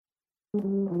Wake up.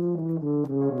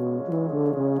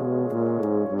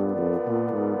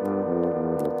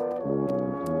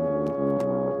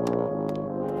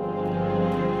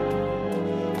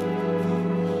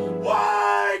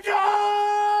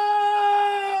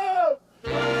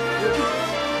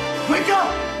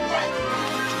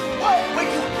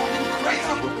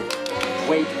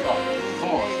 Come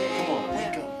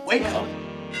on. Wake up.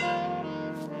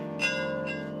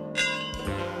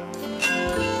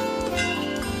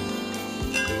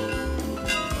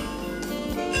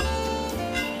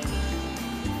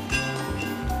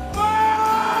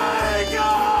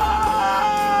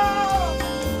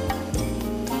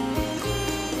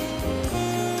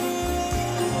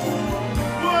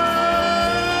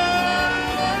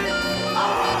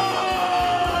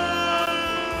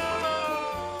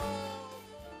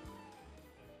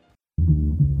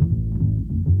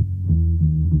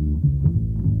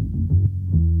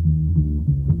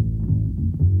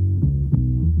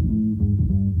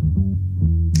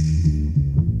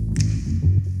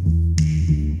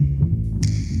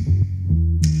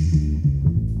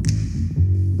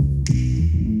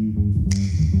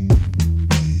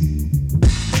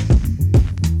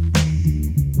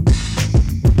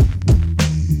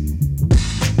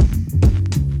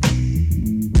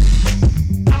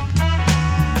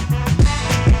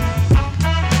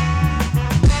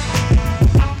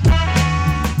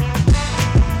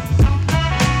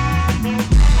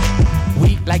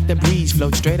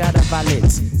 Float straight out of our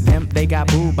lids. Them, they got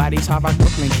booed by these hard rock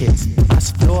Brooklyn kids. Us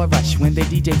floor rush when they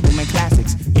DJ booming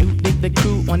classics. You dig the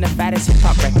crew on the fattest hip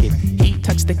hop record. He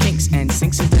tucks the kinks and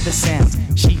sinks into the sounds.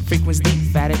 She frequents deep,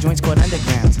 fatter joints called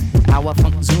undergrounds. Our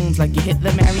funk zooms like you hit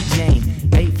the Mary Jane.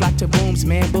 They flock to booms,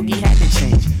 man, boogie had to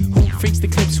change. Who freaks the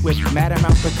clips with mad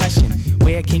amount percussion?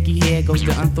 Where kinky hair goes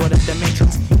to unthought of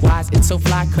dimensions. Why's it so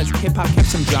fly? Cause hip hop kept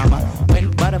some drama. When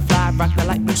butterfly rock the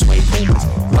light blue suede pumas.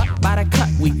 But by the cut,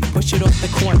 we push it off the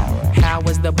corner. How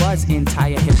was the buzz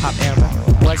entire hip hop era?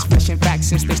 Was fresh in fact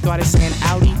since they started saying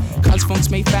Audi. Cause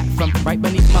funk's made fat from right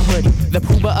beneath my hoodie. The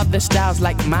pooba of the styles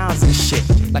like miles and shit.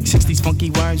 Like 60s funky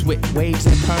worms with waves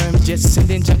and perms. Just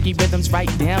sending junky rhythms right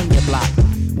down your block.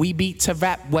 We beat to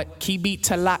rap, what key beat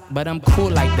to lock. But I'm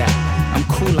cool like that. I'm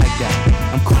cool like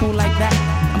that. I'm cool like that.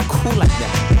 I'm cool like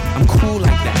that. I'm cool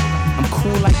like that. I'm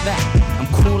cool like that. I'm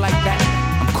cool like that.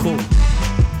 I'm cool.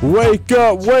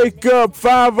 Wake up,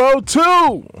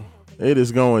 502. It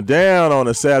is going down on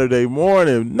a Saturday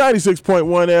morning. 96.1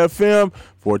 FM,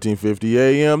 1450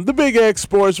 AM. The Big X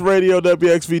Sports Radio,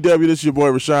 WXVW. This is your boy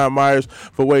Raashaan Myers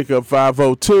for Wake Up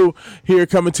 502. Here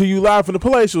coming to you live from the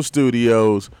palatial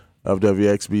studios of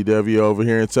WXBW over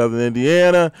here in Southern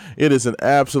Indiana. It is an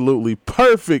absolutely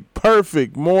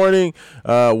perfect morning.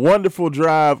 Wonderful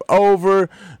drive over.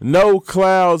 No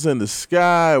clouds in the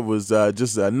sky. It was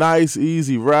just a nice,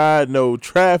 easy ride. No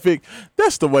traffic.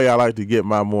 That's the way I like to get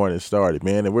my morning started,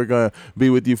 man. And we're going to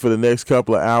be with you for the next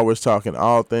couple of hours talking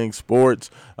all things sports.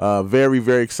 Very,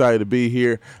 very excited to be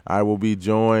here. I will be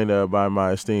joined by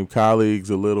my esteemed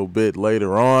colleagues a little bit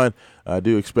later on. I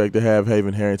do expect to have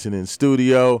Haven Harrington in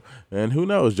studio, and who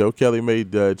knows, Joe Kelly may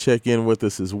check in with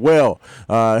us as well.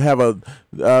 Have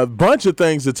a bunch of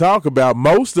things to talk about,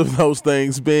 most of those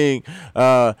things being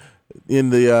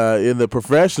in the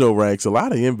professional ranks. A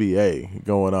lot of NBA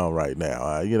going on right now.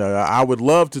 I would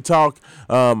love to talk,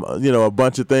 a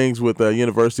bunch of things with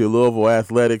University of Louisville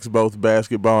athletics, both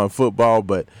basketball and football,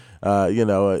 but I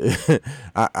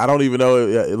don't even know.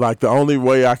 Like, the only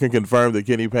way I can confirm that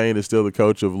Kenny Payne is still the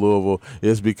coach of Louisville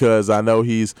is because I know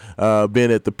he's been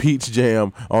at the Peach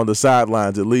Jam on the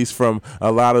sidelines, at least from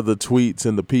a lot of the tweets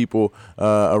and the people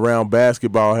around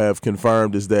basketball have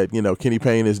confirmed is that, Kenny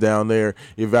Payne is down there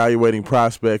evaluating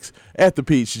prospects at the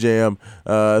Peach Jam.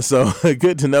 So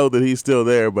good to know that he's still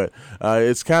there, but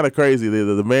it's kind of crazy.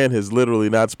 The man has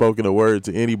literally not spoken a word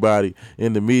to anybody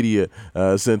in the media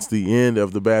since the end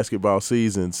of the basketball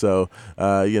season. So,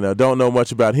 don't know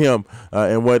much about him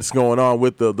and what's going on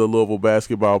with the Louisville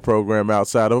basketball program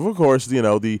outside of course,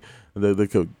 the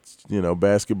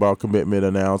basketball commitment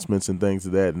announcements and things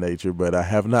of that nature. But I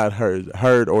have not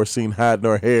heard or seen hide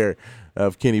nor hair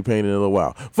of Kenny Payne in a little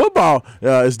while. Football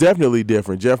is definitely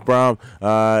different. Jeff Brom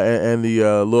and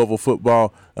the Louisville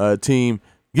football team,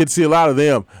 get to see a lot of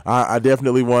them. I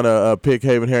definitely want to pick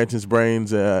Haven Harrington's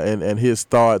brains and his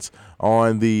thoughts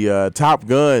on the Top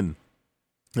Gun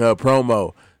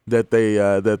promo that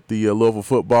the Louisville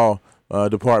football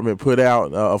department put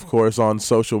out, of course, on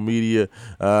social media.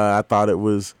 I thought it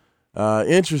was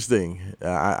interesting.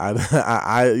 There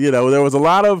was a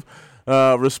lot of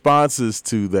responses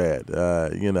to that,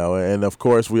 and of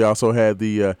course we also had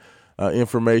the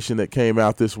information that came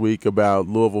out this week about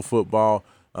Louisville football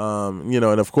And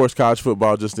of course college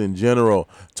football just in general,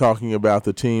 talking about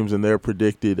the teams and their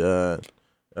predicted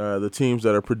the teams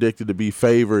that are predicted to be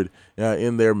favored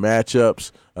in their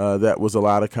matchups. That was a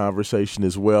lot of conversation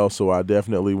as well, so I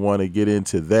definitely want to get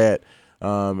into that.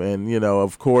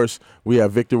 Of course, we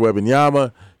have Victor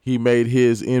Webenyama. He made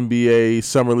his NBA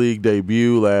Summer League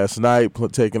debut last night,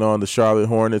 taking on the Charlotte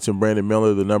Hornets and Brandon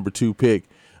Miller, the number 2 pick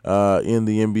in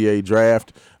the NBA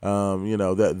draft.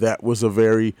 That was a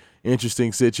very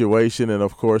interesting situation, and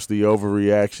of course the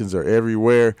overreactions are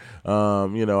everywhere.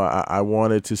 I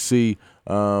wanted to see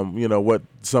what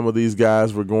some of these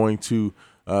guys were going to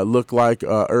look like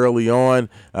early on,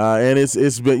 and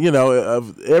it's been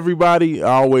everybody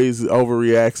always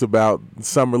overreacts about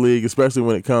summer league, especially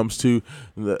when it comes to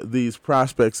these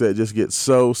prospects that just get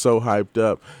so hyped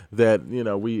up that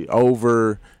we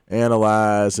over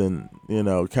analyze and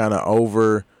kind of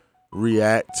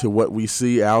overreact to what we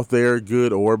see out there,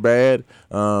 good or bad.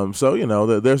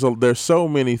 There's so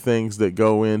many things that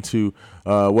go into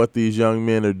what these young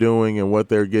men are doing and what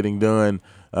they're getting done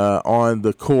on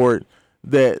the court,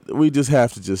 that we just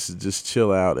have to just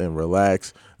chill out and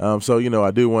relax. I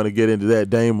do want to get into that.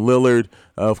 Dame Lillard,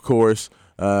 of course,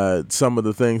 some of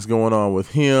the things going on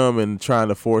with him and trying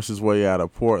to force his way out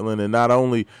of Portland, and not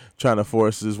only trying to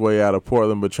force his way out of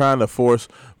Portland, but trying to force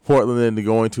Portland into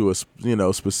going to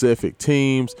specific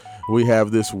teams. We have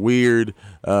this weird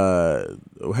play-in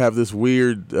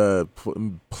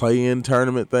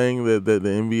tournament thing that the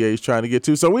NBA is trying to get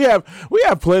to. So we have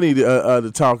plenty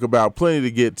to talk about, plenty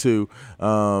to get to.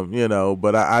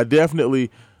 But I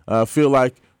definitely feel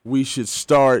like we should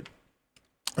start.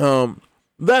 You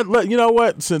know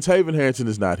what? Since Haven Harrington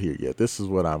is not here yet, this is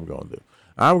what I'm going to do.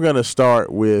 I'm going to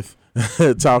start with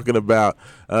talking about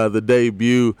the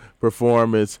debut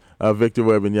performance of Victor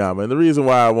Webenyama. And the reason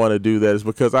why I want to do that is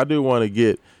because I do want to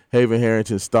get Haven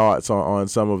Harrington's thoughts on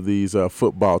some of these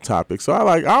football topics. So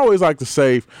I always like to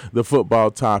save the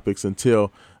football topics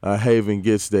until Haven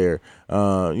gets there.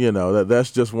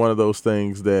 That's just one of those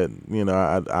things that,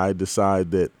 I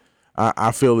decide that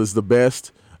I feel is the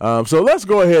best. So let's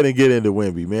go ahead and get into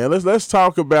Wemby, man. Let's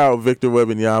talk about Victor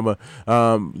Webenyama.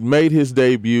 Made his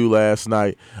debut last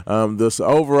night.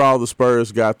 Overall, the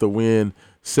Spurs got the win,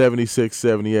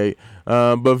 76-78.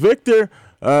 But Victor,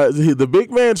 the big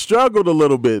man struggled a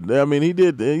little bit. I mean, he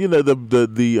did.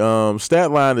 The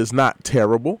stat line is not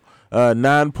terrible.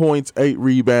 9 points, 8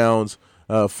 rebounds,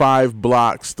 5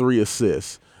 blocks, 3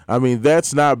 assists. I mean,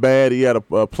 that's not bad. He had a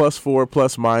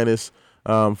 +4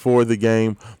 ± for the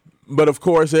game. But, of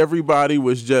course, everybody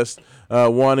was just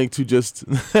wanting to just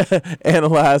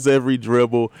analyze every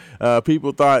dribble.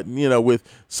 People thought, with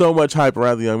so much hype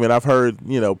around the young man, I've heard,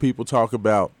 people talk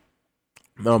about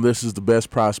this is the best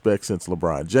prospect since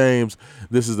LeBron James.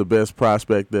 This is the best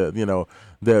prospect that,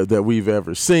 that we've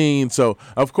ever seen. So,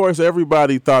 of course,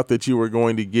 everybody thought that you were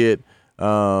going to get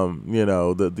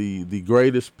the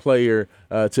greatest player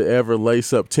to ever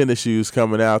lace up tennis shoes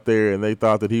coming out there, and they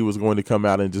thought that he was going to come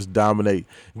out and just dominate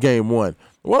game one.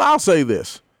 Well, I'll say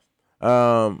this.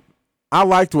 I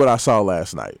liked what I saw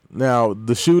last night. Now,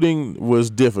 the shooting was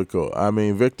difficult. I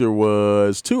mean, Victor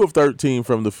was 2 of 13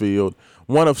 from the field,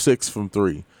 1 of 6 from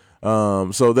 3.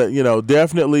 So that,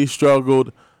 definitely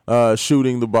struggled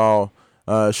shooting the ball,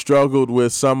 struggled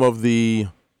with some of the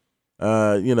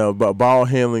ball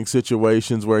handling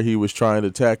situations where he was trying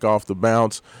to tack off the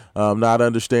bounce, not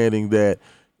understanding that,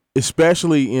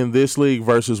 especially in this league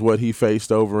versus what he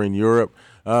faced over in Europe,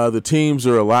 the teams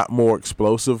are a lot more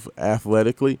explosive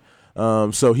athletically.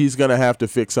 So he's going to have to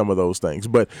fix some of those things.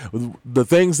 But the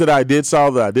things that I did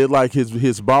like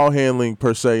his ball handling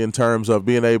per se, in terms of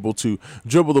being able to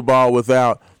dribble the ball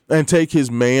without and take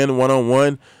his man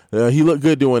one-on-one. He looked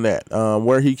good doing that.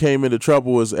 Where he came into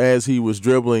trouble was as he was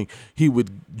dribbling, he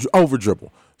would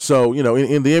over-dribble. So,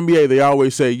 in the NBA, they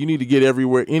always say you need to get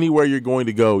anywhere you're going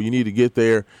to go, you need to get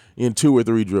there in 2 or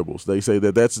 3 dribbles. They say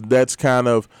that's kind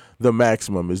of the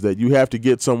maximum, is that you have to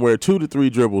get somewhere 2 to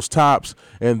 3 dribbles tops,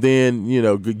 and then,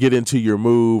 get into your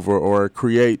move or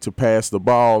create to pass the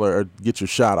ball or get your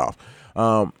shot off.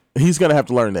 He's going to have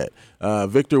to learn that.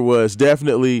 Victor was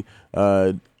definitely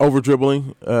over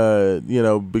dribbling,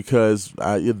 because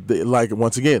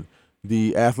once again,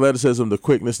 the athleticism, the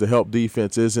quickness, the help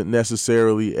defense isn't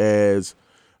necessarily as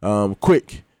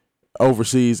quick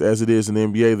overseas as it is in the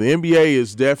NBA. The NBA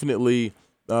is definitely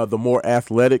the more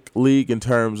athletic league in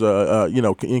terms of,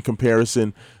 in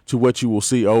comparison to what you will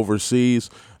see overseas,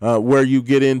 where you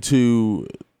get into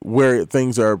where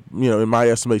things are, in my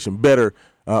estimation, better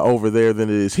over there than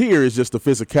it is here, is just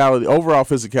the overall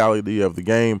physicality of the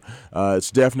game. It's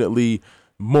definitely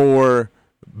more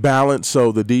balanced,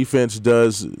 so the defense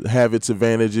does have its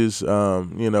advantages,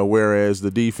 whereas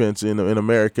the defense in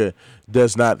America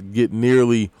does not get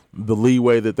nearly the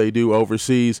leeway that they do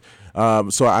overseas.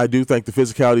 So I do think the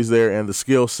physicality is there and the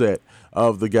skill set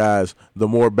of the guys, the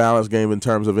more balanced game in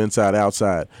terms of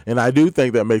inside-outside. And I do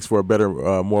think that makes for a better,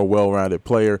 more well-rounded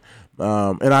player.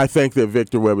 And I think that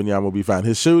Victor Webenyama will be fine.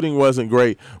 His shooting wasn't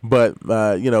great, but,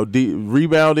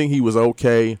 rebounding, he was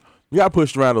okay. He got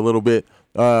pushed around a little bit.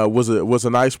 Was a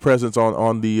nice presence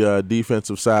on the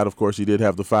defensive side. Of course, he did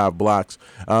have the 5 blocks.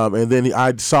 And then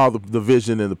I saw the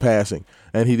vision in the passing,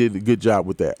 and he did a good job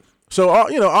with that. So,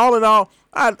 all in all,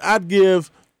 I'd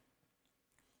give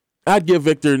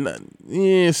Victor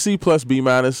C plus B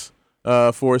minus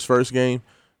for his first game.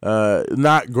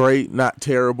 Not great, not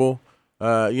terrible.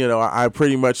 I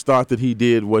pretty much thought that he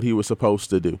did what he was supposed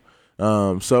to do.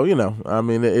 It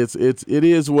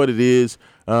is what it is.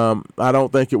 I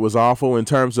don't think it was awful in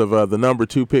terms of the number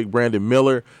 2 pick, Brandon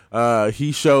Miller.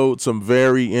 He showed some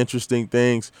very interesting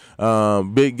things.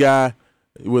 Big guy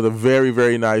with a very,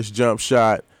 very nice jump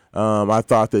shot. I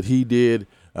thought that he did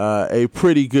a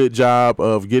pretty good job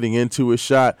of getting into his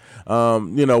shot.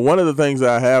 One of the things that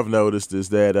I have noticed is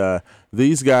that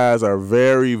these guys are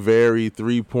very, very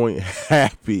three-point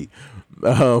happy.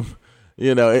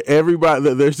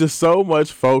 Everybody, there's just so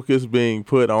much focus being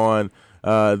put on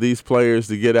these players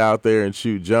to get out there and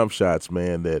shoot jump shots,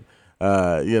 man, that,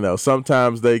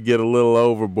 sometimes they get a little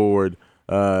overboard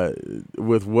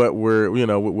with what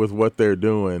with what they're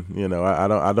doing.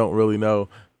 I don't really know,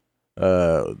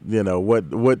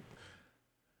 what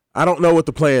I don't know what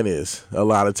the plan is a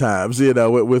lot of times,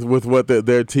 with what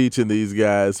they're teaching these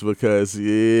guys, because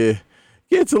it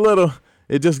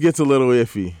just gets a little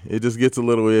iffy. It just gets a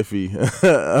little iffy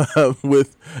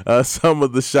with some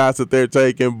of the shots that they're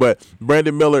taking. But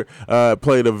Brandon Miller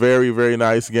played a very, very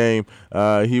nice game.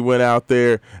 He went out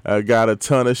there, got a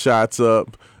ton of shots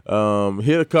up,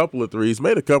 hit a couple of threes,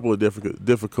 made a couple of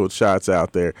difficult shots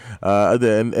out there.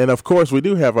 And of course, we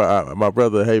do have my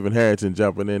brother Haven Harrington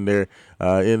jumping in there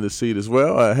in the seat as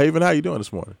well. Haven, how you doing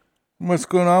this morning? What's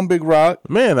going on, Big Rock?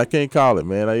 Man, I can't call it,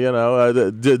 man.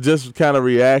 Just kind of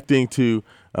reacting to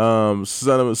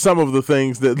some of the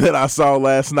things that I saw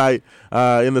last night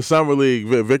in the Summer League.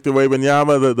 Victor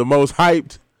Webenyama, the most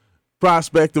hyped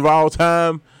prospect of all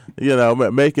time,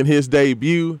 making his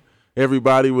debut.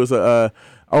 Everybody was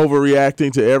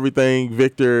overreacting to everything.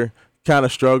 Victor kind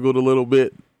of struggled a little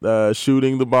bit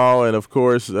shooting the ball, and, of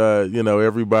course,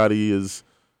 everybody is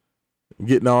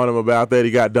getting on him about that.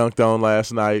 He got dunked on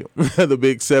last night. The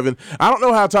big 7. I don't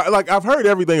know how tall. I've heard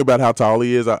everything about how tall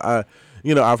he is. I've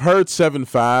heard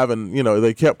 7'5", and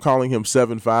they kept calling him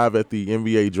 7'5" at the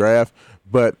NBA draft.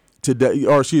 But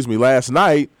last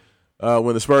night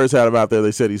when the Spurs had him out there,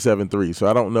 they said he's 7'3". So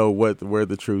I don't know where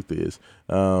the truth is.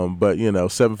 But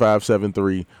 7'5",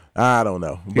 7'3". I don't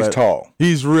know. He's tall.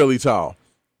 He's really tall.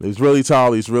 He's really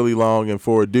tall. He's really long. And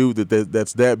for a dude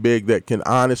that's that big, that can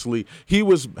honestly – he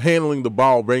was handling the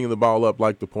ball, bringing the ball up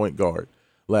like the point guard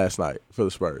last night for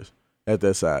the Spurs at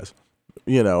that size,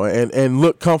 and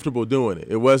looked comfortable doing it.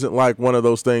 It wasn't like one of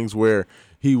those things where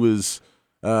he was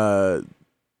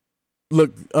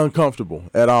looked uncomfortable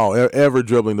at all, ever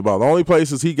dribbling the ball. The only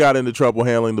places he got into trouble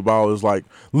handling the ball is like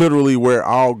literally where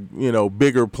all,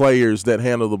 bigger players that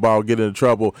handle the ball get into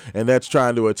trouble, and that's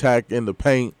trying to attack in the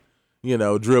paint.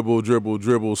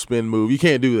 Dribble, spin move. You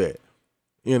can't do that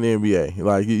in the NBA.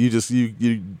 Like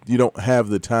you don't have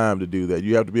the time to do that.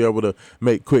 You have to be able to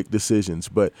make quick decisions.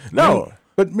 But no.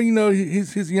 But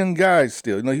he's a young guy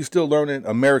still. He's still learning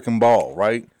American ball,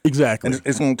 right? Exactly. And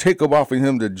it's going to take a while for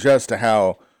him to adjust to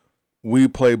how we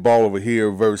play ball over here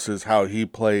versus how he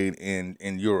played in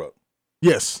Europe.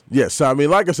 Yes. I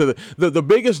mean, like I said, the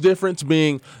biggest difference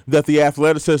being that the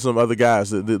athleticism of the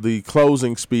guys, the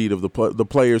closing speed of the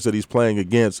players that he's playing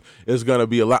against is going to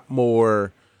be a lot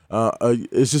more.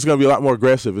 It's just going to be a lot more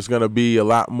aggressive. It's going to be a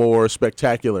lot more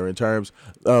spectacular in terms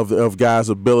of guys'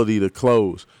 ability to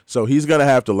close. So he's going to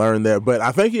have to learn that. But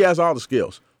I think he has all the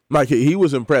skills. Like, he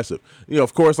was impressive.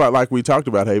 Of course, like we talked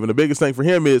about, Haven, the biggest thing for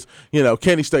him is,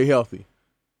 can he stay healthy?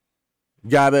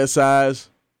 Guy that size.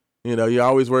 You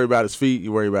always worry about his feet.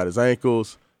 You worry about his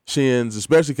ankles, shins,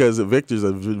 especially because Victor's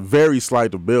a very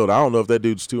slight to build. I don't know if that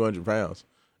dude's 200 pounds.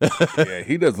 Yeah,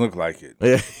 he doesn't look like it.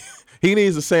 Yeah, he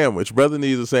needs a sandwich. Brother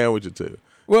needs a sandwich or two.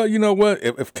 Well, you know what?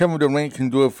 If Kevin Durant can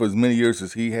do it for as many years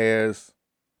as he has,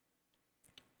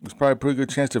 there's probably a pretty good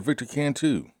chance that Victor can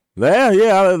too.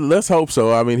 Yeah, let's hope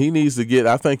so. I mean, he needs to get –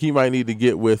 I think he might need to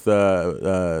get with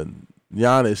Giannis.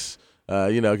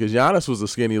 Because Giannis was a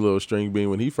skinny little string bean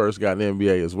when he first got in the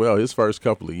NBA as well. His first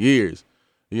couple of years,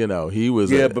 He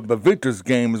was. But Victor's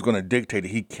game is going to dictate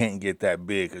that he can't get that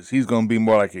big because he's going to be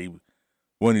more like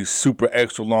one of these super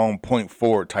extra long point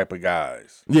forward type of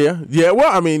guys. Yeah.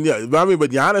 Well,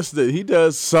 but Giannis, he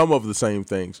does some of the same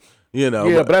things. Yeah,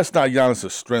 but that's not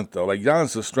Giannis' strength though. Like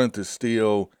Giannis' strength is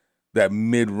still that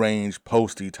mid-range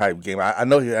posty type game. I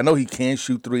know he can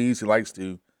shoot threes. He likes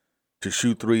to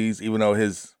shoot threes, even though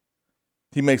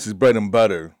he makes his bread and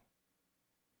butter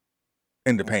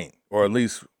in the paint, or at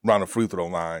least around the free throw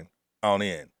line on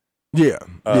in. Yeah.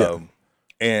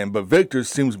 But Victor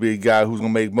seems to be a guy who's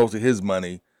gonna make most of his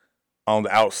money on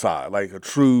the outside, like a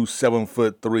true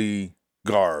 7'3"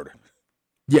 guard.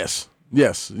 Yes.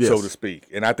 So to speak.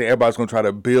 And I think everybody's gonna try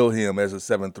to build him as a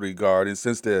 7'3" guard. And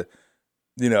since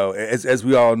as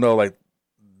we all know, like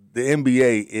the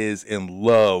NBA is in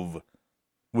love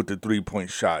with the 3-point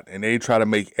shot, and they try to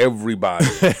make everybody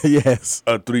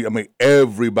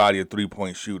everybody a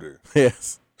 3-point shooter.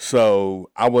 Yes. So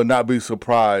I would not be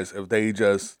surprised if they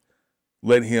just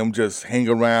let him just hang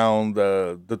around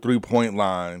the 3-point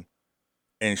line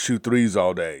and shoot threes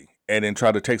all day, and then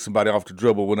try to take somebody off the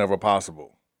dribble whenever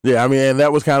possible. Yeah, and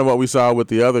that was kind of what we saw with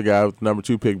the other guy, with number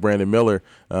 2 pick, Brandon Miller,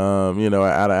 out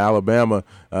of Alabama.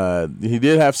 He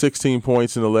did have 16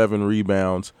 points and 11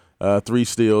 rebounds, 3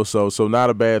 steals, so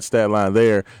not a bad stat line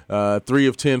there. 3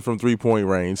 of 10 from 3-point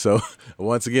range. So,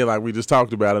 once again, like we just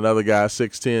talked about, another guy,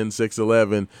 6'10",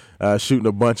 6'11", shooting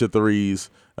a bunch of threes.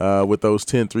 With those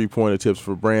 10 3-pointer tips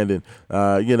for Brandon,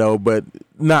 but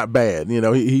not bad.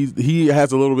 He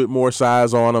has a little bit more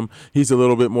size on him. He's a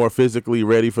little bit more physically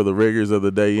ready for the rigors of the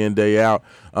day in, day out.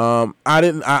 I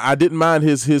didn't mind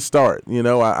his start.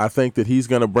 I think that he's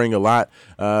going to bring a lot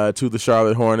to the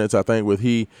Charlotte Hornets. I think with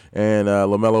he and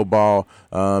LaMelo Ball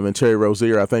and Terry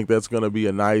Rozier, I think that's going to be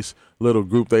a nice little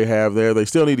group they have there. They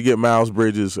still need to get Miles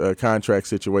Bridges' contract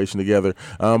situation together.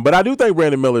 But I do think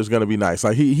Brandon Miller is going to be nice.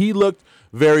 Like he looked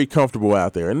very comfortable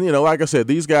out there. And, like I said,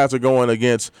 these guys are going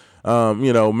against,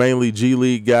 mainly G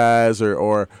League guys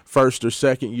or first or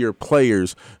second year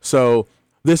players. So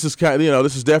this is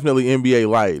this is definitely NBA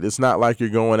light. It's not like you're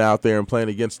going out there and playing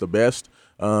against the best.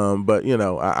 But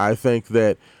I think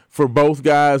that for both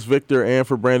guys, Victor and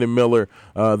for Brandon Miller,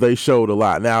 they showed a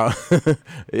lot. Now,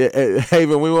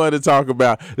 Haven, we wanted to talk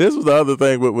about, this was the other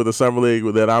thing with the Summer League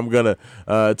that I'm going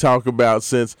to talk about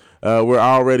since we're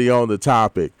already on the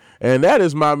topic. And that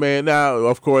is my man. Now,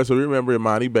 of course, we remember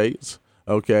Imani Bates,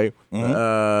 okay?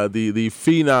 Mm-hmm. The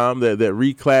phenom that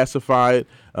reclassified,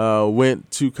 went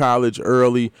to college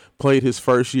early, played his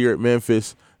first year at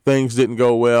Memphis. Things didn't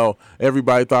go well.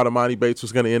 Everybody thought Imani Bates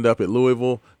was going to end up at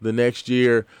Louisville the next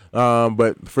year.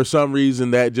 But for some reason,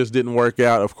 that just didn't work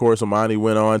out. Of course, Imani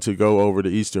went on to go over to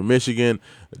Eastern Michigan,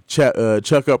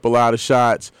 chuck up a lot of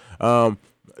shots.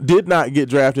 Did not get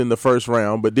drafted in the first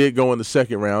round, but did go in the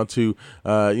second round to,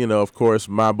 of course,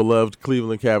 my beloved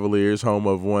Cleveland Cavaliers, home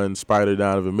of one Spider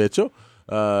Donovan Mitchell.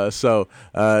 I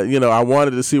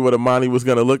wanted to see what Imani was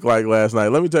going to look like last night.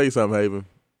 Let me tell you something, Haven.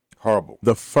 Horrible.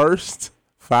 The first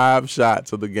 5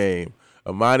 shots of the game,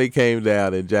 Imani came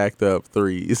down and jacked up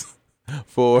threes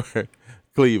for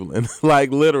Cleveland.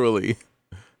 Like, literally,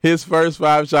 his first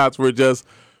 5 shots were just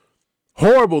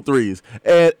horrible threes.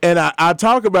 And I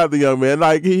talk about the young man.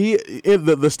 Like,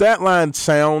 the stat line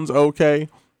sounds okay.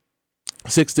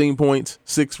 16 points,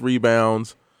 6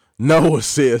 rebounds, no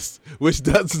assists, which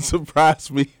doesn't surprise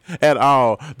me at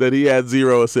all that he had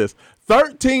 0 assists.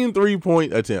 13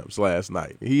 3-point attempts last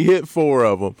night. He hit 4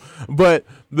 of them. But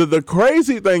the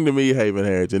crazy thing to me, Haven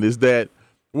Harrington, is that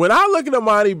when I look at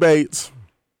Imani Bates,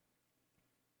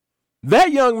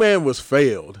 that young man was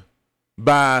failed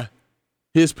by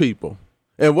his people.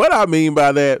 And what I mean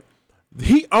by that,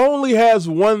 he only has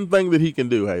one thing that he can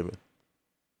do, Haven.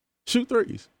 Shoot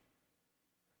threes.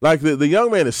 Like the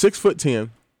young man is 6'10".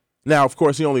 Now, of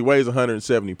course, he only weighs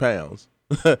 170 pounds.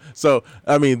 So,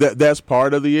 that's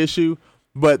part of the issue.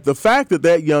 But the fact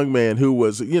that young man who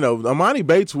was, Imani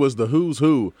Bates was the who's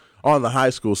who on the high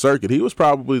school circuit. He was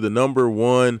probably the number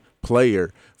 1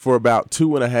 player for about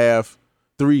 2.5,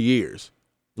 3 years.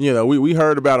 We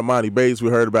heard about Imani Bates. We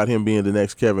heard about him being the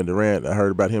next Kevin Durant. I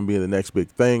heard about him being the next big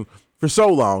thing for so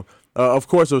long. Of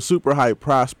course, a super hype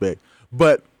prospect.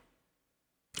 But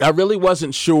I really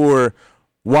wasn't sure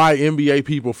why NBA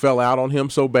people fell out on him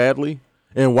so badly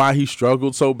and why he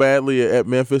struggled so badly at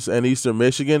Memphis and Eastern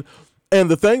Michigan. And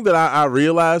the thing that I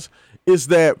realized is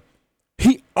that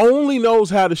he only knows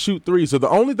how to shoot threes. So the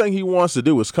only thing he wants to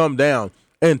do is come down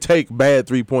and take bad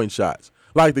 3-point shots.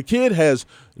 Like, the kid has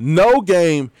no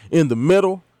game in the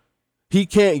middle. He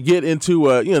can't get into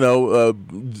a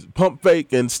pump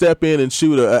fake and step in and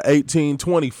shoot a 18,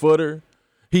 20-footer.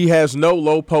 He has no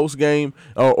low post game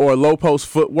or low post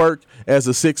footwork as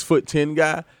a 6'10"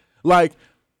 guy. Like,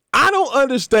 I don't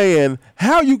understand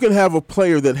how you can have a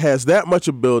player that has that much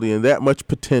ability and that much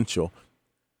potential,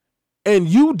 and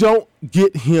you don't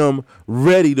get him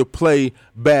ready to play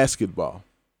basketball.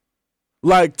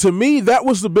 Like, to me, that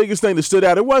was the biggest thing that stood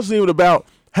out. It wasn't even about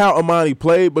how Amani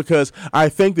played, because I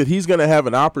think that he's going to have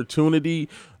an opportunity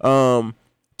to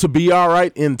be all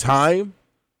right in time.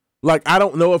 Like, I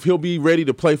don't know if he'll be ready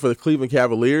to play for the Cleveland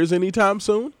Cavaliers anytime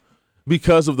soon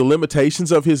because of the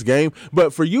limitations of his game.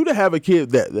 But for you to have a kid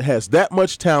that has that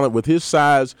much talent with his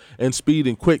size and speed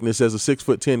and quickness as a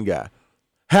 6'10" guy,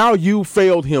 how you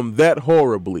failed him that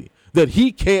horribly that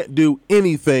he can't do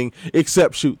anything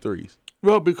except shoot threes.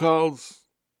 Well, because,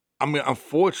 I mean,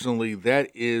 unfortunately,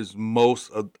 that is most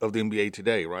of the NBA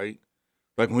today, right?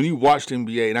 Like, when you watch the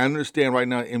NBA, and I understand right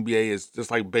now NBA is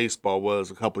just like baseball was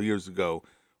a couple of years ago,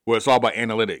 where it's all about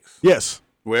analytics. Yes.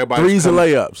 Where everybody threes and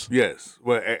layups. Yes.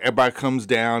 Where everybody comes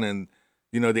down and,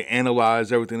 they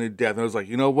analyze everything to death. And it was like,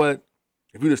 you know what?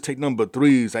 If you just take number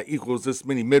threes, that equals this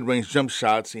many mid-range jump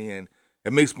shots, and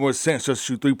it makes more sense just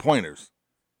to shoot three-pointers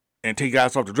and take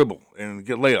guys off the dribble and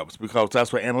get layups, because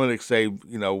that's what analytics say,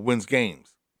 wins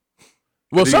games.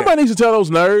 Well, somebody needs to tell those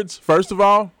nerds, first of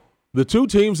all, the two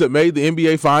teams that made the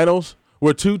NBA Finals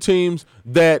were two teams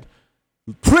that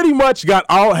pretty much had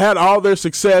all their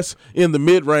success in the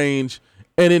mid-range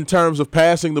and in terms of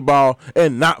passing the ball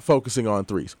and not focusing on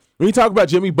threes. When you talk about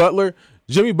Jimmy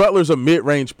Butler's a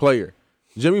mid-range player.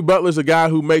 Jimmy Butler's a guy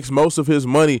who makes most of his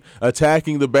money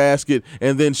attacking the basket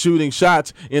and then shooting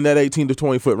shots in that 18 to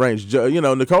 20-foot range.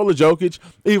 Nikola Jokic,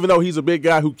 even though he's a big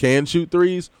guy who can shoot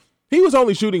threes, he was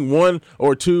only shooting 1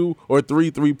 or 2 or 3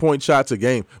 three-point shots a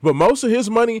game. But most of his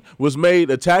money was made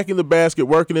attacking the basket,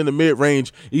 working in the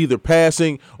mid-range, either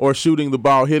passing or shooting the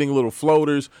ball, hitting little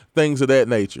floaters, things of that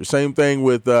nature. Same thing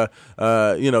with,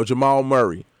 Jamal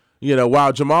Murray.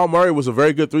 While Jamal Murray was a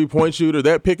very good three-point shooter,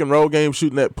 that pick-and-roll game,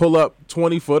 shooting that pull-up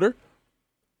 20-footer,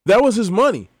 that was his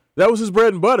money. That was his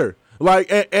bread and butter. Like,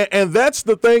 and that's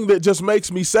the thing that just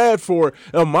makes me sad for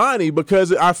Amani,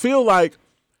 because I feel like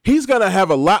he's going to have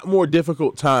a lot more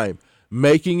difficult time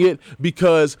making it,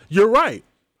 because you're right.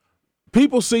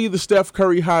 People see the Steph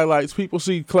Curry highlights. People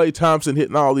see Klay Thompson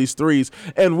hitting all these threes,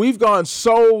 and we've gone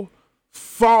so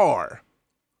far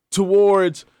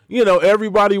towards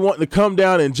everybody wanting to come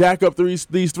down and jack up these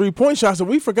 3-point shots, and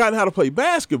we've forgotten how to play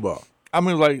basketball. I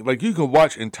mean, like you can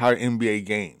watch entire NBA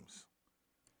games,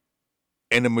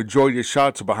 and the majority of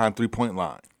shots are behind 3-point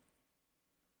line.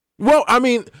 Well, I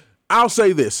mean, I'll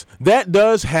say this. That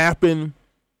does happen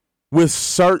with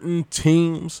certain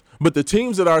teams, but the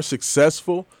teams that are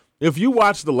successful, if you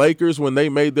watch the Lakers when they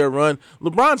made their run,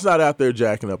 LeBron's not out there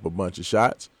jacking up a bunch of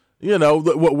shots.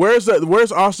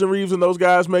 Where's Austin Reeves and those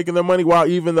guys making their money? While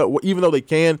even though they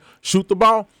can shoot the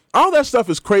ball, all that stuff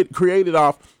is created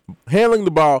off handling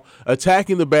the ball,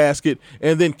 attacking the basket,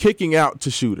 and then kicking out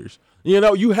to shooters.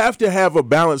 You have to have a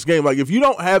balanced game. Like, if you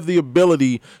don't have the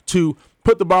ability to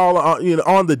put the ball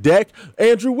on the deck,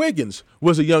 Andrew Wiggins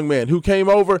was a young man who came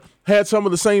over, had some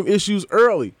of the same issues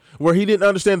early, where he didn't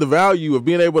understand the value of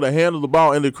being able to handle the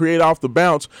ball and to create off the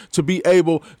bounce to be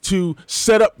able to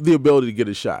set up the ability to get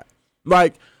a shot.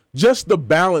 Like, just the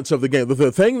balance of the game.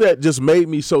 The thing that just made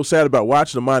me so sad about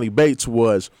watching Amani Bates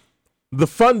was the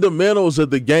fundamentals of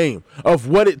the game, of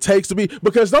what it takes to be,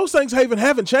 because those things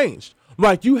haven't changed.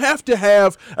 Like, you have to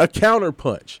have a counter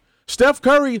punch. Steph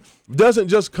Curry doesn't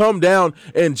just come down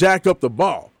and jack up the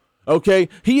ball, okay?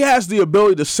 He has the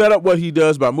ability to set up what he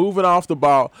does by moving off the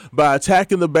ball, by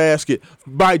attacking the basket,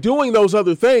 by doing those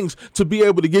other things to be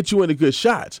able to get you into good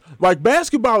shots. Like,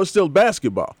 basketball is still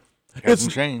basketball. It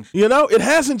hasn't changed. It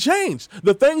hasn't changed.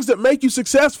 The things that make you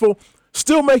successful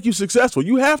still make you successful.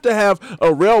 You have to have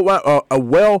a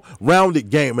well-rounded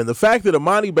game. And the fact that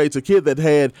Amani Bates, a kid that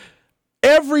had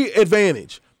every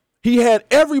advantage, he had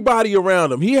everybody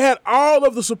around him. He had all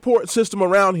of the support system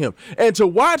around him. And to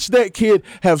watch that kid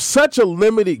have such a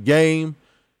limited game,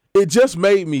 it just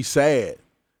made me sad.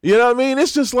 You know what I mean?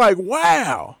 It's just like,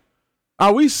 wow,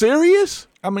 are we serious?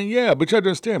 I mean, yeah, but you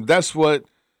understand, that's what,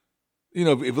 if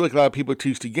you look at a lot of people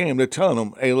teach the game, they're telling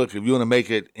them, hey, look, if you want to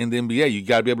make it in the NBA, you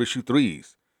got to be able to shoot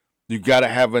threes. You got to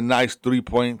have a nice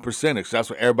 3-point percentage. That's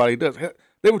what everybody does.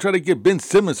 They were trying to get Ben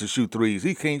Simmons to shoot threes.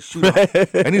 He can't shoot,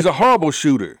 and he's a horrible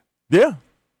shooter. Yeah.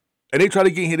 And they try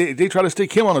to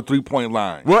stick him on a 3-point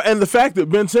line. Well, and the fact that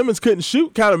Ben Simmons couldn't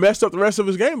shoot kind of messed up the rest of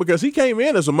his game, because he came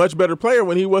in as a much better player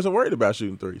when he wasn't worried about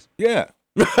shooting threes. Yeah.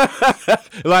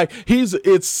 Like,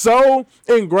 it's so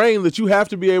ingrained that you have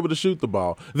to be able to shoot the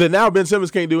ball that now Ben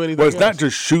Simmons can't do anything. Well, it's not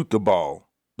just shoot the ball.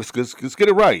 Let's get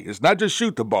it right. It's not just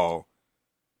shoot the ball.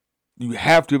 you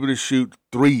have to be able to shoot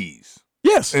threes.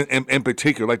 Yes. In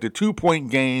particular, like the 2-point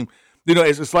game,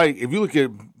 it's like if you look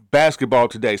at basketball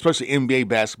today, especially NBA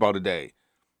basketball today,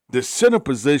 the center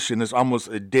position is almost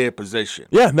a dead position.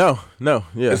 Yeah, no, yeah.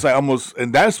 It's like almost,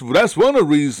 and that's one of the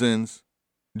reasons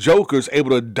Joker's able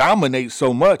to dominate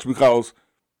so much because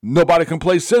nobody can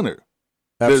play center.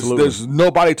 Absolutely. There's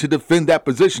nobody to defend that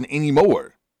position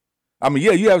anymore. I mean,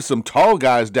 yeah, you have some tall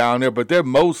guys down there, but they're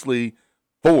mostly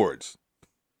forwards.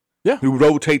 Yeah. Who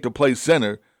rotate to play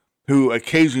center, who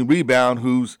occasionally rebound,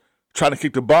 who's trying to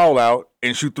kick the ball out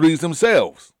and shoot threes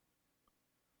themselves.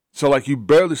 So you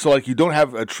don't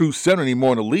have a true center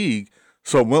anymore in the league.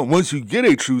 So once you get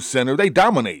a true center, they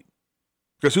dominate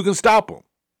because who can stop them?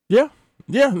 Yeah.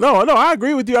 No, I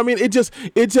agree with you. I mean,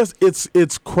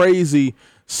 it's crazy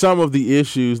some of the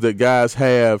issues that guys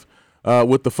have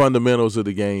with the fundamentals of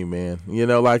the game, man.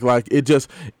 It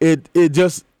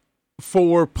just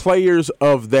for players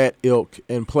of that ilk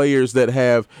and players that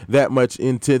have that much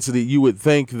intensity, you would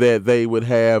think that they would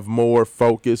have more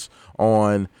focus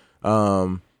on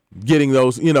getting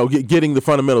those, getting the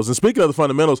fundamentals. And speaking of the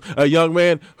fundamentals, a young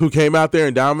man who came out there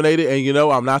and dominated, and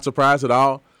I'm not surprised at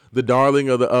all, the darling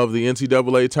of the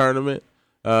NCAA tournament,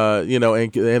 and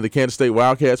the Kansas State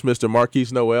Wildcats, Mr.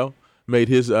 Marquise Noel, made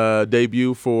his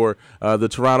debut for the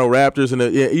Toronto Raptors. And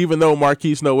even though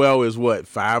Marquise Noel is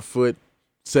 5'7",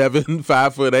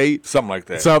 5'8",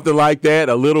 something like that,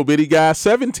 a little bitty guy,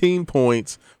 17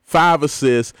 points, 5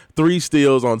 assists, 3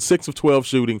 steals on 6 of 12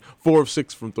 shooting, 4 of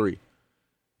 6 from 3.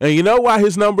 And you know why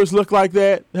his numbers look like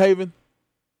that, Haven?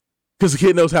 Because the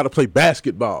kid knows how to play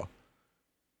basketball.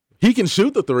 He can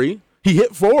shoot the 3. He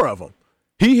hit 4 of them.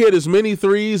 He hit as many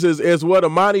threes as what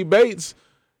Amani Bates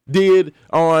did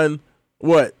on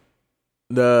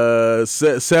the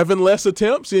 7 less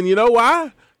attempts. And you know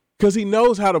why? Because he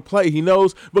knows how to play. He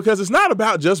knows, because it's not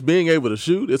about just being able to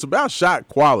shoot. It's about shot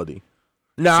quality.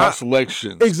 Now, shot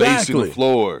selection, exactly. Spacing the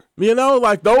floor.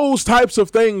 Those types of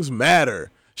things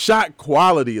matter. Shot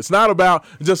quality. It's not about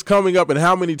just coming up and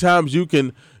how many times you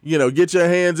can, get your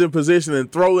hands in position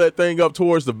and throw that thing up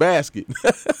towards the basket.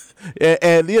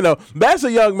 and that's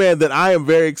a young man that I am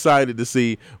very excited to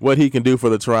see what he can do for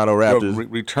the Toronto Raptors.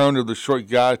 Return of the short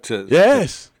guy to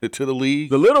the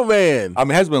league. The little man. I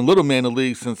mean, has been a little man in the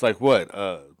league since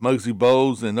Muggsy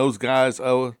Bogues and those guys.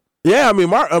 Yeah, I mean,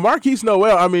 Marquise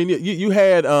Noel. I mean, you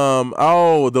had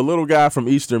the little guy from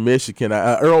Eastern Michigan,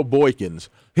 Earl Boykins.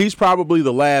 He's probably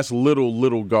the last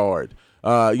little guard.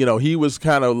 He was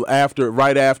kind of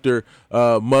right after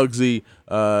Muggsy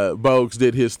Bogues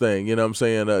did his thing. You know what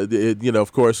I'm saying?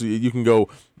 Of course, you can go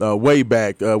way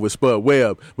back with Spud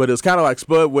Webb, but it's kind of like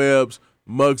Spud Webb's,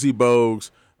 Muggsy Bogues,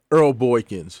 Earl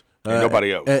Boykins. And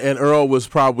nobody else. And Earl was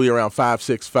probably around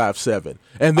 5'6", 5'7".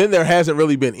 And then there hasn't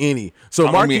really been any.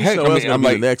 So Marquise Noel's going to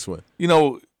be the next one.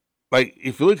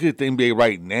 If you look at the NBA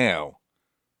right now,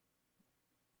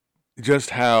 just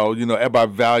how,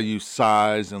 everybody values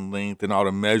size and length and all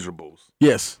the measurables.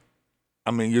 Yes.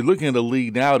 I mean, you're looking at a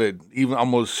league now that even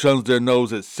almost shuns their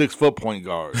nose at 6-foot point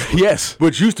guards. Yes.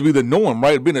 Which used to be the norm,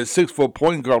 right? Being a 6-foot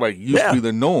point guard used to be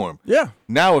the norm. Yeah.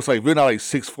 Now it's like, you're not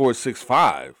 6'4",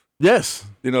 6'5". Yes.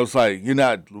 It's like you're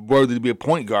not worthy to be a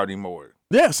point guard anymore.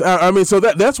 Yes, I mean, so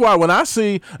that's why when I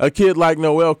see a kid like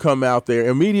Noel come out there,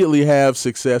 immediately have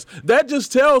success, that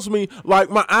just tells me,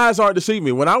 my eyes aren't deceiving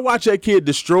me. When I watch that kid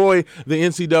destroy the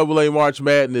NCAA March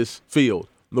Madness field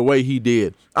the way he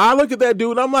did, I look at that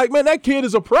dude and I'm like, man, that kid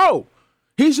is a pro.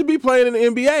 He should be playing in the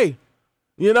NBA,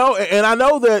 and I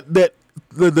know that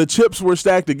the chips were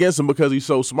stacked against him because he's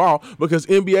so small, because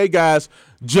NBA guys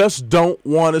just don't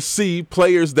want to see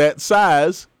players that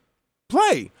size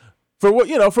play. For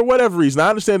whatever reason. I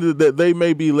understand that they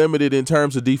may be limited in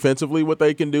terms of defensively what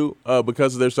they can do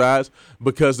because of their size,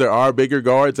 because there are bigger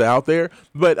guards out there.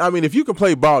 But I mean, if you can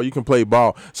play ball, you can play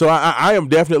ball. So I am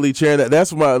definitely cheering that.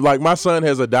 That's my son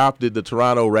has adopted the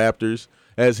Toronto Raptors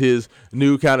as his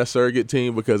new kind of surrogate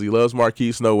team because he loves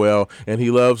Marquise Noel and he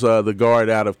loves the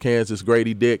guard out of Kansas,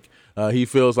 Grady Dick. He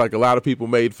feels like a lot of people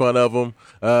made fun of him,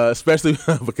 especially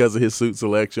because of his suit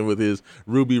selection with his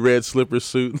ruby red slipper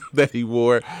suit that he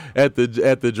wore at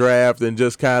the draft, and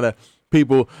just kind of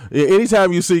people.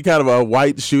 Anytime you see kind of a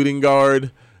white shooting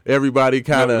guard, everybody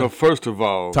kind of first of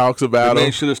all talks about him. The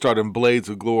man should have started in Blades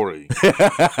of Glory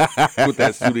with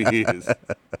that suit of his.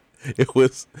 It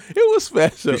was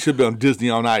special. He should be on Disney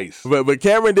on Ice. But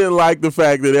Cameron didn't like the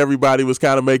fact that everybody was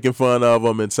kind of making fun of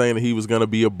him and saying that he was going to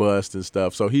be a bust and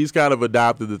stuff. So he's kind of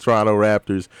adopted the Toronto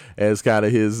Raptors as kind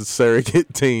of his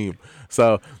surrogate team.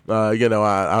 So,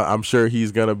 I'm sure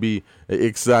he's going to be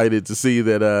excited to see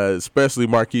that, especially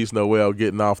Marquise Noel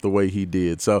getting off the way he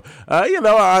did. So,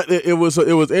 it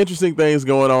was interesting things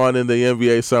going on in the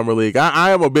NBA Summer League.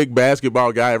 I am a big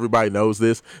basketball guy. Everybody knows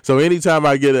this. So anytime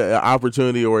I get an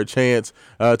opportunity or a chance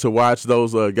to watch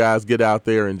those guys get out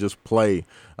there and just play,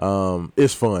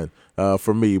 it's fun.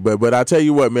 For me. But I tell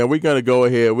you what, man, we're going to go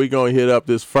ahead. We're going to hit up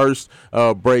this first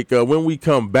break. When we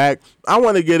come back, I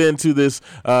want to get into this,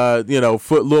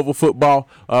 Louisville football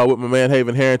with my man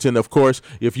Haven Harrington. Of course,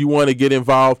 if you want to get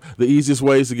involved, the easiest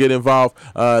ways to get involved,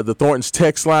 the Thornton's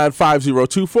text line,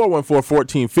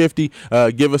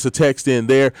 502-414-1450. Give us a text in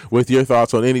there with your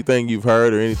thoughts on anything you've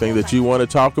heard or anything that you want to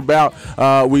talk about.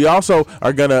 We also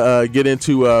are going to get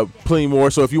into plenty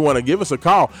more. So if you want to give us a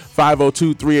call,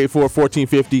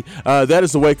 502-384-1450. That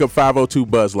is the Wake Up 502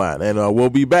 Buzz line. And we'll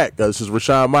be back. This is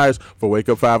Raashaan Myers for Wake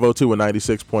Up 502 and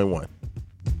 96.1.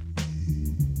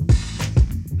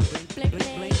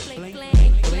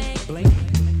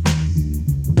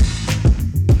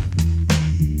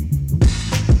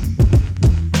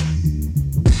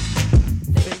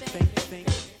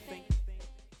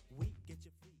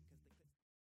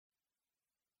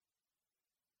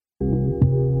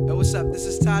 What's up? This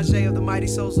is Tajay of the Mighty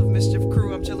Souls of Mischief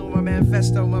crew. I'm chilling with my man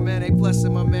Festo, my man A+,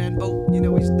 and my man Bo.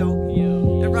 He's dope.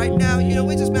 And right now,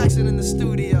 we're just maxing in the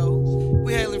studio.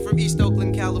 We're hailing from East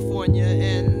Oakland, California,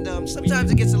 and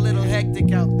sometimes it gets a little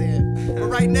hectic out there. But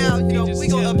right now, we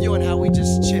gonna up you on how we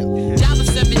just chill. Dial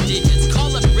 7 digits,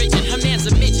 call up Bridget, her man's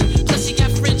a midget. Plus she got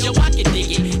fringe, yo, I can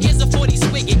dig it. Here's a 40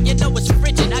 swig it, it's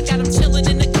frigid. I got him chilling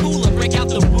in the cooler, break out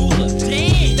the ruler.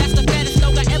 Damn, that's the fattest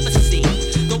dog I ever seen.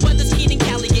 The weather's heat in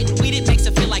Cali, getting weeded makes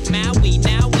it feel like Maui.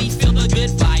 Now we feel the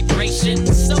good vibration.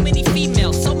 So many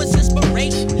females, so much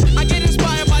inspiration. I get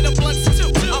inspired by the blunts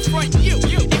too. I'll front you.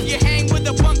 If you hang with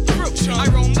the punk crew, I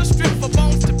roam the strip for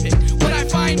bones to pick. When I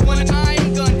find one,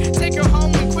 I'm gonna take her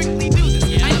home and quickly do this.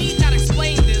 I need not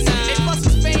explain this. A+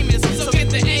 is famous, so get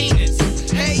the anus.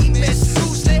 Hey, miss,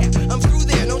 who's there? I'm through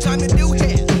there, no time to do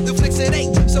hair. The flicks at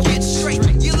 8, so get straight.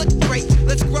 You look great,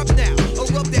 let's grub now. Or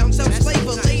rub down some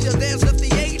flavor. Later, there's the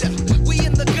theater. We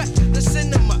in the gut, the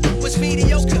cinema was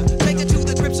mediocre. Take it to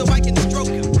the crib so I can stroke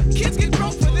her. Kids get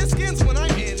broke for their skins when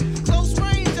I'm in close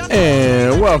range.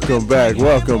 And welcome back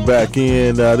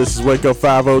in. This is Wake Up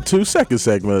 502, second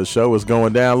segment of the show. It's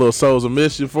going down. A little Souls of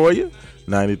Mischief for you.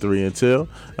 93 until.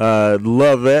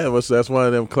 Love that. That's one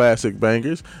of them classic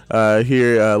bangers.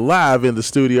 Here live in the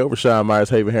studio, Raashaan Myers,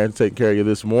 Haven Harrington taking care of you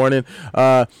this morning.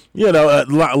 A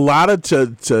lot of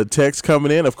texts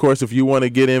coming in. Of course, if you want to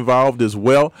get involved as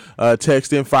well,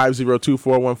 text in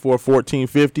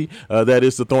 502-414-1450. That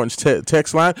is the Thornton's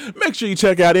text line. Make sure you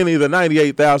check out any of the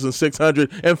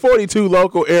 98,642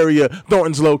 local area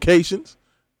Thornton's locations.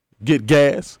 Get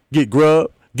gas, get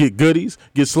grub, get goodies,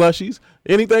 get slushies.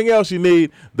 Anything else you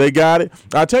need, they got it.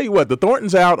 I'll tell you what, the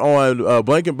Thornton's out on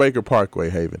Blank & Baker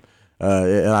Parkway, Haven.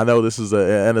 And I know this is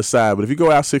an aside, but if you go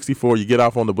out 64, you get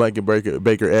off on the Blank &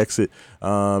 Baker exit,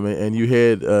 and you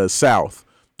head south.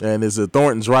 And there's a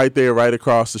Thornton's right there, right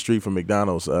across the street from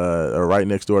McDonald's, or right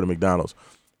next door to McDonald's.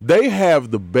 They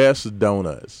have the best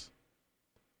donuts.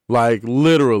 Like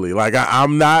literally, like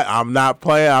I'm not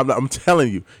playing. I'm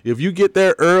telling you, if you get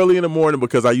there early in the morning,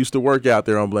 because I used to work out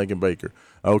there on Blank & Baker,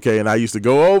 okay, and I used to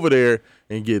go over there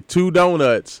and get 2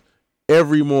 donuts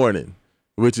every morning,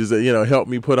 which is helped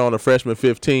me put on a freshman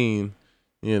 15.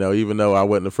 Even though I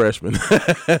wasn't a freshman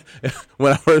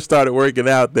when I first started working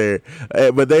out there,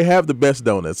 but they have the best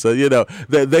donuts. So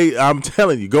I'm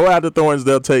telling you, go out to Thornton's,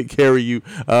 they'll take care of you.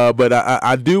 But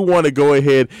I do want to go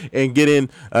ahead and get in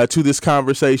to this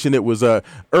conversation. It was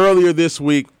earlier this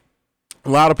week. A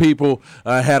lot of people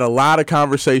had a lot of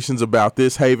conversations about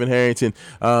this. Haven Harrington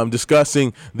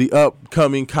discussing the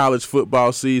upcoming college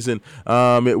football season.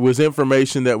 It was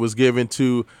information that was given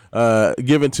to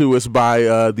us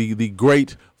by the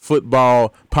great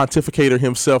football pontificator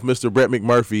himself, Mr. Brett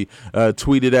McMurphy,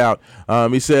 tweeted out.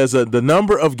 He says the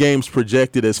number of games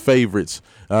projected as favorites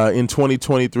in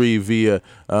 2023 via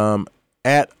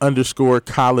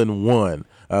 @_Colin1.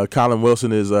 Colin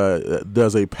Wilson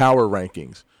does a power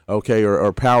rankings. Okay,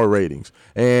 or power ratings,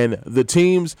 and the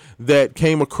teams that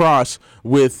came across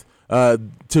with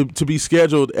to be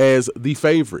scheduled as the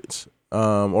favorites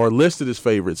or listed as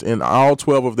favorites in all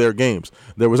 12 of their games.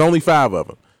 There was only 5 of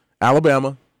them: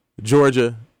 Alabama,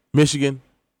 Georgia, Michigan,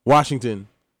 Washington,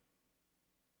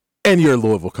 and your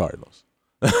Louisville Cardinals.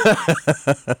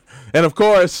 And of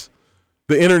course,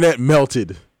 the internet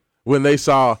melted when they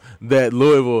saw that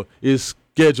Louisville is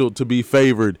scheduled to be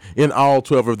favored in all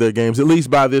 12 of their games, at least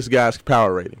by this guy's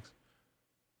power ratings.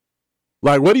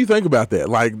 Like, what do you think about that?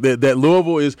 Like, that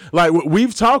Louisville is – like,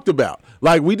 we've talked about –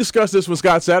 like, we discussed this when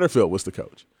Scott Satterfield was the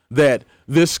coach, that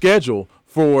this schedule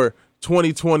for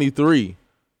 2023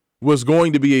 was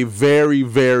going to be a very,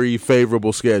 very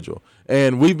favorable schedule.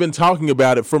 And we've been talking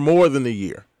about it for more than a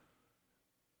year.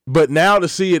 But now to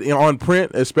see it on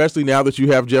print, especially now that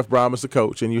you have Jeff Brom as the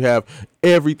coach and you have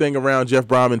everything around Jeff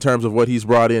Brom in terms of what he's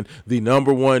brought in, the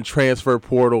number one transfer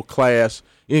portal class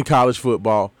in college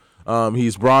football.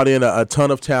 He's brought in a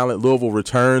ton of talent. Louisville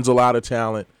returns a lot of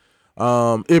talent.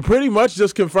 It pretty much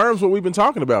just confirms what we've been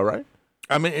talking about, right?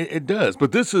 I mean, it does.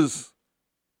 But this is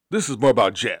more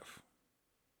about Jeff.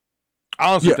 I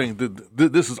honestly think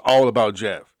that this is all about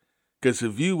Jeff. Because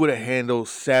if you would have handled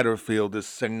Satterfield the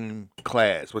same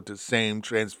class with the same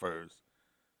transfers,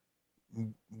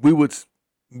 we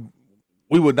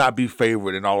would not be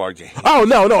favored in all our games. Oh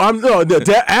no,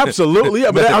 absolutely.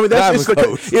 I mean,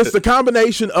 it's the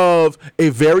combination of a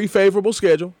very favorable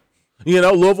schedule. You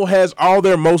know, Louisville has all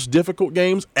their most difficult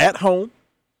games at home.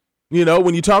 You know,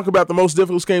 when you talk about the most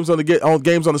difficult games on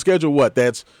the schedule,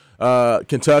 that's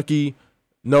Kentucky,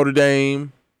 Notre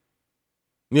Dame.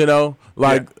 You know,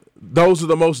 those are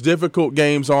the most difficult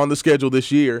games on the schedule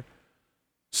this year.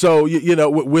 So, you know,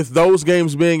 with those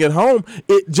games being at home,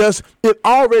 it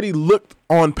already looked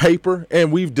on paper,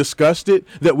 and we've discussed it,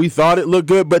 that we thought it looked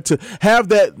good. But to have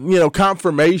that, you know,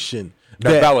 confirmation.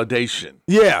 That validation.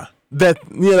 Yeah. That,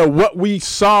 you know, what we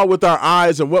saw with our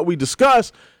eyes and what we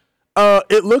discussed,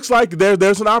 it looks like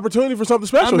there's an opportunity for something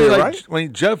special here, right? I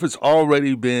mean, Jeff has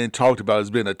already been talked about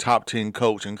as being a top 10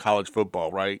 coach in college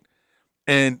football, right?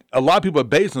 And a lot of people are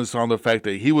basing this on the fact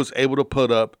that he was able to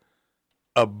put up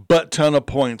a butt ton of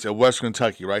points at Western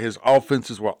Kentucky, right? His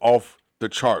offenses were off the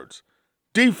charts.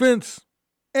 Defense,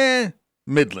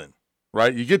 middling,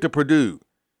 right? You get to Purdue.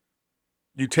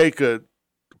 You take a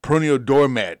perennial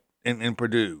doormat in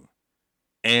Purdue,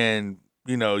 and,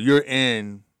 you know, you're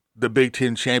in the Big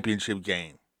Ten championship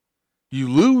game. You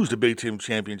lose the Big Ten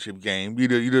championship game.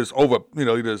 That's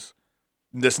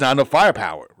not enough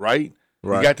firepower, right?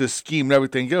 Right. You got this scheme and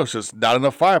everything else, just not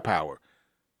enough firepower.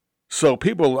 So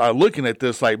people are looking at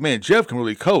this like, man, Jeff can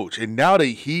really coach. And now that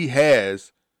he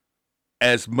has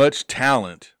as much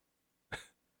talent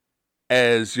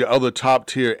as your other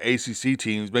top-tier ACC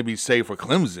teams, maybe say for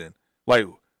Clemson, like,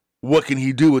 what can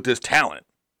he do with this talent?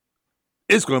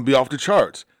 It's going to be off the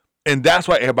charts. And that's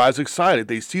why everybody's excited.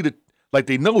 They see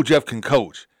they know Jeff can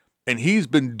coach. And he's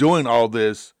been doing all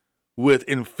this with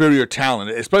inferior talent,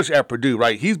 especially at Purdue,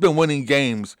 right? He's been winning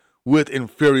games with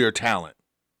inferior talent.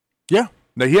 Yeah.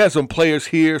 Now, he has some players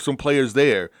here, some players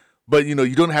there, but, you know,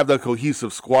 you don't have that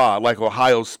cohesive squad like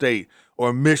Ohio State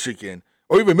or Michigan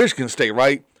or even Michigan State,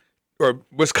 right? Or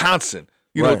Wisconsin.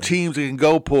 You know, teams that can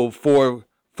go pull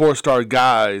four-star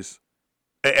guys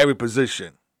at every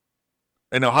position.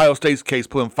 In Ohio State's case,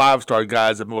 pulling 5-star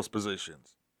guys at most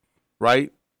positions,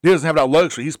 right? He doesn't have that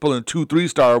luxury. He's pulling 2,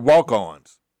 3-star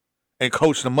walk-ons and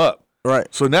coach them up. Right.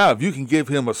 So now if you can give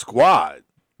him a squad,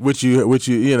 which you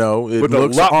know, it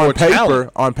looks on paper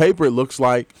talent. On paper it looks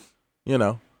like, you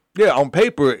know. Yeah, on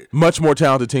paper, much more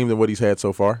talented team than what he's had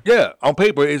so far. Yeah, on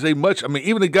paper is even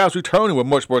the guys returning were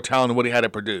much more talented than what he had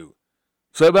at Purdue.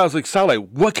 So everybody's excited, like,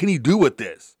 what can he do with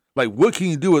this? Like, what can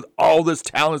you do with all this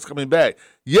talent that's coming back?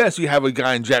 Yes, you have a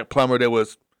guy in Jack Plummer that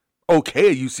was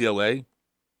okay at UCLA.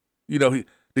 You know,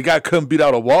 the guy couldn't beat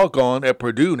out a walk-on at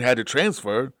Purdue and had to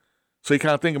transfer. So you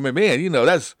kind of think, man, you know,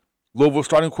 that's Louisville's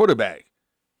starting quarterback.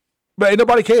 But ain't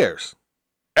nobody cares.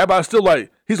 Everybody's still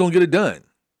like, he's going to get it done.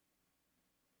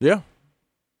 Yeah.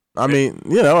 I mean,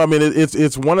 you know,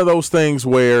 it's one of those things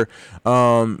where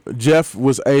Jeff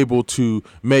was able to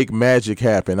make magic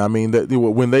happen. I mean,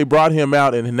 when they brought him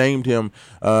out and named him,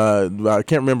 I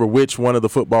can't remember which one of the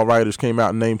football writers came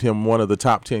out and named him one of the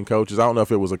top 10 coaches. I don't know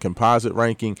if it was a composite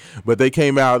ranking, but they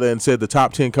came out and said the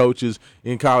top 10 coaches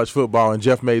in college football, and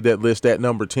Jeff made that list at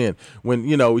number 10. When,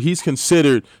 you know, he's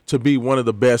considered to be one of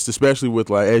the best, especially with,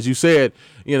 like, as you said,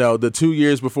 you know, the 2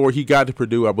 years before he got to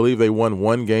Purdue, I believe they won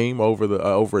one game over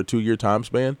a 2-year time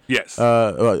span. Yes.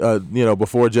 You know,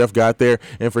 before Jeff got there,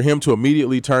 and for him to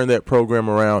immediately turn that program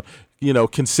around, you know,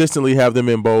 consistently have them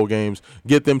in bowl games,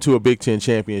 get them to a Big Ten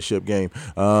championship game.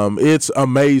 It's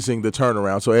amazing, the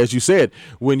turnaround. So as you said,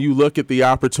 when you look at the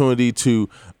opportunity to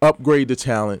upgrade the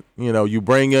talent, you know, you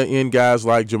bring in guys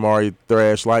like Jamari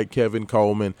Thrash, like Kevin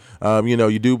Coleman. You know,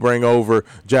 you do bring over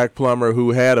Jack Plummer,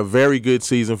 who had a very good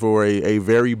season for a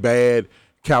very bad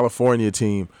California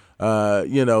team.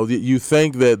 you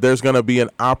think that there's going to be an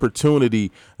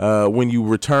opportunity when you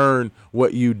return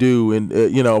what you do, and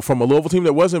from a Louisville team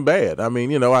that wasn't bad. I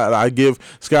mean, I give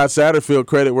Scott Satterfield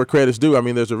credit where credit's due. I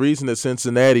mean, there's a reason that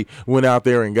Cincinnati went out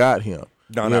there and got him.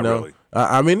 No, not really.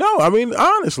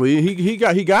 Honestly, he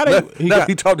got eight.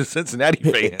 He talked to Cincinnati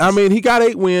fans. I mean, he got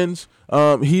 8 wins.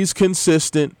 He's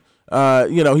consistent.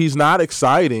 He's not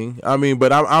exciting. I mean,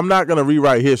 but I'm not going to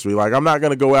rewrite history. Like, I'm not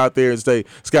going to go out there and say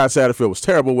Scott Satterfield was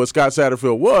terrible. What Scott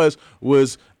Satterfield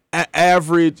was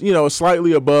average,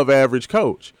 slightly above average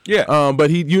coach. Yeah. But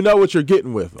you know what you're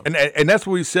getting with him. And that's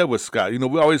what we said with Scott.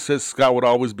 We always said Scott would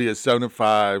always be a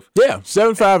 7-5. Yeah,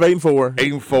 7-5, 8-4.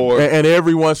 8-4. And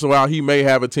every once in a while, he may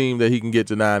have a team that he can get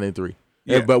to 9-3.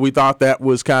 Yeah. But we thought that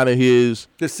was kind of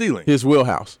the ceiling, his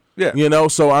wheelhouse. Yeah.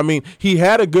 So, I mean, he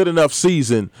had a good enough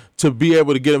season to be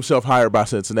able to get himself hired by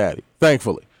Cincinnati,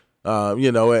 thankfully.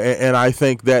 And I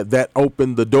think that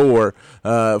opened the door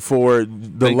for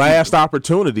the last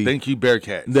opportunity. Thank you,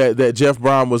 Bearcats. That Jeff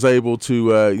Brom was able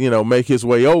to, make his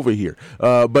way over here.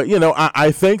 But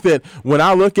I think that when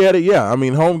I look at it,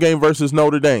 home game versus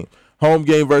Notre Dame. Home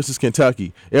game versus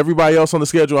Kentucky. Everybody else on the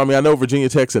schedule, I know Virginia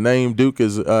Tech's a name. Duke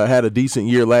has had a decent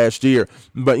year last year,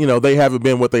 but, they haven't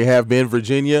been what they have been.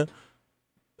 Virginia,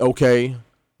 okay,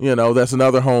 that's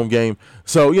another home game.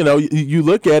 So, you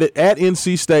look at it, at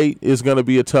NC State is going to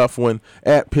be a tough one,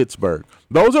 at Pittsburgh.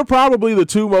 Those are probably the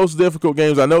 2 most difficult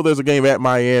games. I know there's a game at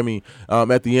Miami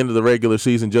at the end of the regular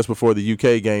season just before the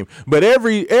UK game, but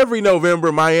every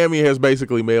November, Miami has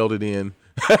basically mailed it in.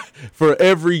 For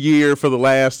every year for the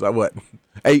last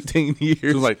 18 years.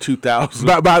 It was like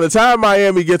 2000. By the time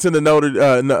Miami gets into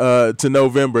to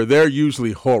November, they're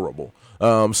usually horrible.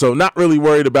 So not really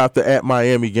worried about the at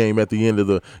Miami game at the end of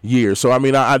the year. So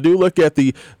I do look at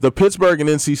the Pittsburgh and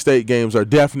NC State games are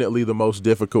definitely the most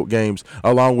difficult games,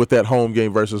 along with that home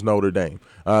game versus Notre Dame.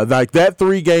 Like that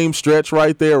 3-game stretch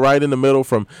right there, right in the middle,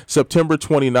 from September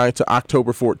 29th to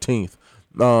October 14th.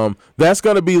 That's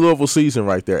going to be Louisville season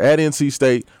right there. At NC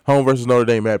State, home versus Notre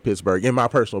Dame, at Pittsburgh, in my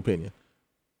personal opinion.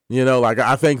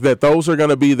 I think that those are going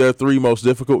to be their 3 most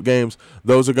difficult games.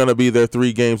 Those are going to be their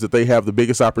 3 games that they have the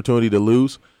biggest opportunity to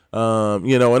lose.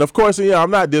 And of course,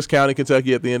 I'm not discounting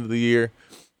Kentucky at the end of the year,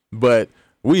 but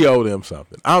we owe them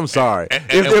something. I'm sorry.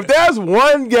 If there's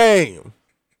one game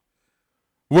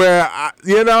where,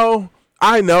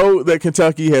 I know that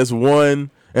Kentucky has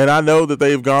won, and I know that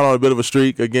they've gone on a bit of a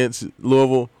streak against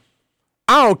Louisville.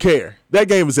 I don't care. That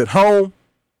game is at home.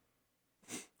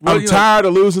 Well, I'm tired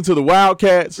of losing to the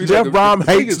Wildcats. Jeff Brom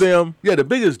hates them. Yeah, the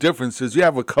biggest difference is you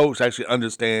have a coach that actually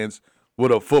understands what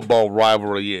a football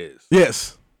rivalry is.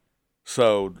 Yes.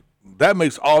 So that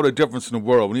makes all the difference in the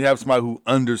world when you have somebody who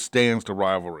understands the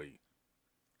rivalry.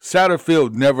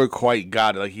 Satterfield never quite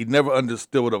got it. Like, he never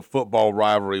understood what a football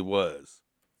rivalry was.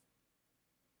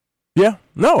 Yeah,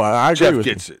 no, I agree with you.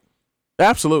 Jeff gets it.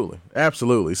 Absolutely.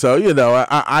 So,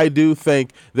 I do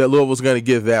think that Louisville's going to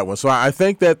get that one. So I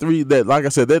think that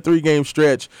 3-game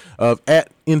stretch of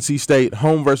at NC State,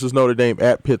 home versus Notre Dame,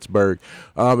 at Pittsburgh,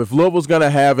 if Louisville's going to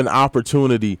have an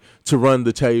opportunity to run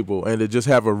the table and to just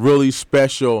have a really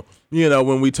special,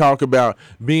 when we talk about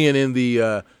being in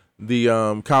the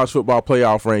college football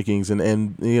playoff rankings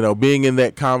and being in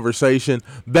that conversation,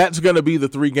 that's going to be the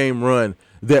 3-game run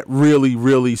that really,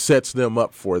 really sets them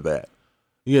up for that.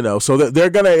 So that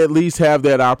they're going to at least have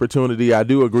that opportunity. I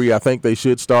do agree. I think they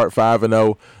should start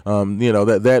 5-0.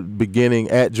 That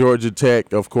beginning at Georgia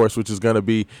Tech, of course, which is going to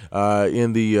be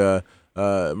in the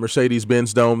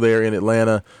Mercedes-Benz Dome there in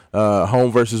Atlanta.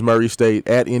 Home versus Murray State,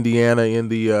 at Indiana in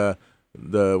the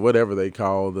whatever they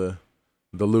call the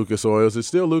Lucas Oil. Is it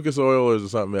still Lucas Oil or is it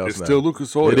something else? It's now? Still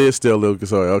Lucas Oil. It is still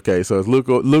Lucas Oil. Okay, so it's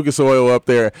Lucas Oil up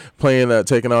there playing,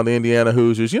 taking on the Indiana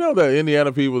Hoosiers. The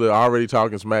Indiana people that are already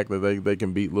talking smack that they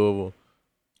can beat Louisville.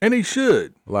 And they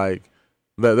should. Like,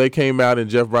 they came out in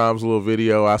Jeff Brom's little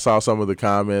video. I saw some of the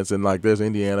comments, and, there's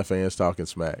Indiana fans talking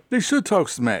smack. They should talk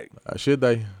smack. Should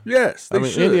they? Yes, they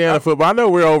should. Indiana football. I know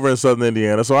we're over in Southern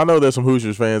Indiana, so I know there's some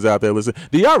Hoosiers fans out there listening.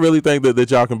 Do y'all really think that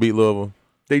y'all can beat Louisville?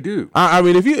 They do.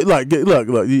 If you look,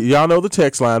 y'all know the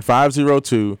text line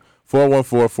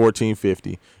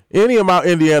 502-414-1450. Any of my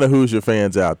Indiana Hoosier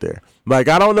fans out there, I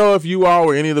don't know if you all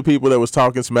or any of the people that was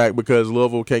talking smack because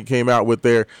Louisville came out with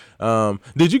their.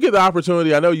 Did you get the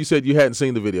opportunity? I know you said you hadn't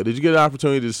seen the video. Did you get an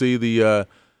opportunity to see the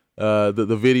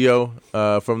video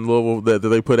from Louisville that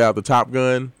they put out, the Top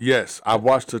Gun? Yes, I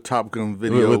watched the Top Gun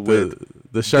video with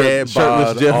the shirtless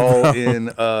Jeff all Brom.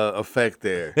 in effect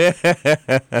there,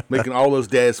 making all those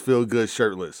dads feel good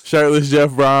shirtless. Shirtless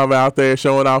Jeff Brom out there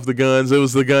showing off the guns. It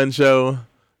was the gun show.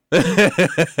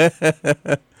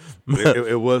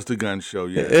 It was the gun show,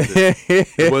 yeah.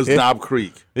 It was Knob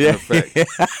Creek, in effect.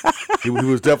 He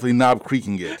was definitely Knob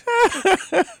Creeking it.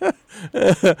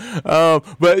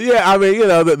 But yeah, I mean,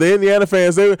 the Indiana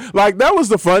fans, that was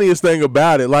the funniest thing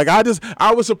about it. Like,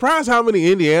 I was surprised how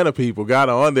many Indiana people got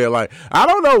on there. Like, I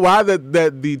don't know why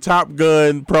that the Top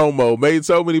Gun promo made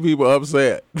so many people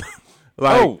upset.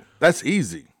 That's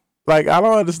easy. Like, I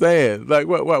don't understand. Like,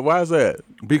 what? Why is that?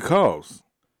 Because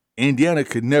Indiana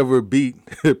could never beat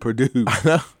Purdue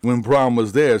when Braun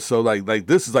was there. So like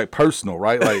this is like personal,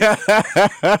 right?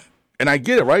 Like, and I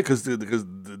get it, right? Because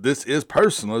this is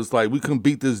personal. It's like we couldn't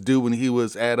beat this dude when he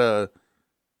was at at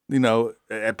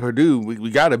Purdue. We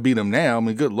got to beat him now. I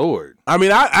mean, good Lord. I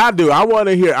mean, I do. I want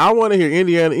to hear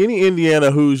Indiana. Any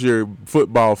Indiana Hoosier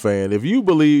football fan, if you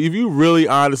really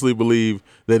honestly believe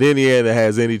that Indiana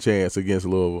has any chance against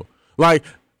Louisville, like,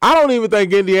 I don't even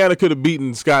think Indiana could have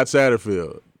beaten Scott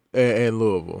Satterfield and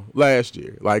Louisville last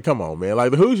year. Like, come on, man.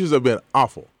 Like, the Hoosiers have been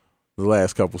awful the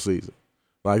last couple seasons.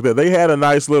 Like, they had a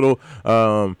nice little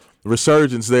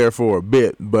resurgence there for a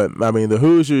bit, but I mean, the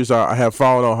Hoosiers have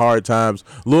fallen on hard times.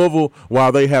 Louisville,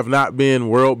 while they have not been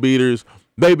world beaters,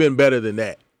 they've been better than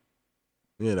that.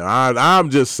 I'm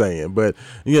just saying, but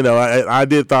I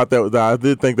did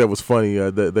think that was funny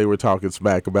that they were talking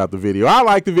smack about the video. I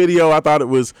liked the video. I thought it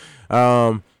was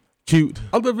cute.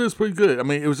 I thought it was pretty good. I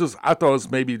mean, I thought it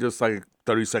was maybe just like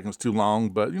 30 seconds too long,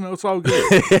 but it's all good.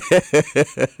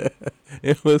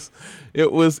 It was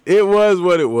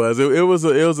what it was. It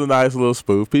was a nice little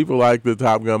spoof. People like the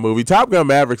Top Gun movie. Top Gun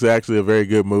Maverick's actually a very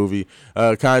good movie,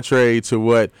 contrary to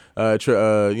what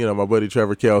my buddy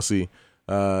Trevor Kelsey.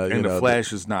 The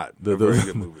Flash is not a very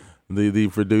good movie. The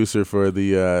producer for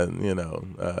the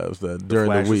during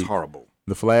Flash the week is horrible.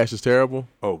 The Flash is terrible.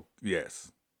 Oh yes.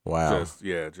 Wow. Just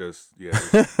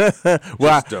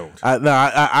well, don't.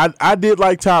 I did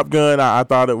like Top Gun. I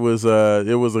thought it was a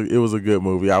good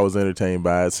movie. I was entertained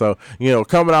by it. So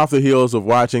coming off the heels of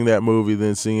watching that movie,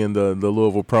 then seeing the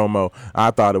Louisville promo, I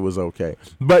thought it was okay.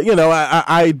 But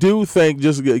I do think,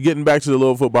 just getting back to the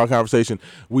Louisville football conversation,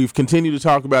 we've continued to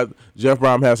talk about Jeff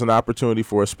Brom has an opportunity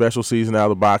for a special season out of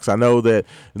the box. I know that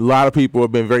a lot of people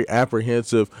have been very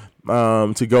apprehensive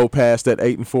to go past that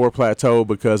 8-4 plateau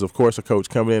because, of course, a coach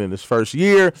coming in his first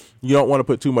year, you don't want to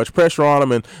put too much pressure on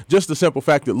him. And just the simple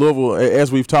fact that Louisville,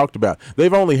 as we've talked about,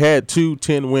 they've only had 2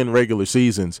 10-win regular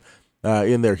seasons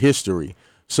in their history.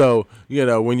 So,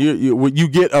 when you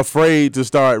get afraid to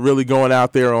start really going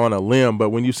out there on a limb, but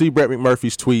when you see Brett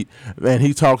McMurphy's tweet and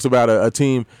he talks about a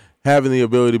team having the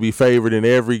ability to be favored in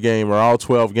every game or all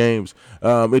 12 games,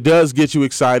 it does get you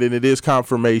excited. It is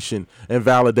confirmation and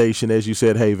validation, as you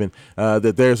said, Haven,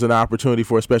 that there's an opportunity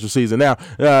for a special season. Now,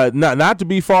 not to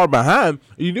be far behind,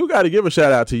 you do got to give a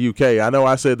shout-out to UK. I know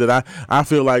I said that I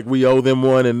feel like we owe them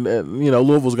one, and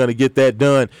Louisville's going to get that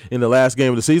done in the last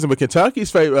game of the season, but Kentucky's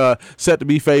set to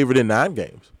be favored in 9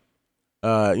 games,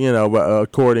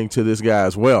 according to this guy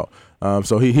as well.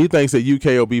 So he thinks that UK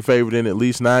will be favored in at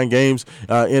least 9 games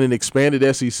in an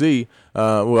expanded SEC.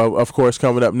 Of course,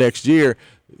 coming up next year,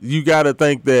 you got to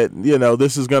think that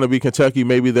this is going to be Kentucky,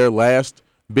 maybe their last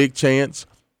big chance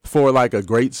for like a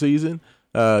great season.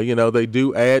 They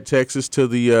do add Texas to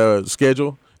the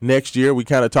schedule next year. We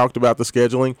kind of talked about the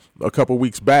scheduling a couple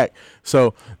weeks back.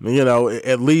 So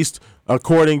at least,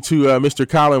 according to Mr.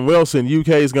 Colin Wilson, UK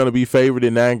is going to be favored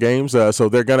in 9 games. So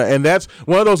they're going to, and that's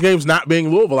one of those games not being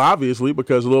Louisville, obviously,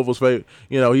 because Louisville's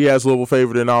he has Louisville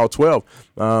favored in all 12.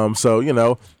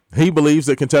 So he believes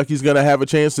that Kentucky's going to have a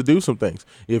chance to do some things.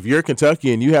 If you're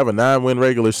Kentucky and you have a 9-win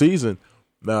regular season,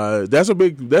 that's a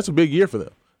big year for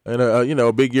them. And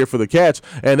a big year for the Cats,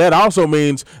 and that also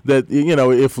means that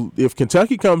if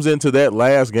Kentucky comes into that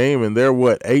last game and they're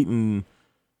 8-3.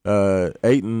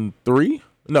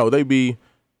 No, they'd be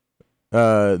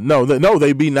they'd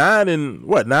be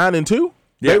 9-2.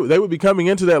 Yeah. They would be coming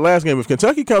into that last game. If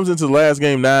Kentucky comes into the last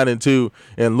game 9-2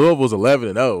 and Louisville's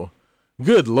 11-0,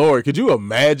 good Lord, could you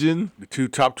imagine the 2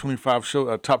 top 25 show?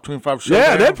 Yeah,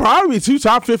 that'd probably be 2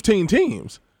 top 15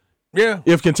 teams. Yeah.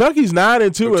 If Kentucky's 9-2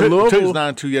 and Louisville,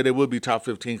 Kentucky's 9-2, yeah, they would be top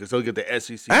 15 because they'll get the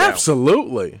SEC.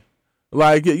 Absolutely. Down.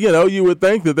 Like, you would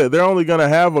think that they're only going to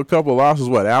have a couple losses,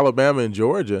 Alabama and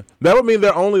Georgia. That would mean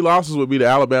their only losses would be to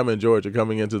Alabama and Georgia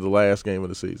coming into the last game of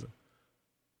the season.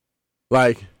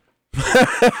 Like,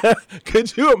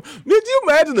 could you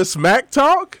imagine the smack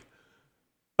talk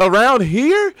around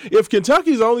here? If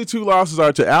Kentucky's only 2 losses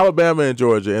are to Alabama and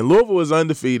Georgia and Louisville is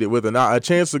undefeated with a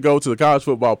chance to go to the college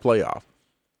football playoff.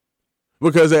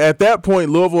 Because at that point,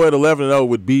 Louisville at 11-0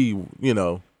 would be,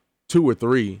 2 or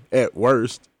 3 at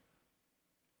worst.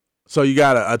 So you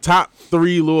got a top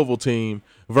 3 Louisville team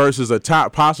versus a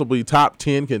possibly top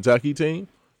 10 Kentucky team.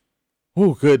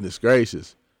 Oh, goodness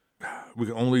gracious. We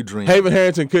can only dream. Haven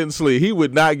Harrington couldn't sleep. He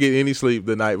would not get any sleep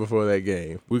the night before that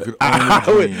game. We could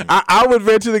only dream. I would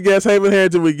venture to guess Haven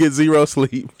Harrington would get 0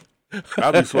 sleep.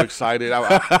 I'll be so excited.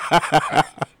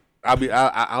 I'll be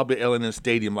Ellen in the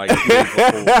stadium like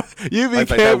You be like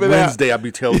camping that out. Wednesday. I'll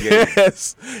be tailgating.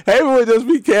 Yes, Haven would just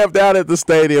be camped out at the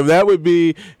stadium. That would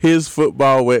be his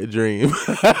football wet dream.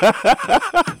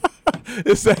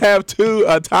 Is to have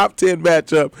a top 10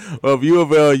 matchup of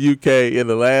UofL and UK in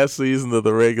the last season of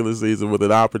the regular season with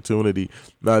an opportunity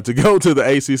to go to the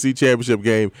ACC championship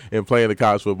game and play in the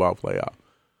college football playoff.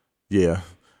 Yeah,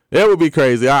 that would be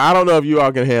crazy. I don't know if you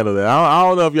all can handle that. I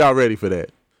don't know if y'all ready for that.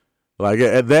 Like,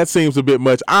 that seems a bit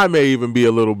much. I may even be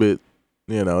a little bit,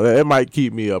 it might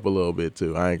keep me up a little bit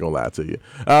too. I ain't gonna lie to you.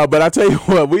 But I tell you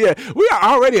what, we are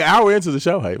already an hour into the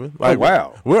show, Haven. Like,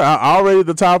 wow. We're already at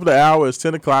the top of the hour. It's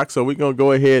 10 o'clock, so we're gonna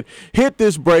go ahead, hit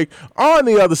this break. On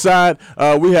the other side,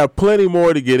 we have plenty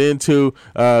more to get into.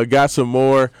 Got some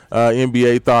more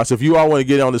NBA thoughts. If you all want to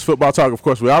get on this football talk, of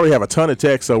course, we already have a ton of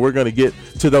texts, so we're gonna get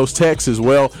to those texts as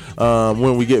well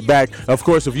when we get back. Of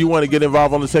course, if you want to get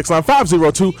involved on the text line,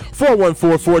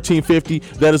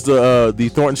 502-414-1450. That is the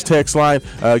Thornton's text line.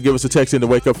 Give us a text in to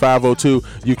Wake Up 502.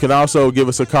 You can also give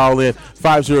us a call in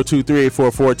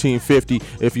 502-384-1450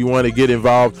 if you want to get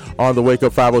involved on the Wake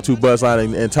Up 502 buzz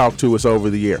line and talk to us over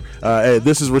the air.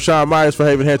 This is Raashaan Myers for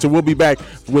Haven Hampton. We'll be back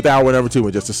with hour number 2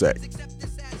 in just a sec.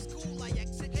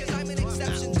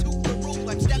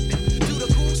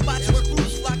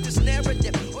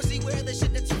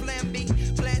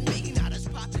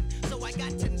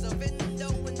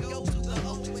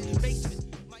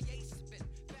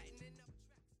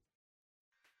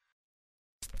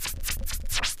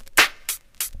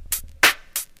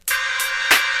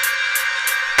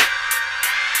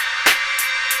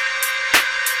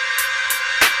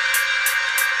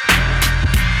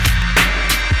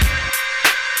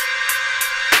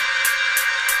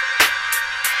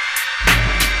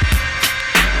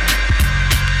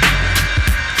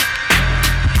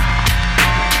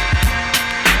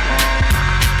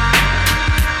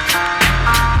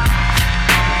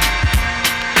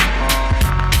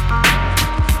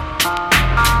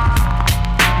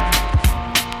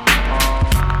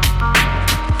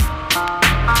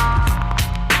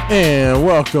 And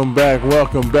welcome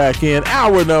back in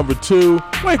hour number 2.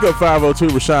 Wake Up 502,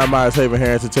 Raashaan Myers, Haven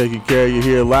Harrington taking care of you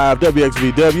here live.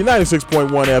 WXVW 96.1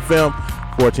 FM,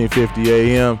 1450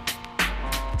 AM.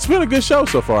 It's been a good show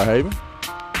so far, Haven.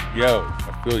 Yo,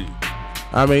 I feel you.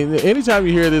 I mean, anytime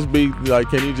you hear this beat, like,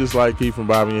 can you just like keep from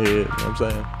bobbing your head? You know what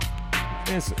I'm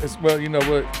saying? It's well, you know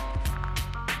what?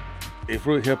 If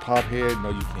you're a hip hop head,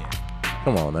 no, you can't.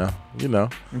 Come on now,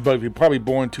 But if you're probably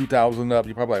born 2000 up,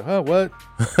 you're probably like, huh, what?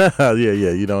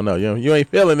 yeah, you don't know. You ain't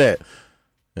feeling that. You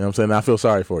know what I'm saying? I feel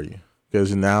sorry for you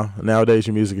because nowadays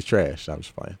your music is trash. I'm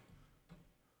just playing.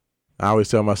 I always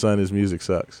tell my son his music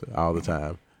sucks all the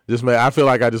time. I feel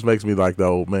like it just makes me like the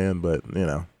old man, but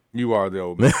You are the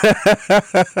old man.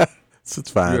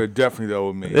 It's fine. You're definitely the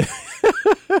old man.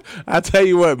 I tell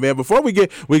you what, man, before we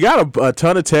got a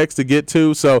ton of texts to get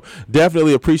to, so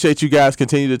definitely appreciate you guys.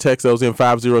 Continue to text those in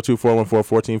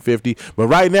 502-414-1450. But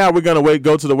right now, we're going to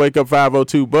go to the Wake Up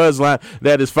 502 buzz line.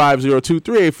 That is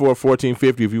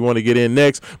 502-384-1450 if you want to get in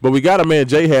next. But we got a man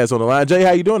Jay has on the line. Jay,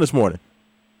 how you doing this morning?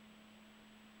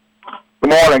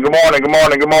 Good morning.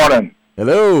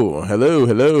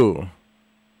 Hello.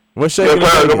 What's shaking?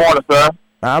 Yes, sir. Good morning, sir.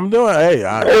 I'm doing.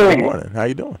 Good morning. How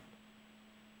you doing?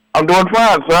 I'm doing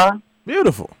fine, sir.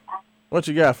 Beautiful. What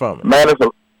you got for me? Man,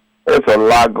 it's a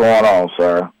lot going on,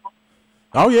 sir.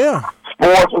 Oh yeah.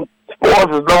 Sports is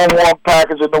the number one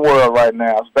package in the world right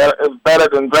now. It's better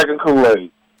than drinking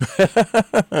Kool-Aid.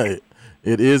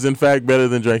 It is in fact better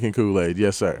than drinking Kool-Aid.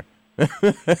 Yes, sir.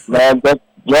 Man,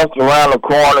 just around the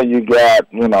corner, you got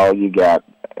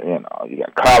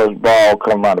college ball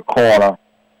coming around the corner.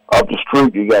 Up the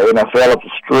street, you got NFL up the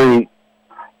street.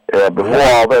 Before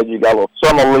all that, you got a little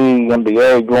summer league,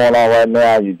 NBA going on right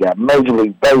now. You got Major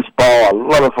League Baseball. I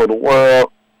love it for the world.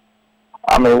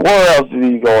 I mean, where else do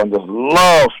you go and just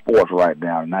love sports right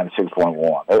now in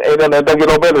 96.1? It doesn't get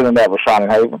no better than that with Shawnee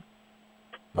Haven.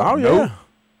 Oh, Nope. yeah.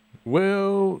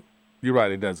 Well, you're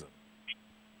right, it doesn't.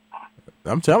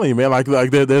 I'm telling you, man, like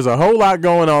there's a whole lot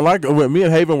going on. Like what me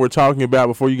and Haven were talking about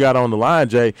before you got on the line,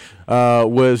 Jay,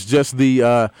 was just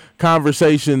the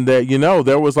conversation that,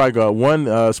 there was like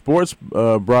one sports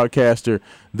broadcaster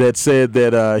that said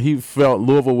that he felt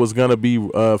Louisville was going to be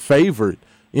favored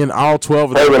in all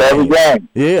 12 of the games. Every game.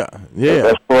 Yeah.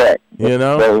 That's correct.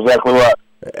 That's exactly right.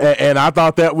 And I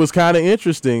thought that was kind of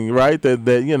interesting, right? That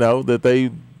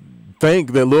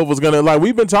think that Louisville's going to, like,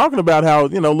 we've been talking about how,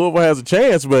 Louisville has a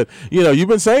chance, but, you've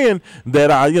been saying that,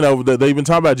 that they've been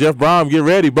talking about Jeff Brom, get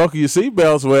ready, buckle your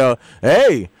seatbelts. Well,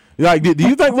 hey, like, do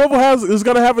you think Louisville is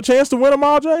going to have a chance to win them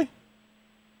all, Jay?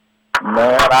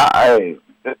 Man,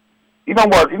 you know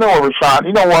what,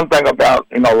 Raashaan, one thing about,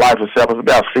 life itself is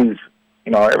about season.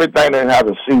 Everything that has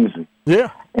a season.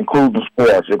 Yeah. Including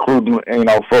sports, including,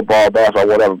 football, basketball,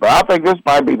 whatever. But I think this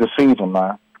might be the season,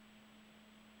 man.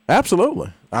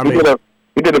 Absolutely. He did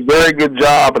a very good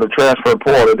job in the transfer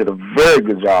portal. He did a very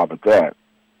good job at that.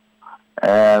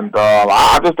 And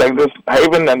I just think this,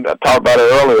 Haven, and I talked about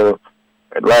it earlier,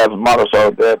 last month or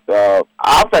so, that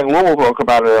I think Louisville will come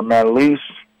out of there, man, at least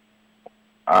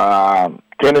 10-2,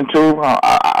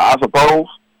 I suppose.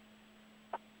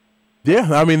 Yeah,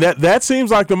 I mean that seems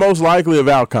like the most likely of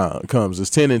outcomes is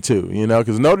 10-2,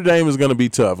 because Notre Dame is going to be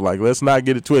tough. Like, let's not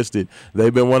get it twisted.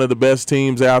 They've been one of the best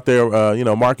teams out there.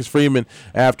 Marcus Freeman,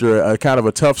 after a kind of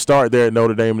a tough start there at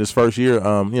Notre Dame this first year,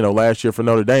 last year for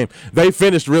Notre Dame, they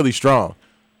finished really strong.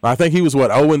 I think he was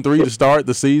 0-3 to start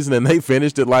the season, and they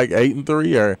finished at like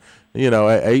 8-3 or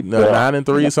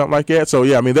 9-3 or something like that. So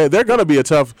yeah, I mean they're going to be a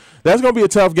tough. That's going to be a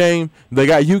tough game. They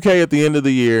got UK at the end of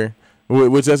the year,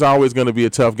 which that's always going to be a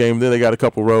tough game. Then they got a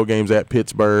couple road games at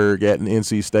Pittsburgh, at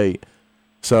NC State.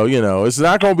 So, it's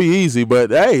not going to be easy.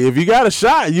 But, hey, if you got a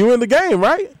shot, you in the game,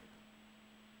 right?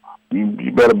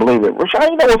 You better believe it.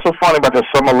 Raashaan, what's so funny about the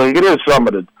Summer League? It is some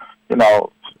of the, it's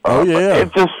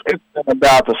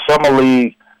about the Summer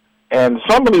League. And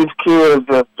some of these kids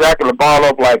are jacking the ball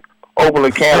up like open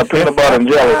a can of peanut butter and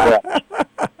jelly.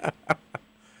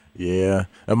 Yeah.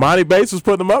 And Monty Bates was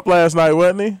putting them up last night,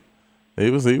 wasn't he? He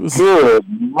was good.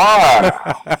 My.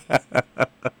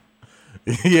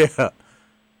 Yeah.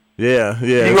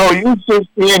 You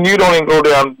 16, you don't even go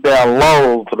down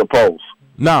low to the post.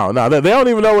 No, they don't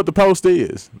even know what the post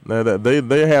is.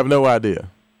 They have no idea.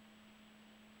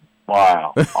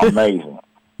 Wow, amazing.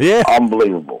 Yeah,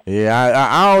 unbelievable. Yeah,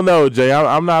 I don't know, Jay.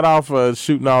 I'm not off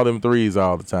shooting all them threes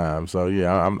all the time. So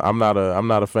yeah, I'm not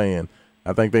a fan.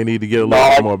 I think they need to get a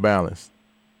little bit more balanced.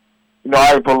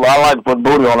 I like to put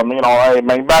booty on them. Hey,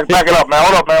 man, back it up, man.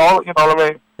 Hold up, man. You know what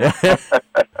I mean?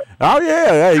 Oh,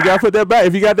 yeah. Hey, you got to put that back.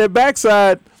 If you got that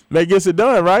backside, that gets it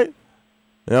done, right? You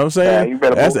know what I'm saying?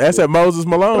 Yeah, that's that Moses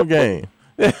Malone game.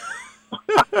 Hey,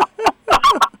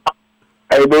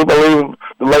 dude, leave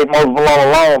the late Moses Malone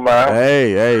alone, man.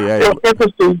 Hey. It's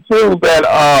interesting, too,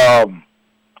 that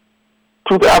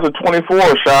 2024,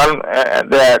 Sean,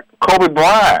 that Kobe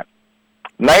Bryant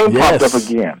name popped up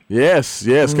again. Yes.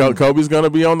 Kobe's going to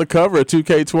be on the cover of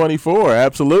 2K24.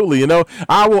 Absolutely.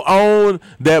 I will own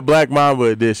that Black Mamba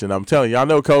edition. I'm telling you, I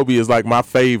know Kobe is like my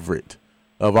favorite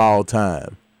of all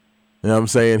time. You know what I'm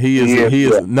saying? He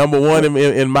is number one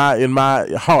in my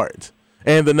heart.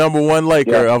 And the number one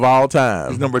Laker of all time.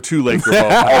 He's number 2 Laker of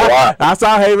all time. I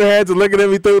saw Haven Hansen looking at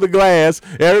me through the glass.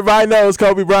 Everybody knows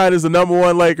Kobe Bryant is the number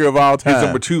 1 Laker of all time. He's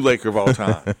number 2 Laker of all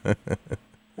time.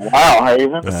 Wow,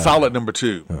 Haven. A solid number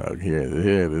 2. Oh,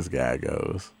 here this guy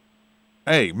goes.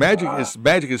 Hey, Magic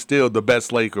is still the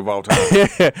best Laker of all time.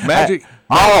 Magic is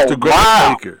the greatest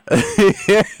Laker.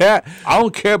 I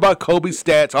don't care about Kobe's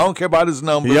stats. I don't care about his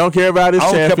numbers. You don't care about his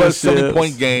championships. I don't care about his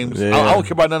 70-point games. Yeah. I don't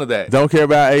care about none of that. Don't care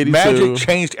about 82. Magic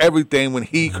changed everything when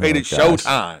he created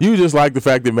Showtime. You just like the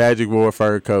fact that Magic wore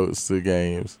fur coats to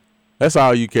games. That's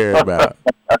all you care about.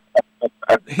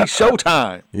 He's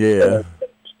Showtime. Yeah.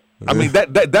 I mean,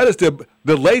 that is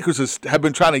the Lakers have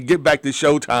been trying to get back to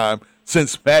Showtime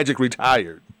since Magic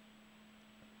retired.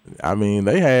 I mean,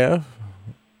 they have.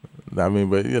 I mean,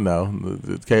 but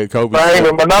Kobe.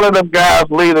 But none of them guys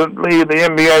lead the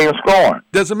NBA in scoring.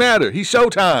 Doesn't matter. He's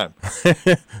Showtime.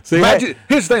 Magic.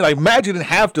 Here's the thing: like Magic didn't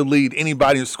have to lead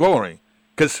anybody in scoring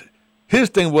because his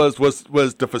thing was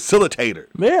the facilitator.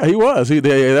 Yeah, he was.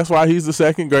 That's why he's the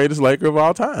second greatest Laker of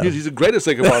all time. He's the greatest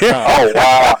Laker of all time. Oh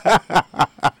wow!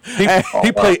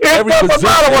 He played every position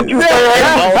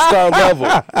at All-Star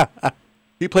level.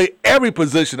 He played every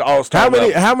position at All-Star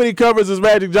level. How many covers has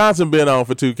Magic Johnson been on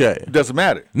for 2K? Doesn't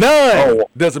matter. None.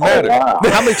 Doesn't matter. Wow.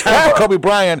 How many times did Kobe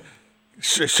Bryant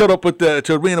showed up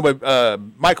to arena with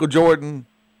Michael Jordan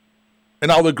and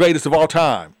all the greatest of all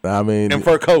time? I mean, and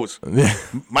fur coats.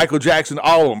 Michael Jackson,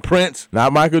 all of them. Prince.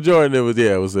 Not Michael Jordan. It was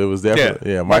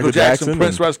definitely Michael Jackson,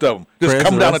 Prince, rest of them. Just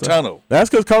come down the tunnel. That's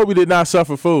because Kobe did not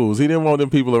suffer fools. He didn't want them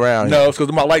people around him. No, it's because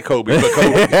I'm not like Kobe. But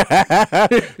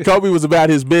Kobe. Kobe was about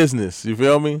his business. You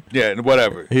feel me? Yeah, and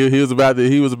whatever. He was about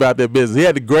that business. He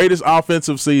had the greatest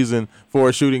offensive season for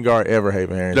a shooting guard ever.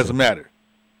 Haven Harrison. Doesn't matter.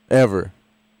 Ever.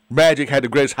 Magic had the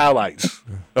greatest highlights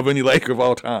of any Laker of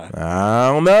all time. I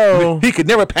don't know. He could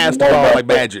never pass the ball like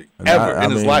Magic ever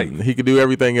in his life. He could do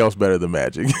everything else better than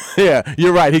Magic. Yeah,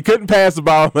 you're right. He couldn't pass the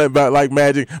ball like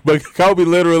Magic, but Kobe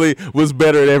literally was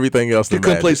better at everything else He than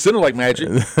couldn't play Magic. center like Magic.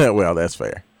 Well, that's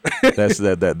fair.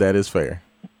 That is fair.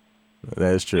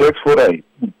 That is true. 6'8".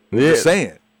 Yeah. Just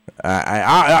saying.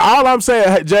 All I'm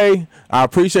saying, Jay, I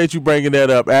appreciate you bringing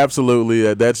that up.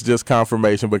 Absolutely, that's just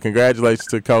confirmation. But congratulations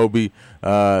to Kobe,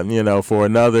 for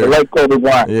another. Like Kobe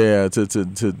Bryant. Yeah,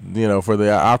 to for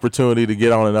the opportunity to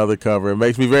get on another cover. It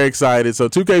makes me very excited. So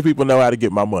 2K people know how to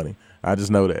get my money. I just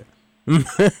know that,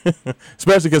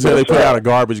 especially because they put out a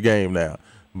garbage game now.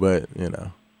 But sorry,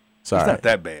 It's not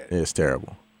that bad. It's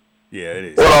terrible. Yeah, it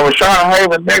is. Well, Raashaan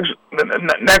Haven,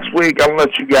 next week I'll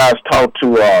let you guys talk to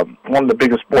one of the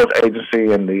biggest sports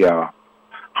agency in the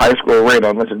high school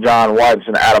arena, Mr. John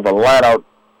Whiteson out of Atlanta,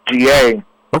 GA.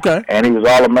 Okay. And he was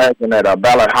All-American at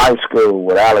Ballard High School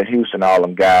with Allen Houston, all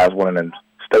them guys winning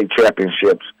state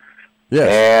championships. Yes.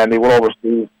 And he went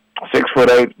overseas,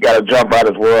 6'8", got a jump out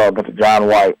as well, Mr. John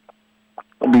White.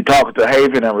 We'll be talking to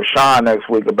Haven and Raashaan next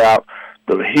week about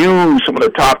some of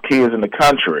the top kids in the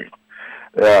country.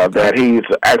 That he's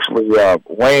actually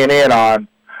weighing in on,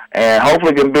 and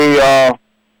hopefully can be,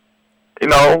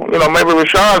 maybe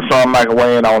Rashawn's son might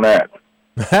weigh in on that.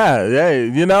 Hey,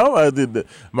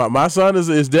 my son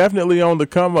is definitely on the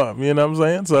come up. You know what I'm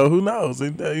saying? So who knows?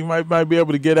 He might be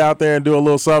able to get out there and do a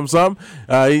little something.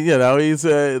 He's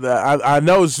I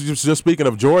know. Just speaking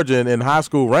of Georgia and high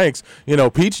school ranks,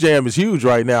 Peach Jam is huge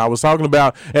right now. I was talking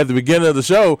about at the beginning of the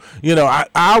show.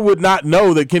 I would not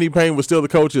know that Kenny Payne was still the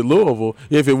coach at Louisville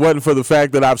if it wasn't for the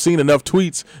fact that I've seen enough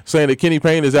tweets saying that Kenny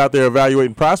Payne is out there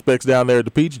evaluating prospects down there at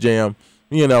the Peach Jam.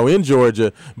 In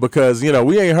Georgia, because,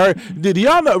 we ain't heard. Did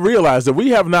y'all not realize that we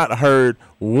have not heard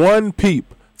one peep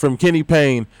from Kenny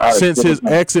Payne since his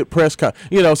exit press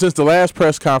since the last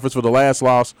press conference for the last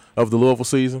loss of the Louisville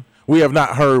season? We have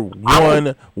not heard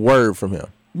one word from him.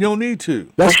 You don't need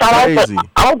to. That's crazy.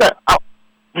 I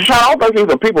don't think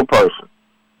he's a people person.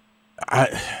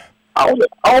 I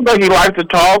don't think he likes to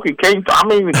talk. He can't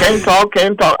talk.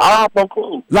 I have no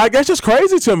clue. Like, that's just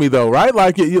crazy to me, though, right?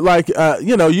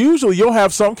 Usually you'll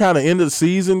have some kind of end of the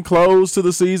season, close to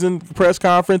the season press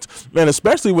conference, and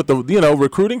especially with the,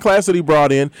 recruiting class that he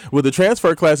brought in, with the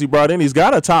transfer class he brought in, he's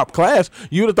got a top class.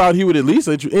 You would have thought he would at least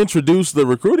introduce the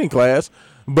recruiting class,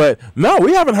 but no,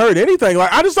 we haven't heard anything.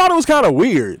 Like, I just thought it was kind of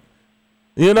weird.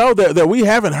 That we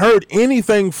haven't heard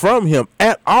anything from him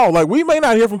at all. Like, we may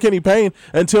not hear from Kenny Payne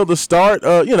until the start,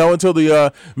 until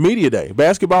the media day,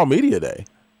 basketball media day.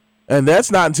 And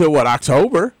that's not until,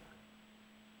 October?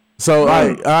 So,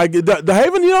 the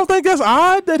Haven, you don't think that's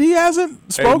odd that he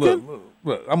hasn't spoken? Hey,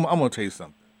 look, I'm going to tell you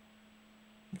something.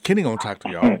 Kenny going to talk to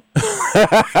y'all.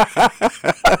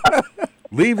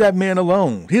 Leave that man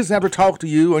alone. He doesn't ever talk to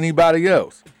you or anybody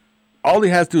else. All he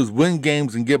has to do is win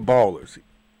games and get ballers.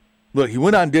 Look, he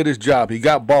went out and did his job. He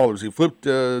got ballers. He flipped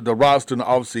the roster in the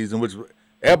offseason, which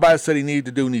everybody said he needed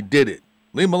to do, and he did it.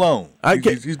 Leave him alone.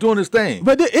 He's doing his thing.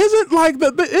 But there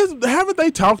isn't haven't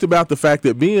they talked about the fact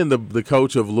that being the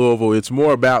coach of Louisville, it's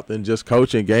more about than just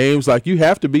coaching games? Like, you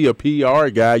have to be a PR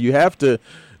guy. You have to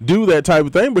do that type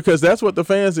of thing because that's what the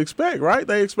fans expect, right?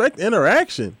 They expect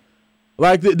interaction.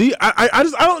 Like, I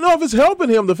don't know if it's helping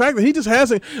him, the fact that he just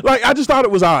hasn't, I just thought it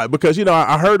was odd because,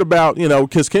 I heard about,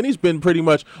 because Kenny's been pretty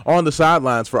much on the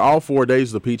sidelines for all 4 days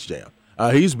of the Peach Jam.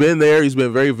 He's been there. He's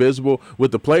been very visible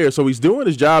with the players. So he's doing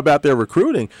his job out there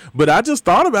recruiting. But I just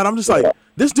thought about it. I'm just like,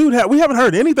 this dude, we haven't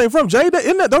heard anything from Jay. Don't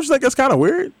you think that's kind of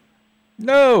weird?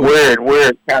 No. Weird,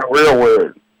 kind of real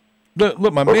weird. Look,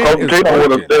 my But man Coach is Tino would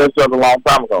have working. said something a long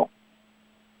time ago.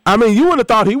 I mean, you would have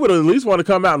thought he would have at least want to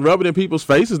come out and rub it in people's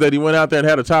faces that he went out there and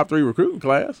had a top 3 recruiting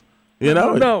class.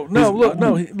 No.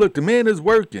 Look, the man is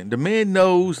working. The man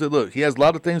knows that, look, he has a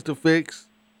lot of things to fix.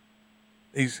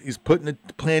 He's putting the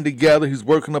plan together. He's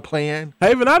working a plan.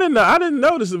 Haven, I didn't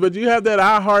notice it, but you have that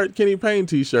I Heart Kenny Payne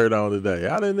T-shirt on today.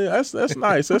 That's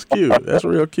nice. That's cute. That's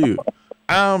real cute.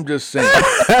 I'm just saying.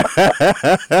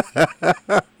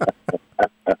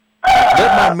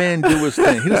 Let my man do his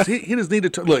thing. He just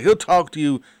need to look. He'll talk to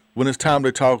you when it's time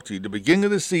to talk to you. The beginning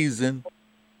of the season,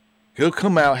 he'll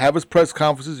come out, have his press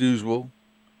conference as usual.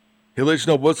 He'll let you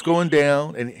know what's going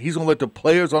down, and he's gonna let the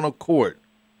players on the court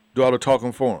do all the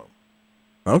talking for him.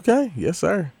 Okay, yes,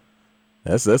 sir.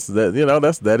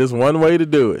 That is one way to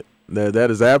do it. That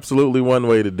is absolutely one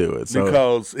way to do it. So,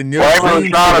 because in your dream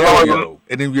scenario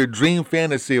and in your dream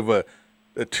fantasy of a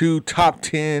 2 top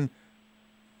 10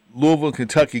 Louisville and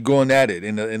Kentucky going at it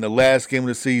in the last game of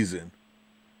the season,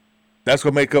 That's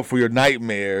going to make up for your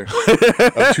nightmare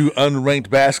of two unranked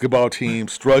basketball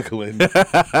teams struggling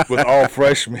with all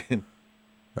freshmen.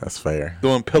 That's fair.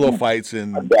 Doing pillow fights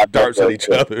and darts at each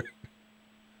other.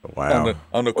 Wow.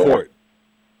 On the court.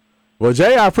 Well,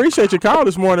 Jay, I appreciate your call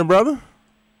this morning, brother.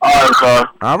 All right, sir.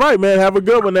 All right, man. Have a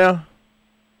good one now.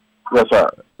 Yes, sir.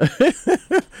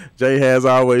 Jay has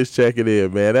always checking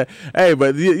in, man. Hey,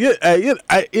 but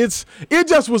it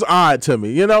just was odd to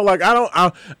me, Like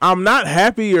I'm not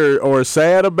happy or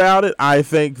sad about it. I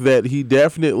think that he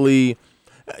definitely.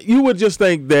 You would just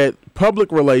think that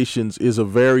public relations is a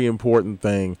very important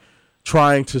thing,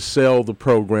 trying to sell the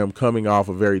program coming off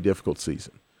a very difficult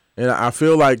season, and I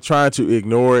feel like trying to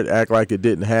ignore it, act like it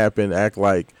didn't happen, act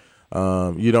like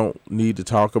you don't need to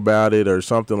talk about it or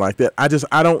something like that. I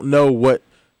don't know what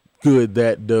good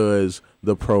that does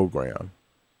the program.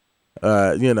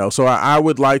 So I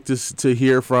would like to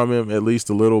hear from him at least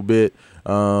a little bit.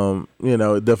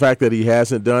 The fact that he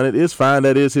hasn't done it is fine.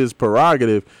 That is his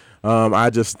prerogative. I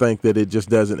just think that it just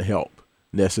doesn't help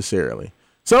necessarily.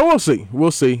 So we'll see. We'll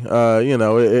see.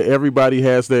 Everybody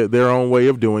has their own way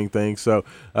of doing things. So,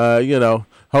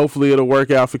 hopefully it'll work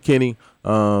out for Kenny.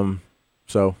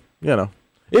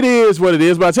 It is what it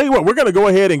is. But I tell you what, we're going to go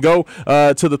ahead and go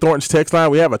to the Thornton's text line.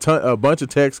 We have a bunch of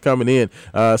texts coming in,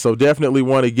 so definitely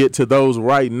want to get to those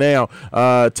right now.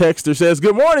 Texter says,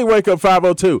 "Good morning, Wake Up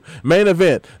 502. Main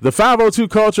event, the 502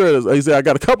 culture." He said, "I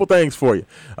got a couple things for you.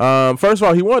 First of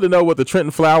all, he wanted to know what the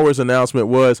Trenton Flowers announcement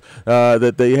was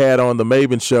that they had on the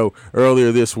Maven show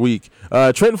earlier this week.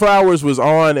 Trenton Flowers was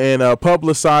on and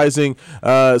publicizing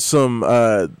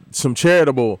some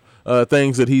charitable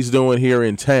things that he's doing here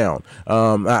in town.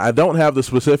 I don't have the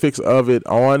specifics of it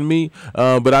on me,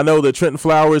 but I know that Trenton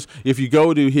Flowers, if you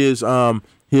go to his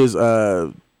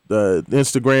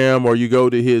Instagram or you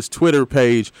go to his Twitter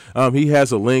page, he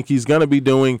has a link. He's going to be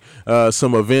doing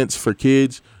some events for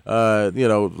kids,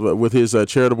 with his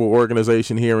charitable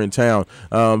organization here in town.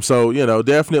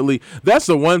 Definitely that's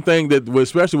the one thing that,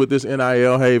 especially with this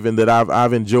NIL Haven, that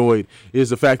I've enjoyed is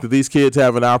the fact that these kids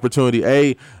have an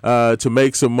opportunity, to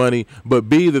make some money, but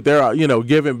B, that they're,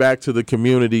 giving back to the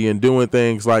community and doing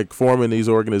things like forming these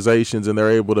organizations, and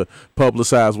they're able to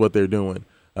publicize what they're doing.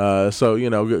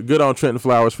 Good on Trenton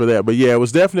Flowers for that. But yeah, it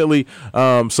was definitely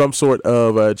some sort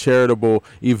of a charitable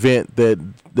event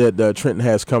that Trenton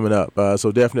has coming up.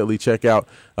 So definitely check out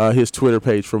his Twitter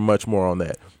page for much more on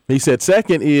that. He said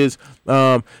second is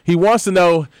he wants to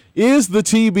know, is the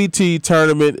TBT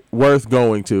tournament worth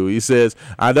going to? He says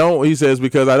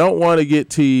because I don't want to get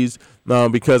teased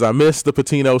because I miss the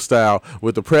Patino style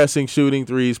with the pressing, shooting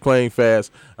threes, playing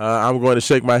fast. I'm going to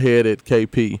shake my head at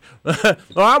KP. Well,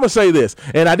 I'm going to say this,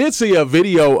 and I did see a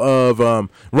video of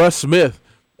Russ Smith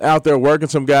out there working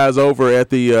some guys over at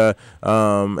the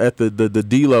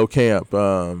D-Lo camp.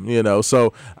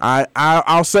 So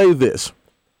I'll say this.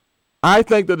 I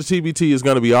think that the TBT is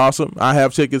going to be awesome. I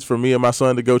have tickets for me and my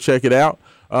son to go check it out.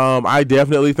 I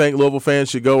definitely think Louisville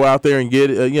fans should go out there and get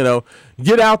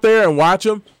out there and watch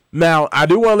them. Now, I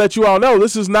do want to let you all know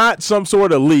this is not some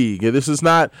sort of league. This is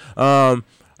not a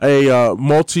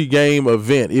multi-game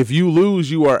event. If you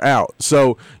lose, you are out.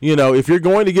 So, if you're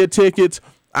going to get tickets,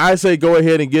 I say go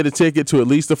ahead and get a ticket to at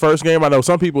least the first game. I know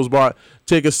some people's bought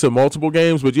tickets to multiple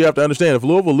games, but you have to understand, if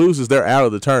Louisville loses, they're out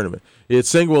of the tournament. It's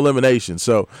single elimination.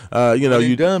 So,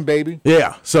 you're done, baby.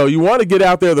 Yeah. So you want to get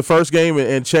out there the first game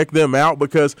and check them out,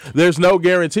 because there's no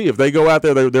guarantee. If they go out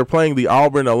there, they're playing the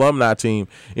Auburn alumni team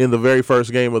in the very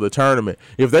first game of the tournament.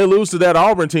 If they lose to that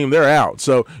Auburn team, they're out.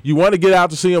 So you want to get out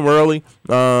to see them early.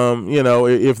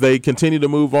 If they continue to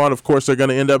move on, of course, they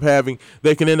can end up having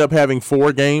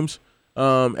 4 games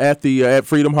at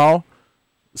Freedom Hall.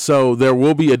 So there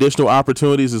will be additional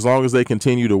opportunities as long as they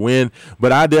continue to win.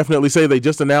 But I definitely say they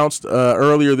just announced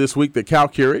earlier this week that Cal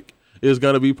Keurig is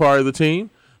going to be part of the team.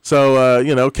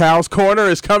 So, Cal's Corner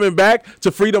is coming back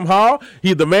to Freedom Hall.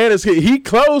 He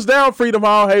closed down Freedom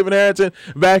Hall, Haven Harrington,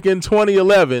 back in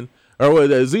 2011. Or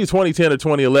was it 2010 or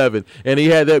 2011, and he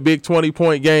had that big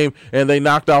 20-point game, and they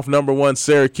knocked off number 1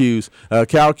 Syracuse.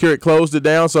 Cal Keurig closed it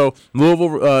down, so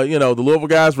Louisville, the Louisville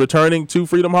guys returning to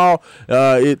Freedom Hall,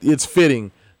 it's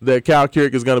fitting that Cal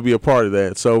Keurig is going to be a part of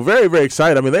that. So very, very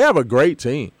excited. I mean, they have a great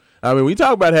team. I mean, we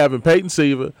talk about having Peyton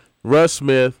Siva, Russ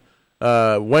Smith,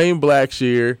 Wayne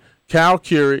Blackshear, Cal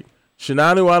Keurig,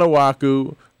 Shinanu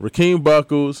Anawaku, Rakeem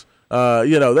Buckles.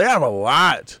 They have a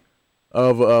lot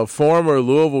of former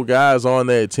Louisville guys on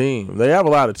that team. They have a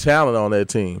lot of talent on that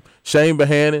team. Shane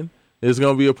Bohannon is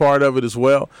going to be a part of it as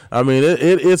well. I mean,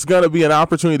 it's going to be an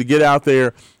opportunity to get out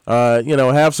there,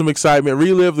 have some excitement,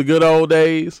 relive the good old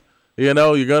days You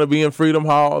know, you're going to be in Freedom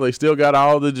Hall. They still got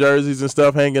all the jerseys and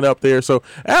stuff hanging up there. So,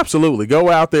 absolutely, go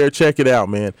out there, check it out,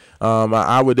 man.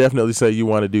 I would definitely say you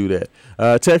want to do that.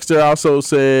 Texter also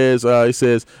says, he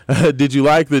says, did you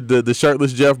like the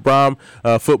shirtless Jeff Brom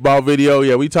football video?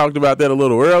 Yeah, we talked about that a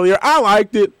little earlier. I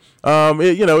liked it.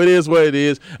 It is what it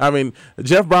is. I mean,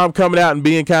 Jeff Brom coming out and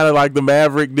being kind of like the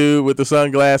Maverick dude with the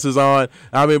sunglasses on.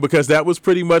 I mean, because that was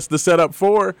pretty much the setup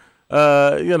for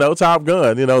Top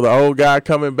Gun, the old guy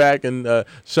coming back and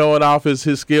showing off his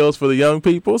skills for the young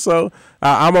people. So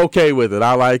I'm okay with it.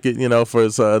 I like it, for a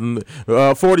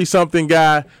 40-something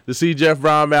guy to see Jeff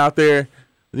Brom out there,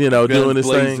 doing his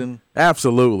thing.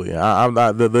 Absolutely. I'm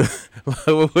not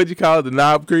what'd you call it, the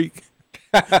Knob Creek?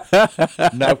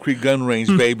 Knob Creek gun range,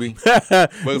 baby.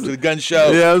 Welcome to the gun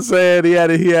show. Yeah, I'm saying he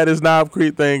had his Knob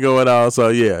Creek thing going on. So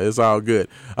yeah, it's all good.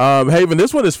 Haven,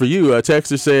 this one is for you.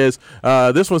 Texter says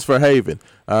this one's for Haven.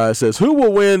 It says, who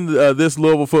will win this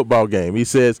Louisville football game? He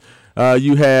says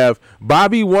you have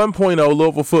Bobby 1.0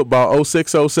 Louisville football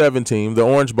 06-07 team, the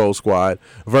Orange Bowl squad,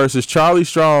 versus Charlie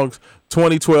Strong's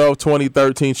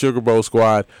 2012-2013 Sugar Bowl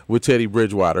squad with Teddy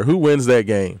Bridgewater. Who wins that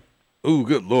game? Ooh,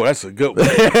 good Lord, that's a good one.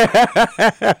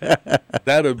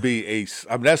 That'll be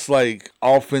that's like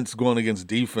offense going against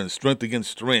defense, strength against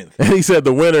strength. And he said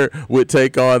the winner would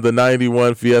take on the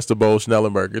 91 Fiesta Bowl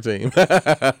Schnellenberger team.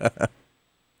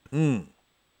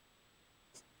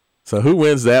 So who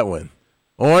wins that one?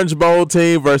 Orange Bowl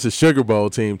team versus Sugar Bowl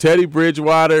team. Teddy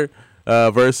Bridgewater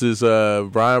versus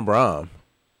Brian Brom.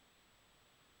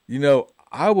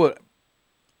 I would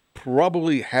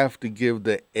probably have to give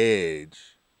the edge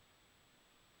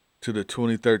to the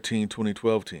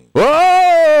 2013-2012 team.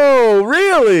 Whoa,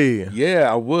 really?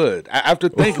 Yeah, I would. After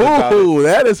thinking about it,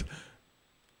 that is.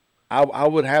 I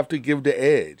would have to give the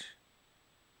edge.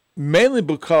 Mainly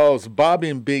because Bobby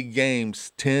in big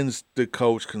games tends to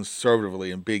coach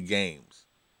conservatively in big games.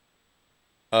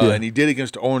 And he did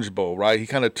against the Orange Bowl, right? He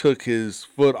kind of took his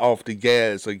foot off the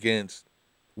gas against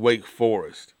Wake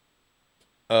Forest.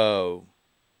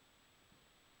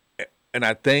 And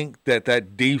I think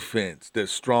that defense that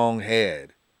Strong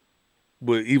had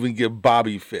would even give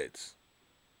Bobby fits.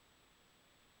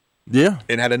 Yeah.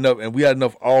 And we had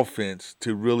enough offense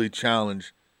to really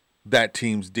challenge that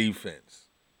team's defense.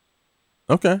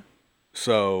 Okay.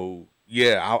 So,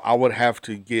 yeah, I would have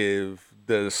to give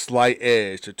the slight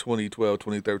edge to 2012,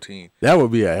 2013. That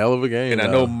would be a hell of a game. And I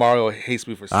know Mario hates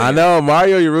me for saying I know.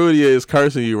 Mario Urrutia is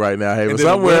cursing you right now. Hey,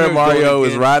 somewhere Mario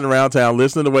is riding around town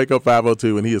listening to Wake Up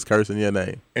 502 and he is cursing your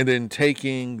name. And then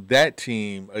taking that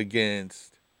team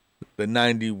against the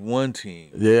 91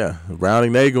 team. Yeah,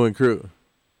 Browning, Nagel, and crew.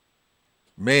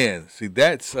 Man, see,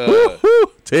 that's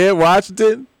Ted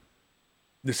Washington.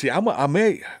 You see, I'm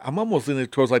almost leaning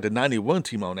towards like the 91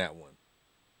 team on that one.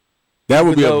 That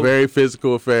would be a very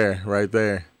physical affair right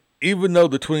there. Even though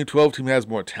the 2012 team has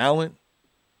more talent,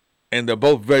 and they're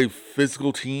both very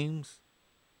physical teams,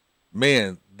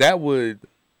 man, that would.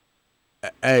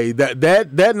 Hey,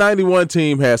 that 91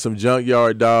 team has some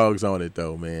junkyard dogs on it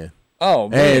though, man. Oh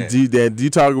man, and you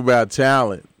talk about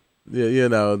talent,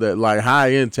 that like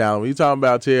high end talent. When you talking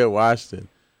about Ted Washington,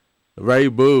 Ray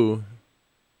Boo,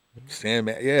 Sam,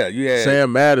 yeah, you had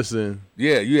Sam Madison,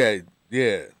 yeah, you had.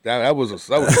 Yeah, that was a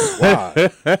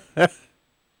squad.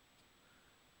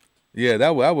 Yeah,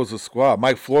 that was a squad.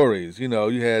 Mike Flores, you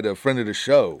had a friend of the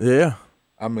show. Yeah.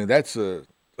 I mean, that's a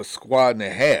squad and a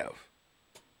half.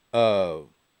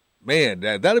 Man,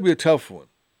 that'll be a tough one.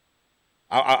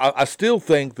 I still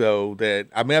think, though, that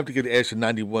I may have to get the extra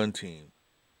 91 team,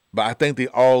 but I think they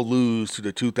all lose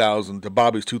to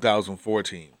Bobby's 2004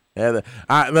 team. Yeah,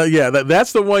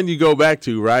 that's the one you go back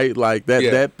to, right? Like that.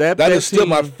 Yeah. That is still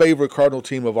my favorite Cardinal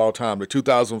team of all time. The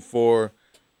 2004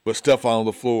 with Stephon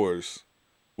LaFleurs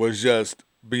was just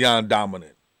beyond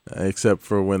dominant. Except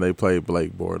for when they played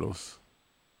Blake Bortles.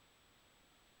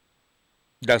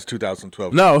 That's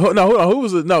 2012. No. Who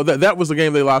was it? No, that was the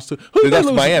game they lost to. Who did they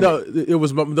lose? Miami. No, it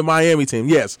was the Miami team.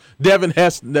 Yes, Devin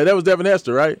Hester. That was Devin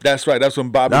Hester, right? That's right. That's when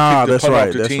Bobby kicked the punt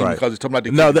off the team because he's talking about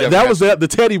the. No, that was the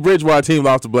Teddy Bridgewater team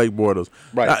lost to Blake Bortles.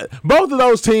 Right. Both of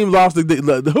those teams lost.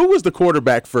 Who was the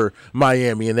quarterback for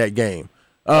Miami in that game?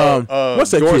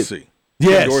 What's that Dorsey. kid?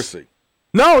 Yes. Dorsey.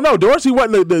 No, Dorsey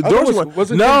wasn't the Dorsey one.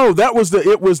 Was it no, him?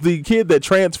 it was the kid that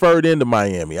transferred into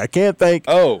Miami. I can't think.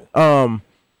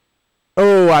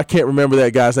 I can't remember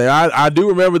that guy's name. I do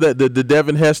remember that the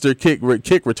Devin Hester kick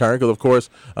return because, of course,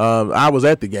 I was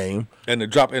at the game. And the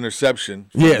drop interception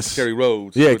from Kerry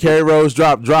Rhodes. Yeah, Kerry Rhodes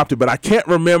dropped it, but I can't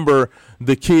remember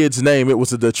the kid's name. It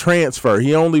was the transfer.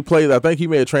 He only played, I think he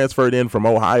may have transferred in from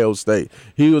Ohio State.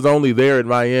 He was only there at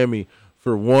Miami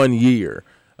for 1 year.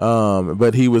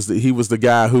 But he was the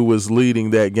guy who was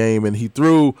leading that game, and he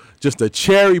threw just a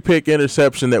cherry pick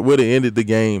interception that would have ended the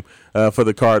game for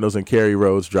the Cardinals, and Kerry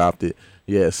Rhodes dropped it.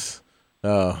 Yes,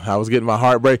 I was getting my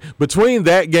heart break between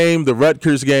that game, the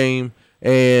Rutgers game,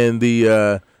 and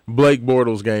the Blake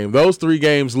Bortles game. Those 3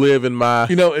 games live in my.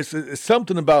 It's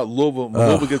something about Louisville.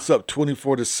 Louisville gets up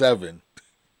 24-7.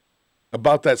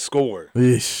 About that score,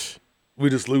 Eesh. We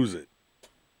just lose it.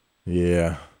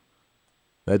 Yeah.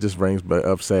 That just brings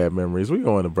up sad memories. We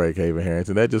going to break, Haven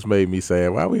Harrington. That just made me sad.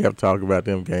 Why we have to talk about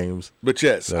them games? But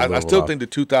yes, I still think the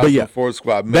 2004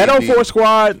 squad. That 04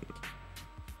 squad,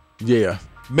 yeah.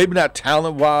 Maybe not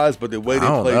talent-wise, but the way they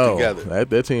played together.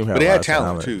 That team had but they a lot had of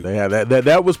talent, too. They had that.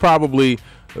 That was probably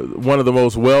one of the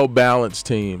most well-balanced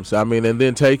teams. I mean, and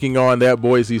then taking on that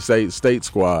Boise State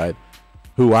squad,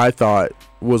 who I thought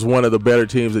was one of the better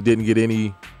teams that didn't get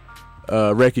any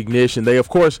recognition. They, of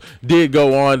course, did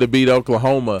go on to beat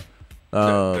Oklahoma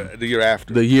the year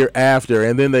after. The year after,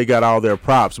 and then they got all their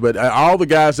props. But all the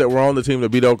guys that were on the team that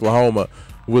beat Oklahoma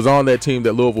was on that team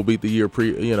that Louisville beat the year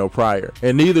prior.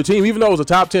 And neither team, even though it was a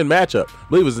top 10 matchup, I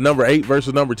believe it was number 8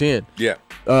 versus number 10. Yeah.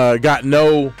 Got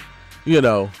no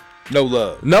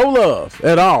love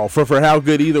at all for how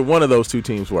good either one of those two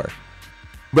teams were.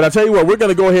 But I tell you what, we're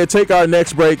going to go ahead and take our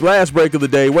next break, last break of the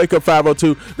day. Wake Up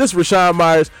 502. This is Raashaan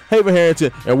Myers, Haven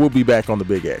Harrington, and we'll be back on the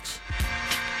Big X.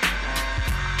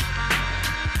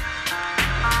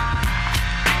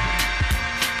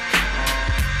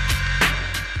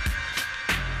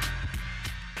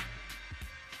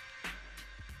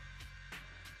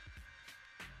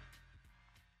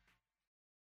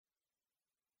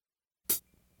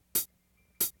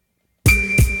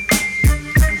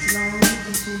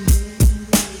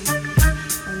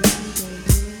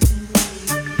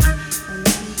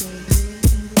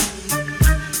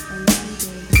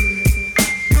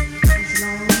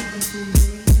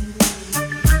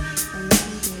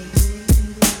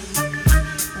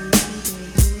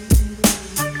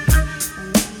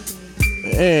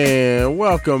 And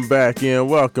welcome back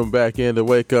in to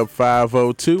Wake Up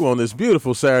 502 on this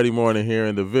beautiful Saturday morning here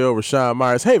in the Ville. Raashaan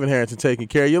Myers, Haven Harrington taking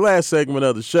care of your last segment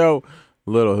of the show.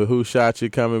 Little Who Shot You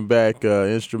coming back,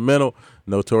 instrumental.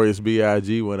 Notorious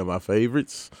B.I.G., one of my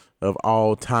favorites of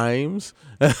all times.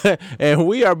 And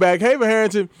we are back. Haven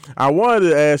Harrington, I wanted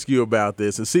to ask you about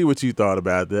this and see what you thought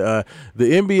about it.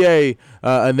 The NBA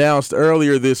announced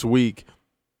earlier this week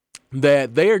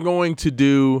that they are going to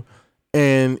do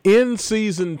an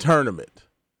in-season tournament.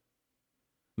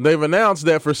 They've announced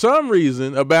that for some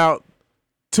reason, about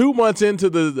 2 months into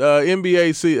the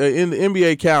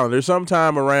NBA calendar,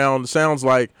 sometime around, sounds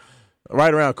like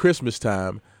right around Christmas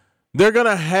time, they're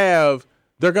gonna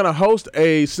host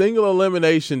a single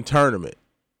elimination tournament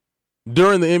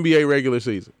during the NBA regular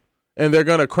season, and they're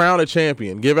gonna crown a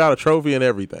champion, give out a trophy and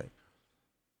everything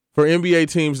for NBA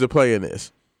teams to play in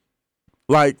this.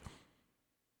 Like,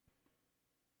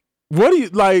 what do you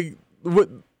like? What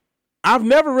I've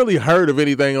never really heard of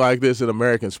anything like this in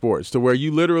American sports, to where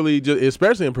you literally, just,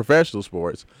 especially in professional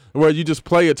sports, where you just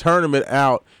play a tournament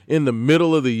out in the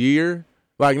middle of the year,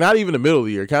 like not even the middle of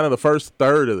the year, kind of the first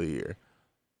third of the year.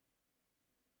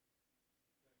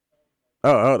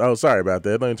 Oh, sorry about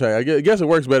that. Let me tell you. I guess it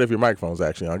works better if your microphone's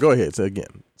actually on. Go ahead. Say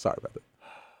again. Sorry about that.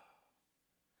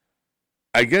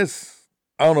 I guess,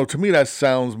 I don't know. To me, that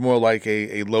sounds more like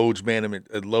a load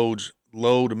management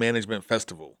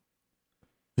festival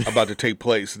about to take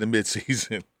place in the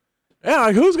midseason. Yeah,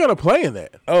 like who's gonna play in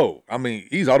that? Oh, I mean,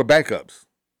 he's all the backups.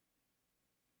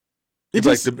 It's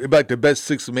like the best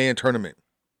 6-man tournament.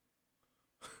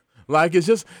 Like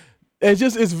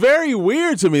it's very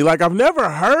weird to me. Like I've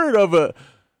never heard of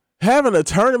having a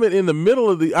tournament in the middle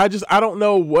of the. I don't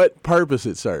know what purpose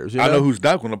it serves. You know? I know who's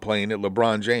not going to play in it.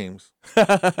 LeBron James.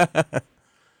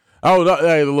 Oh,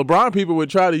 hey, the LeBron people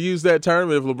would try to use that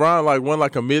tournament. If LeBron won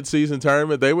a mid-season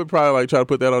tournament, they would probably try to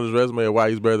put that on his resume of why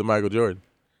he's better than Michael Jordan.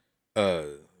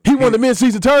 He won the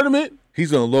mid-season tournament. He's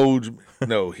gonna load.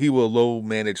 No, he will load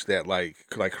manage that like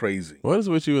crazy. What is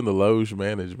with you in the load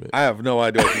management? I have no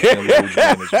idea what you're saying. Load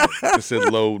management. It says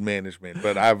load management,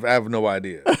 but I have no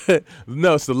idea.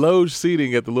 No, it's the load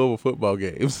seating at the Louisville football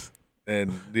games.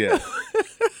 And yeah,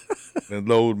 and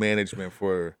load management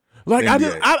for. Like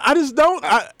NBA. I just don't.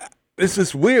 It's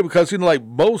just weird because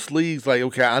most leagues,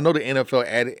 okay, I know the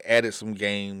NFL added some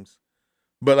games,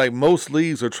 but most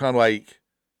leagues are trying to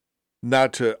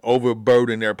not to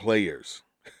overburden their players.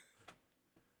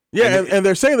 Yeah, and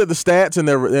they're saying that the stats and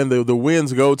the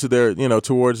wins go to their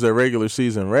towards their regular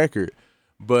season record,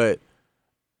 but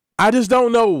I just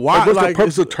don't know why. What's the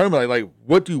purpose of the tournament?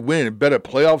 What do you win? Better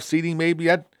playoff seeding, maybe?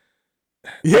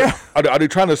 Yeah. Are they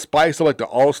trying to spice up like the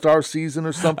All-Star season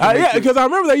or something? Yeah, because I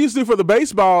remember they used to for the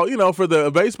baseball, for the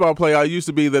baseball playoff, it used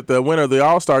to be that the winner of the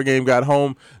All-Star game got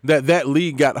home, that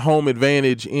league got home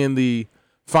advantage in the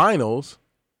finals,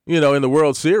 in the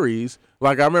World Series.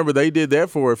 Like, I remember they did that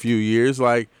for a few years.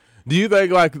 Like, do you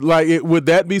think, would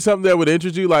that be something that would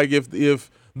interest you? Like,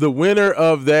 if the winner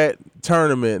of that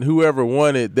tournament, whoever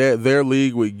won it, that their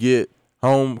league would get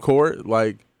home court?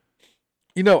 Like,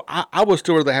 I would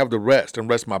still rather have the rest and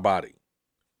rest my body.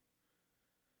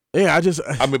 Yeah,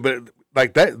 but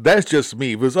like that's just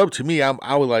me. If it was up to me,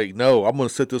 I would like, no, I'm going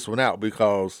to sit this one out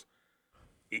because,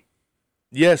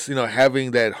 yes,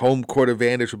 having that home court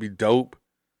advantage would be dope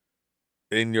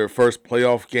in your first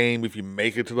playoff game if you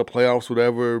make it to the playoffs,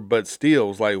 whatever. But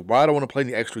still, it's like, why do I want to play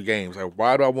any extra games? Like,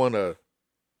 why do I want to?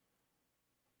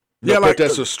 Put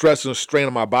that's a stress and strain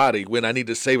on my body when I need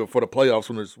to save it for the playoffs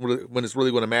when it's really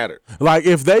going to matter. Like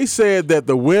if they said that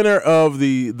the winner of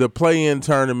the play-in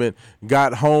tournament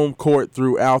got home court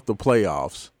throughout the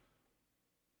playoffs,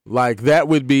 like that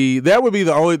would be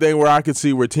the only thing where I could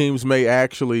see where teams may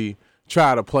actually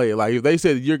try to play it. Like if they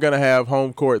said you're going to have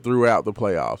home court throughout the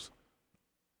playoffs,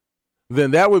 then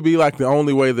that would be like the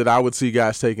only way that I would see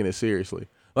guys taking it seriously.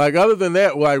 Like other than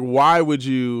that, like why would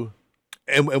you?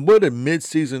 And would a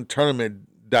mid-season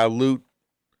tournament dilute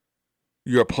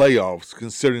your playoffs,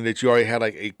 considering that you already had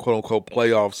like a quote-unquote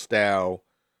playoff-style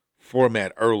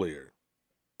format earlier?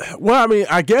 Well, I mean,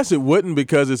 I guess it wouldn't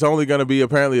because it's only going to be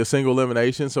apparently a single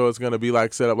elimination, so it's going to be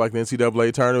like set up like the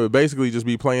NCAA tournament. It would basically just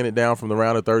be playing it down from the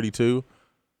round of 32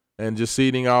 and just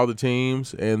seeding all the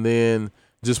teams and then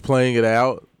just playing it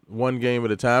out one game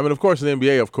at a time. And, of course, in the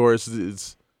NBA, of course,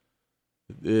 it's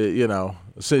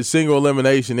single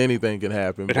elimination, anything can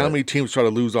happen. But how many teams try to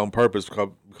lose on purpose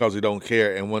because they don't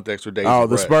care and want the extra days? Oh,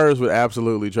 the Spurs would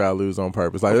absolutely try to lose on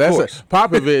purpose. Like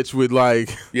Popovich would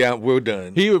like. Yeah, we're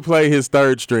done. He would play his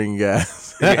third string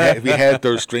guys. If he had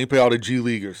third string, play all the G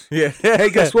leaguers. Yeah. Hey,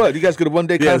 guess what? You guys get a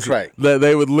 1-day contract.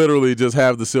 They would literally just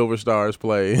have the Silver Stars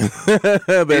play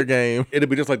their game. It'd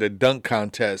be just like the dunk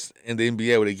contest in the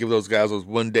NBA where they give those guys those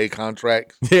 1-day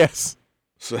contracts. Yes.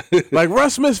 So, like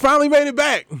Russ Smith finally made it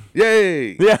back.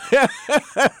 Yay! Yeah,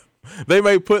 they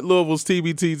may put Louisville's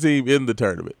TBT team in the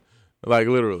tournament, like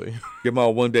literally. Give them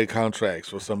all 1-day contracts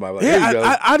for somebody. Like, I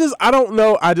don't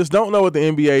know. I just don't know what the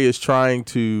NBA is trying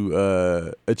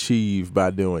to achieve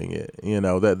by doing it.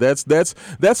 That's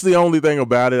the only thing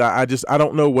about it. I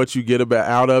don't know what you get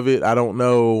out of it. I don't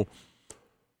know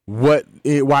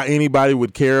why anybody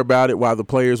would care about it, why the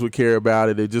players would care about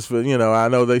it. It just, I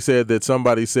know they said that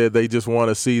somebody said they just want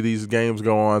to see these games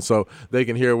go on so they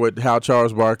can hear how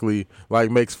Charles Barkley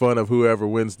makes fun of whoever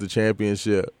wins the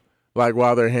championship,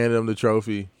 while they're handing him the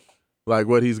trophy,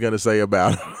 what he's going to say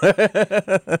about him.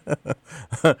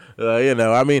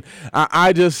 I mean,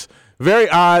 I just very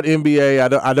odd NBA.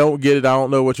 I don't get it. I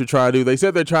don't know what you're trying to do. They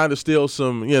said they're trying to steal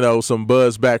some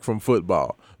buzz back from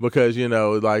football because in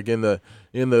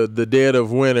the dead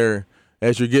of winter,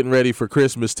 as you're getting ready for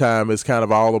Christmas time, it's kind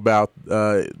of all about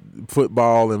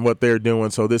football and what they're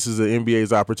doing. So this is the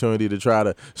NBA's opportunity to try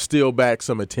to steal back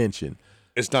some attention.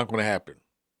 It's not going to happen.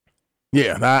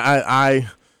 Yeah,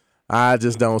 I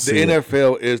just don't see the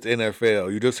NFL is the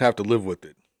NFL. You just have to live with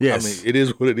it. Yes. I mean, it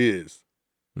is what it is.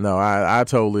 No, I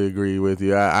totally agree with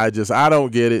you. I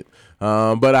don't get it.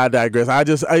 But I digress.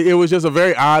 It was just a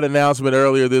very odd announcement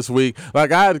earlier this week.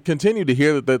 Like I continued to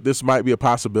hear that this might be a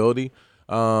possibility,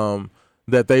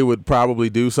 that they would probably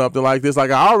do something like this.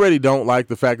 Like I already don't like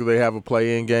the fact that they have a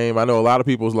play-in game. I know a lot of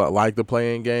people like the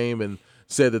play-in game and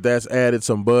said that that's added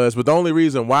some buzz. But the only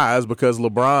reason why is because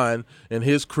LeBron and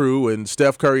his crew and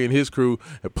Steph Curry and his crew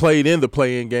have played in the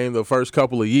play-in game the first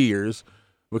couple of years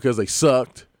because they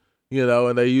sucked,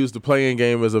 and they used the play-in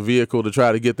game as a vehicle to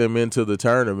try to get them into the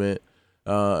tournament.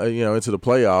 Into the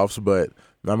playoffs. But,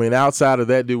 I mean, outside of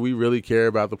that, do we really care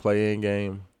about the play-in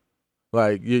game?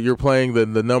 Like, you're playing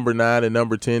the number 9 and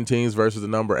number 10 teams versus the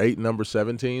number 8 and number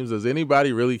 7 teams. Does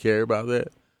anybody really care about that?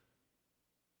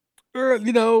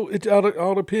 It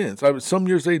all depends. Some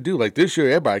years they do. Like this year,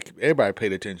 everybody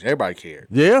paid attention. Everybody cared.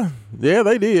 Yeah,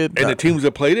 they did. And the teams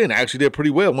that played in actually did pretty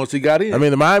well once he got in. I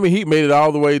mean, the Miami Heat made it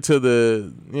all the way to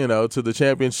the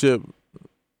championship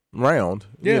round,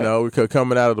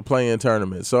 coming out of the play-in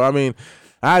tournament. So, I mean,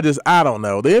 I don't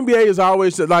know. The NBA is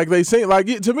always they seem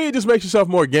to me, it just makes yourself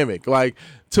more gimmick. Like,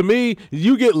 to me,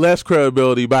 you get less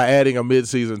credibility by adding a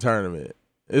mid-season tournament.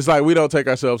 It's like we don't take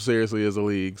ourselves seriously as a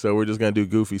league, so we're just going to do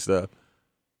goofy stuff.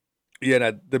 Yeah,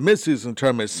 now, the mid-season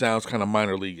tournament sounds kind of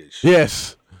minor league-ish.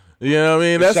 Yes. You know what I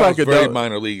mean? That's like a very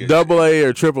minor league-ish. AA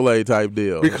or AAA type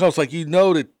deal. Because,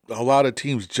 that a lot of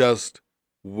teams just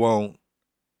won't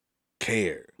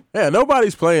care. Yeah,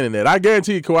 nobody's playing in that. I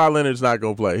guarantee you Kawhi Leonard's not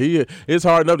going to play. It's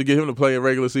hard enough to get him to play in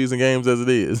regular season games as it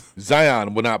is.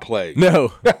 Zion will not play.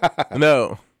 No.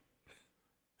 No.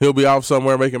 He'll be off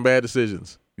somewhere making bad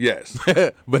decisions. Yes.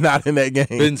 But not in that game.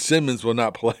 Ben Simmons will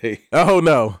not play. Oh,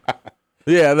 no.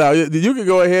 Yeah, no, you can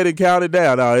go ahead and count it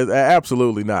down. No,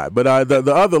 absolutely not. But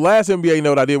the last NBA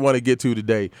note I did want to get to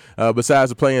today, besides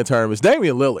the play-in term, is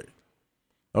Damien Lillard.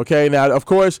 Okay, now, of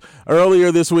course,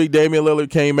 earlier this week, Damien Lillard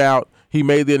came out. He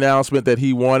made the announcement that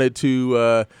he wanted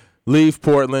to leave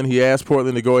Portland. He asked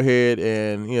Portland to go ahead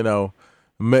and,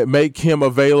 make him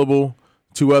available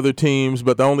to other teams.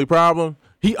 But the only problem,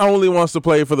 he only wants to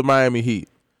play for the Miami Heat.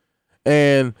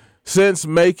 And since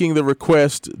making the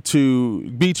request to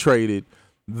be traded,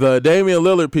 the Damian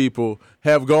Lillard people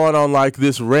have gone on like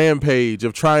this rampage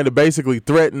of trying to basically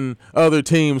threaten other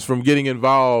teams from getting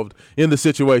involved in the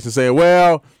situation, saying,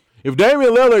 well, if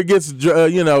Damian Lillard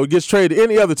gets traded to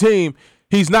any other team,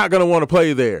 he's not going to want to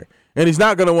play there, and he's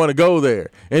not going to want to go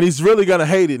there, and he's really going to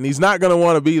hate it, and he's not going to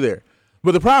want to be there.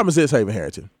 But the problem is this, Haven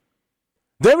Harrington.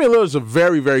 Damian Lillard is a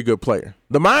very, very good player.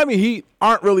 The Miami Heat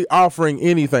aren't really offering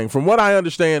anything. From what I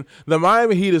understand, the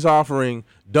Miami Heat is offering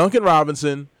Duncan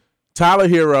Robinson, Tyler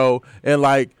Hero, and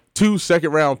like 2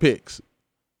 second-round picks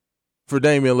for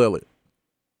Damian Lillard,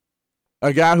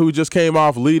 a guy who just came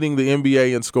off leading the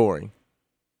NBA in scoring.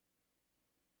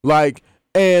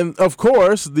 And of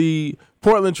course, the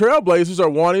Portland Trailblazers are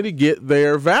wanting to get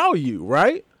their value,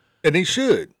 right? And they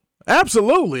should.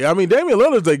 Absolutely. I mean, Damian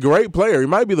Lillard's a great player. He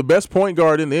might be the best point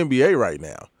guard in the NBA right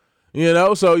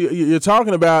now. So you're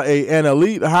talking about an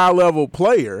elite high-level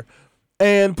player,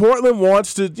 and Portland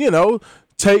wants to,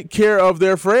 take care of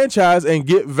their franchise and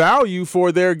get value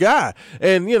for their guy.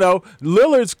 And,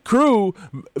 Lillard's crew,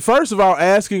 first of all,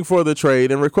 asking for the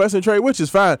trade and requesting trade, which is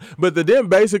fine, but to then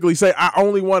basically say, I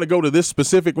only want to go to this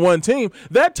specific one team,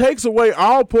 that takes away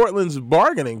all Portland's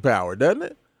bargaining power, doesn't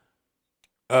it?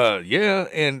 Yeah,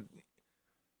 and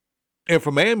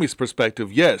from Miami's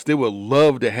perspective, yes, they would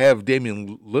love to have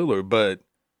Damian Lillard, but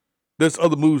there's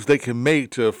other moves they can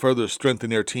make to further strengthen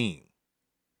their team.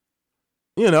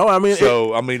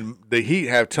 The Heat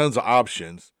have tons of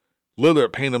options.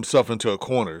 Lillard painted himself into a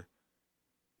corner,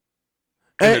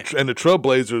 and the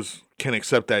Trailblazers can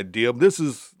accept that deal. This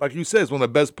is, like you said, it's one of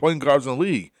the best point guards in the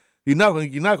league. You're not going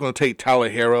to take Tyler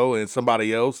Hero and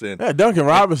somebody else and Duncan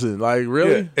Robinson, like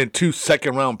really, and 2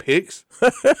 second-round picks.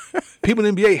 People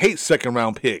in the NBA hate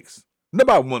second-round picks.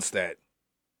 Nobody wants that.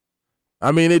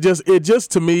 I mean, it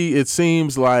just to me, it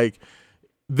seems like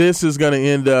this is going to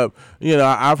end up,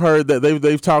 I've heard that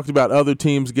they've talked about other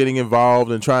teams getting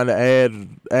involved and trying to add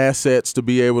assets to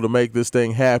be able to make this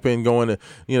thing happen, going to,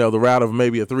 the route of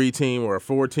maybe a 3-team or a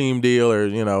 4-team deal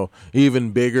or,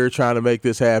 even bigger, trying to make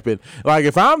this happen. Like,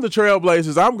 if I'm the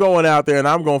Trailblazers, I'm going out there and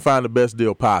I'm going to find the best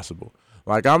deal possible.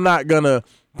 Like, I'm not going to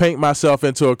paint myself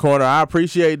into a corner. I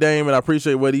appreciate Dame and I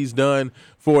appreciate what he's done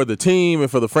for the team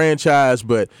and for the franchise,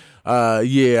 but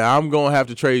I'm going to have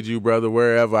to trade you, brother,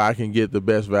 wherever I can get the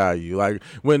best value. Like,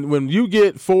 when you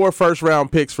get 4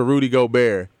 first-round picks for Rudy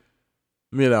Gobert,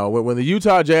 when the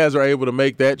Utah Jazz are able to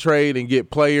make that trade and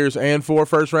get players and 4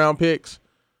 first-round picks,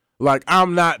 like,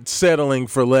 I'm not settling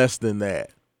for less than that.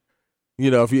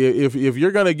 If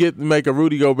you're going to make a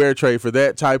Rudy Gobert trade for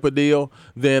that type of deal,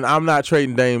 then I'm not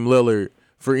trading Dame Lillard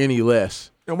for any less.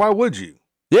 And why would you?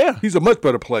 Yeah. He's a much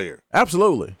better player.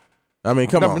 Absolutely. I mean,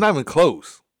 come on. Not even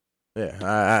close. Yeah,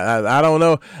 I don't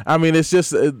know. I mean, it's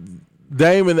just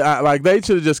Dame and they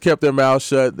should have just kept their mouths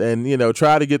shut and,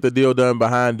 try to get the deal done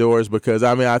behind doors because,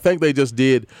 I think they just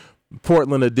did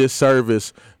Portland a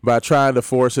disservice by trying to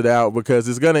force it out because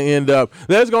it's going to end up –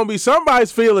 there's going to be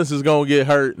somebody's feelings is going to get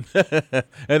hurt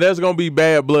and there's going to be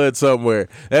bad blood somewhere.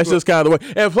 That's just kind of the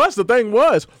way. And plus the thing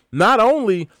was, not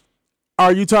only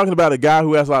are you talking about a guy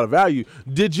who has a lot of value,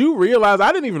 did you realize –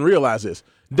 I didn't even realize this.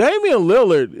 Damian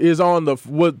Lillard is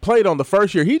played on the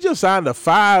first year. He just signed a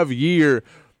 5-year,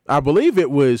 I believe it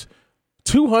was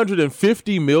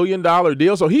 $250 million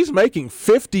deal. So he's making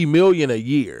 $50 million a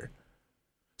year.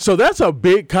 So that's a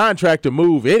big contract to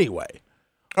move anyway.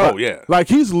 Oh, yeah. Like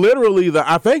he's literally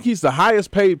I think he's the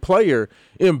highest paid player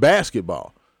in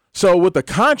basketball. So with a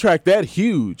contract that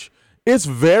huge, it's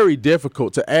very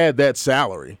difficult to add that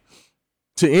salary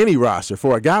to any roster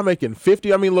for a guy making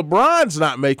 50. I mean, LeBron's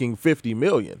not making 50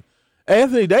 million.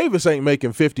 Anthony Davis ain't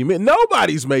making 50 million.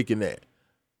 Nobody's making that.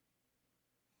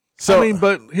 So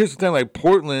but here's the thing, like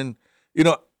Portland,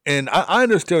 and I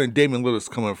understand where Damian Lillard's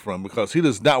coming from because he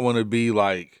does not want to be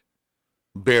like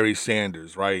Barry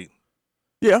Sanders, right?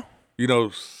 Yeah.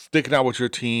 Sticking out with your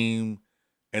team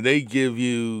and they give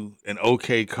you an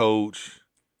okay coach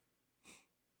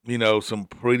some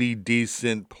pretty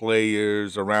decent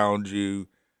players around you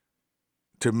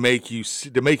to make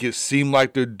it seem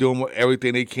like they're doing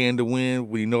everything they can to win,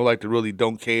 when like they really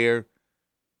don't care,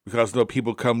 because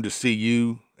people come to see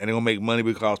you and they don't make money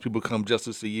because people come just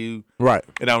to see you. Right.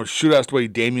 And I'm sure that's the way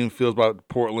Damien feels about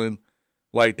Portland.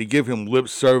 Like, they give him lip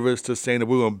service to saying that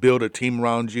we're going to build a team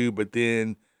around you, but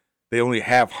then they only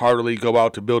half-heartedly go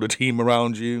out to build a team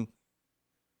around you.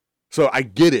 So I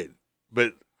get it,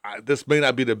 but this may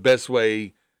not be the best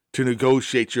way to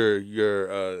negotiate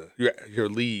your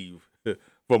leave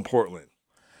from Portland.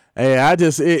 Hey,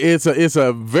 it's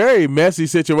a very messy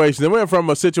situation. They went from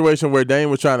a situation where Dame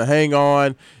was trying to hang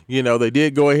on. They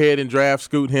did go ahead and draft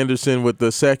Scoot Henderson with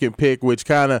the second pick, which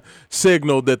kind of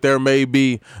signaled that there may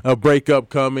be a breakup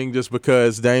coming, just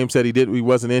because Dame said he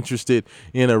wasn't interested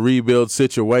in a rebuild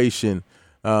situation.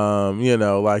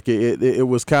 It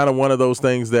was kind of one of those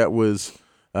things that was.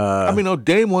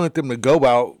 Dame wanted them to go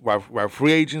out while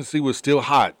free agency was still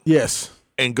hot. Yes.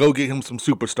 And go get him some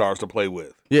superstars to play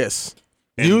with. Yes.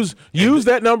 Use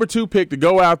that number 2 pick to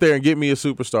go out there and get me a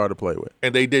superstar to play with.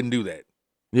 And they didn't do that.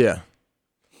 Yeah.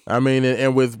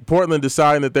 And with Portland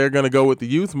deciding that they're going to go with the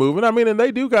youth movement, and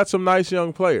they do got some nice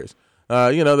young players.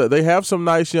 They have some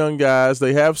nice young guys.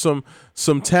 They have some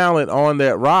talent on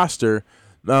that roster.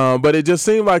 But it just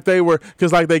seemed like they were,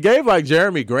 because they gave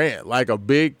Jeremy Grant a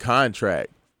big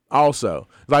contract. Also,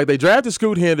 they drafted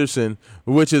Scoot Henderson,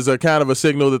 which is a kind of a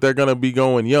signal that they're going to be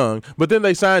going young. But then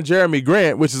they signed Jeremy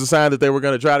Grant, which is a sign that they were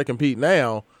going to try to compete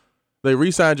now. They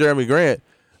re-signed Jeremy Grant.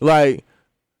 I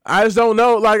just don't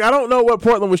know. I don't know what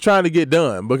Portland was trying to get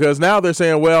done, because now they're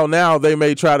saying, well, now they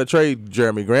may try to trade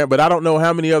Jeremy Grant, but I don't know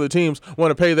how many other teams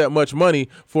want to pay that much money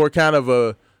for kind of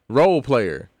a role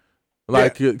player.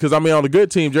 Because, on the good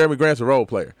team, Jeremy Grant's a role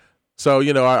player. So,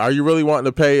 are you really wanting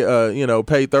to pay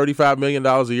 $35 million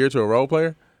a year to a role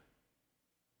player?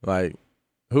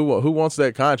 Who wants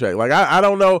that contract? I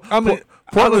don't know.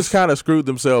 Portland's kind of screwed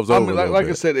themselves over.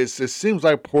 I said, it seems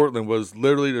like Portland was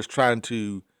literally just trying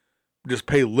to just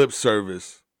pay lip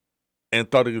service and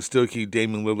thought they could still keep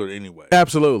Damien Lillard anyway.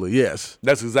 Absolutely, yes.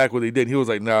 That's exactly what they did. He was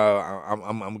like, "No,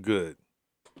 I'm good.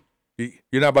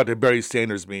 You're not about to Barry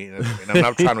Sanders me, and I'm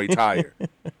not trying to retire."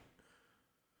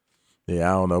 Yeah,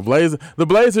 I don't know. The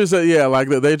Blazers,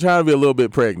 they're trying to be a little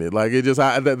bit pregnant.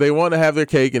 They want to have their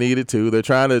cake and eat it too. They're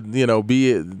trying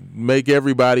to, make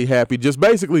everybody happy. Just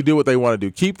basically do what they want to do.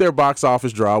 Keep their box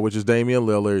office draw, which is Damian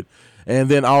Lillard, and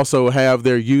then also have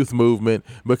their youth movement,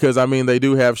 because, they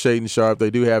do have Shaedon Sharpe.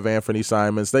 They do have Anthony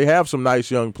Simons. They have some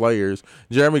nice young players.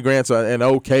 Jeremy Grant's an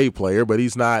okay player, but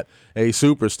he's not a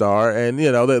superstar. And,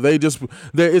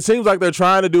 it seems like they're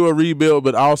trying to do a rebuild,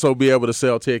 but also be able to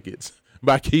sell tickets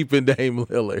by keeping Dame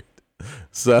Lillard.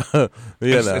 So,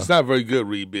 It's not a very good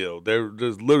rebuild. They're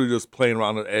just literally just playing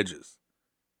around the edges.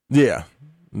 Yeah.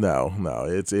 No.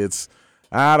 It's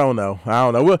I don't know.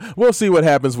 We'll see what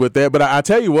happens with that. But I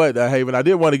tell you what, Haven, I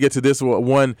did want to get to this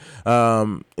one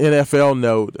NFL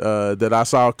note that I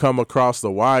saw come across the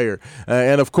wire.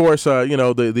 And, of course,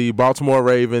 the Baltimore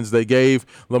Ravens, they gave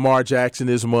Lamar Jackson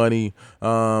his money.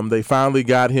 They finally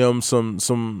got him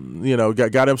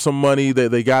got him some money.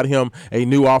 They got him a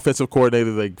new offensive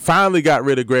coordinator. They finally got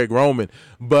rid of Greg Roman.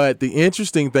 But the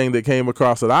interesting thing that came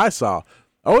across that I saw,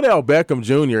 Odell Beckham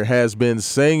Jr. has been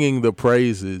singing the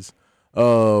praises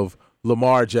of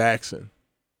Lamar Jackson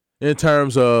in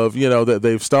terms of, that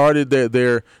they've started,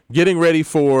 they're getting ready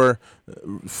for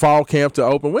fall camp to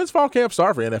open. When's fall camp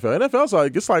start for NFL? NFL's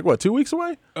it's 2 weeks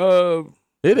away?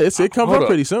 It is. It comes up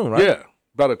pretty soon, right? Yeah.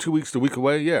 About 2 weeks to a week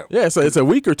away, yeah. Yeah, so it's a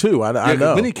week or two, I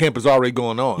know. Mini camp is already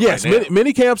going on. Yes, right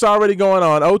mini camp's already going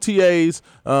on. OTAs,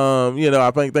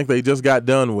 I think they just got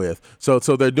done with. So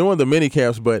they're doing the mini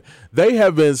camps, but they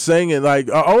have been singing,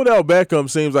 Odell Beckham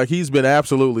seems like he's been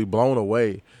absolutely blown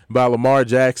away by Lamar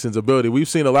Jackson's ability. We've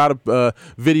seen a lot of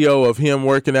video of him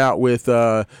working out with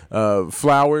Zay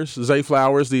Flowers,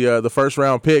 the first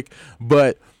round pick,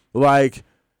 but I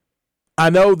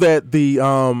know that the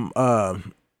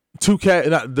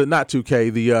 2K, not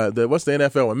 2K, the what's the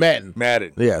NFL one?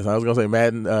 Madden. Yes, I was going to say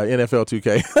Madden, NFL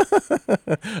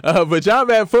 2K. But John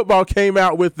Madden Football came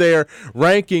out with their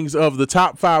rankings of the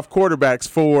top 5 quarterbacks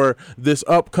for this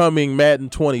upcoming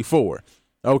Madden 24.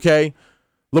 Okay?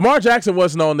 Lamar Jackson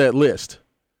wasn't on that list.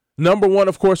 Number 1,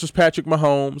 of course, was Patrick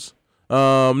Mahomes.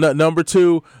 Number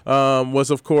 2 was,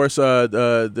 of course,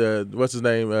 what's his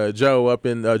name? Joe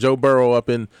Burrow up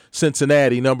in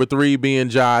Cincinnati. Number 3 being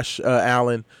Josh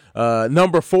Allen.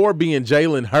 Number 4 being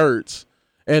Jalen Hurts.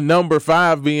 And number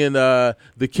 5 being the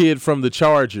kid from the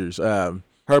Chargers.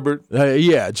 Herbert?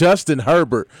 Justin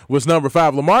Herbert was number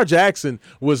 5. Lamar Jackson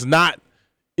was not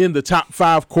in the top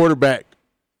 5 quarterback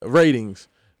ratings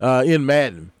in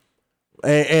Madden.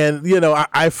 And you know,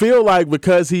 I feel like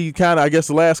because he kind of, I guess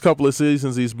the last couple of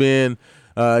seasons he's been,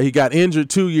 he got injured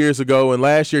 2 years ago, and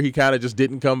last year he kind of just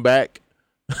didn't come back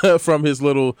from his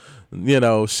little, you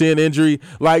know, shin injury.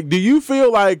 Like, do you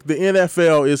feel like the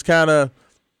NFL is kind of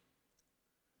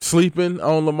sleeping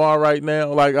on Lamar right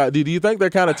now? Like, do you think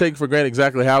they're kind of taking for granted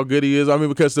exactly how good he is? I mean,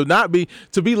 because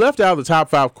to be left out of the top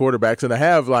 5 quarterbacks and to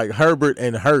have like Herbert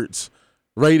and Hurts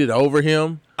rated over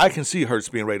him. I can see Hurts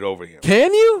being rated over him.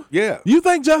 Can you? Yeah. You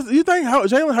think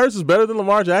Jalen Hurts is better than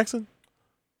Lamar Jackson?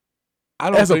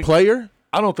 A player?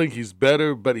 I don't think he's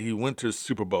better, but he went to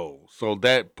Super Bowl, so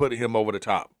that put him over the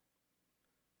top.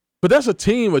 But that's a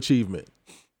team achievement.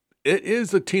 It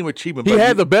is a team achievement. He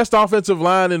had the best offensive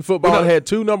line in football and had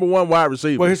 2 number 1 wide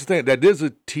receivers. Well, here's the thing. That is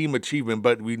a team achievement,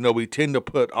 but we know we tend to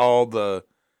put all the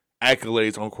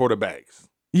accolades on quarterbacks.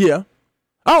 Yeah.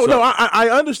 Oh, so, no, I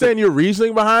understand your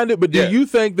reasoning behind it, but do you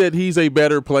think that he's a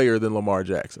better player than Lamar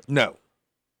Jackson? No.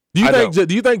 Do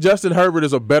you think Justin Herbert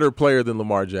is a better player than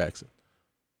Lamar Jackson?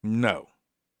 No.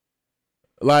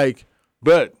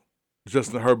 But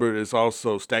Justin Herbert is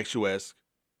also statuesque.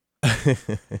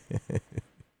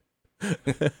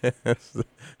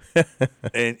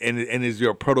 and is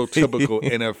your prototypical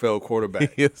NFL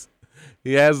quarterback.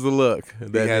 He has the look.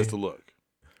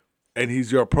 And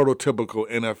he's your prototypical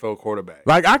NFL quarterback.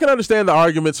 Like, I can understand the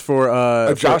arguments for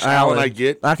Josh Allen.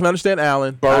 I can understand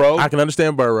Allen. Burrow. I can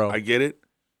understand Burrow. I get it.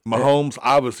 Mahomes,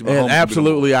 obviously. And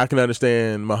absolutely, I can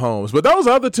understand Mahomes. But those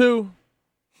other two,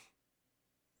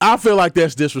 I feel like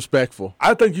that's disrespectful.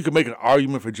 I think you can make an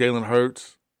argument for Jalen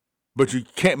Hurts, but you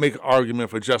can't make an argument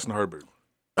for Justin Herbert.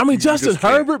 I mean, Justin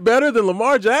Herbert better than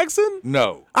Lamar Jackson?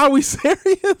 No. Are we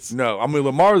serious? No. I mean,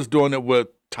 Lamar's doing it with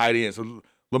tight ends. So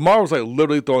Lamar was like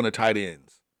literally throwing the tight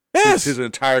ends. Yes. His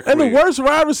entire career. And the worst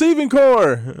wide receiving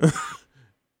core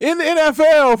in the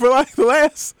NFL for like the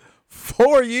last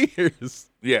 4 years.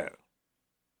 Yeah.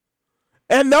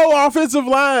 And no offensive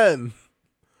line.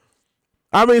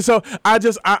 I mean, so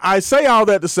I say all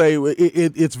that to say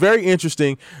it's very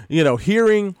interesting, you know,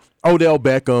 hearing Odell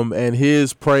Beckham and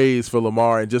his praise for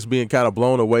Lamar and just being kind of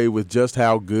blown away with just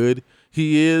how good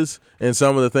he is and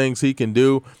some of the things he can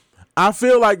do. I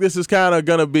feel like this is kind of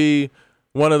going to be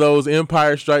one of those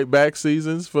Empire Strike Back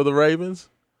seasons for the Ravens.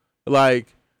 Like,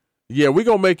 yeah, we're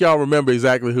going to make y'all remember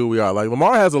exactly who we are. Like,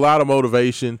 Lamar has a lot of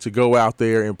motivation to go out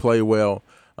there and play well.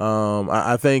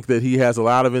 I think that he has a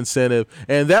lot of incentive,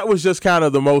 and that was just kind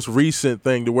of the most recent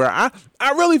thing to where I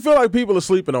really feel like people are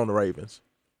sleeping on the Ravens.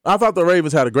 I thought the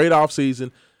Ravens had a great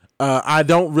offseason. I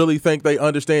don't really think they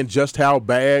understand just how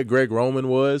bad Greg Roman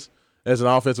was as an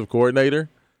offensive coordinator.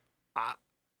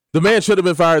 The man should have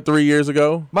been fired 3 years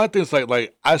ago. My thing's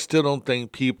like I still don't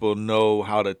think people know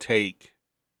how to take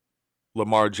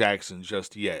Lamar Jackson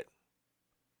just yet,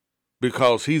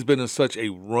 because he's been in such a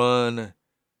run.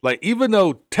 Like, even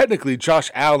though technically Josh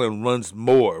Allen runs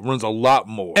a lot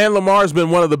more. And Lamar's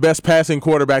been one of the best passing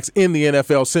quarterbacks in the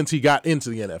NFL since he got into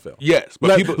the NFL. Yes.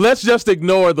 But let's just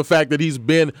ignore the fact that he's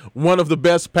been one of the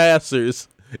best passers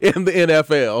in the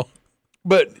NFL.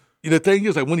 But the thing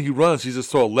is, like, when he runs, he's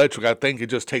just so electric. I think it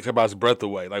just takes everybody's breath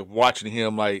away. Like, watching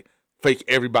him, like, fake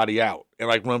everybody out and,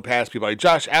 like, run past people. Like,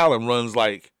 Josh Allen runs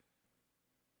like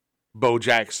Bo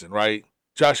Jackson, right?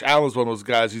 Josh Allen's one of those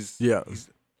guys. He's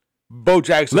Bo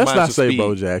Jackson. Let's not say speed.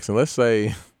 Bo Jackson. Let's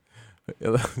say,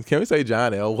 can we say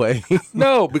John Elway?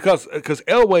 No, because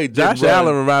Elway. Josh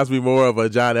Allen reminds me more of a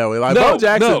John Elway. Like Bo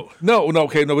Jackson. No.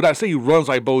 Okay, no. But I say he runs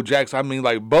like Bo Jackson. I mean,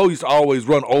 like, Bo used to always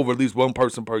run over at least one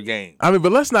person per game. I mean,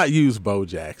 but let's not use Bo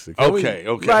Jackson. Okay.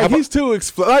 Like, he's too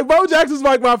like Bo Jackson's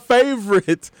like my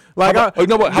favorite. Like,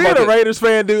 being a Raiders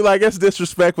fan, dude, like, it's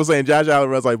disrespectful saying Josh Allen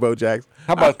runs like Bo Jackson.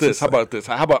 How about this? How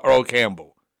about Earl Campbell?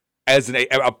 As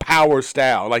a power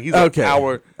style, like he's a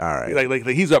power. All right, like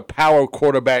he's a power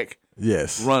quarterback.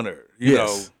 Yes, runner. You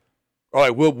know, or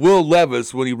like Will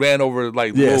Levis when he ran over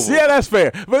like Louisville. Yeah, that's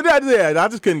fair. But I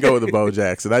just couldn't go with the Bo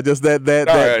Jackson. I just that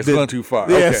all right, it's gone too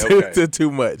far. Yeah, okay. It's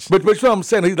too much. But you know what I'm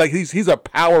saying? He's a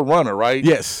power runner, right?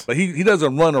 Yes. Like he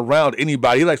doesn't run around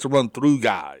anybody. He likes to run through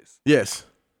guys. Yes.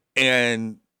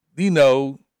 And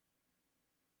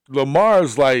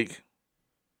Lamar's like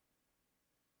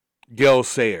Gale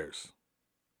Sayers.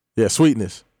 Yeah,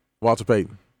 sweetness. Walter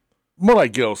Payton. More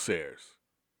like Gale Sayers.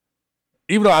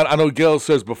 Even though I know Gale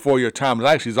Sayers before your time, and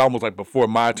actually he's almost like before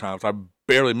my time, so I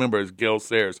barely remember as Gale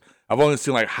Sayers. I've only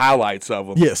seen like highlights of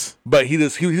him. Yes. But he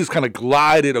just kind of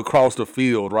glided across the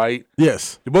field, right?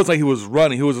 Yes. It wasn't like he was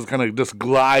running. He was just kind of just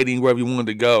gliding wherever he wanted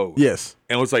to go. Yes.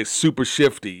 And it was like super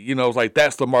shifty. It was like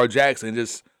that's Lamar Jackson. And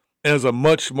it was a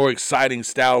much more exciting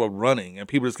style of running. And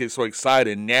people just get so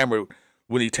excited and enamored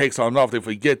when he takes on off, they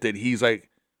forget that he's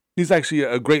actually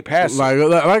a great passer.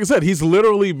 Like I said, he's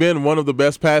literally been one of the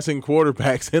best passing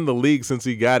quarterbacks in the league since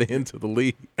he got into the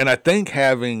league. And I think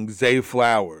having Zay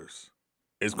Flowers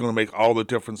is going to make all the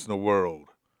difference in the world.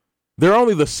 They're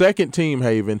only the second team,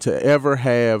 Haven, to ever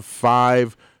have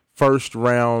 5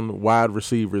 first-round wide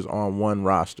receivers on one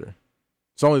roster.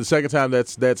 It's only the second time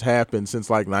that's happened since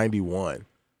like 91.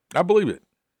 I believe it.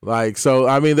 Like, so,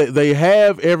 I mean, they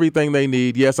have everything they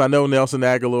need. Yes, I know Nelson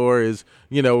Aguilar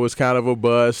was kind of a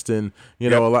bust, and,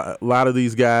 a lot of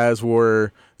these guys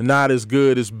were not as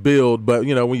good as billed. But,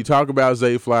 when you talk about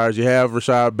Zay Flowers, you have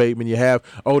Rashad Bateman, you have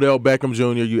Odell Beckham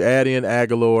Jr., you add in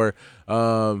Aguilar.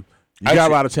 You got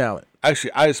a lot of talent.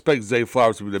 Actually, I expect Zay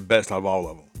Flowers to be the best out of all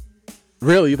of them.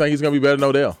 Really? You think he's going to be better than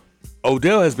Odell?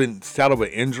 Odell has been saddled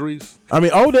with injuries. I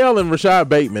mean, Odell and Rashad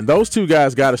Bateman, those two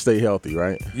guys got to stay healthy,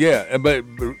 right? Yeah, but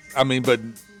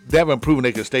they haven't proven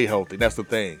they can stay healthy. That's the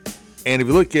thing. And if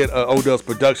you look at Odell's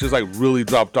production, it's like really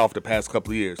dropped off the past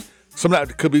couple of years. Some of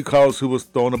that could be because who was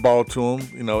throwing the ball to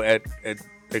him,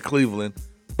 at Cleveland.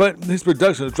 But his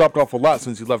production has dropped off a lot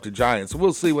since he left the Giants. So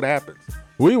we'll see what happens.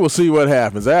 We will see what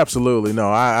happens. Absolutely.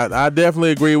 No, I definitely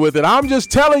agree with it. I'm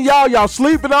just telling y'all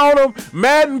sleeping on them.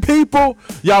 Madden people,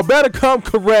 y'all better come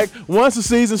correct once the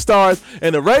season starts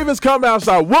and the Ravens come out and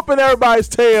start whooping everybody's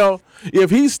tail. If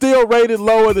he's still rated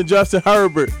lower than Justin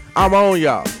Herbert, I'm on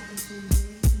y'all.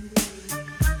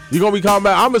 You're going to be calling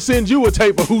back. I'm going to send you a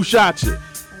tape of who shot you.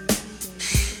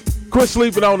 Quit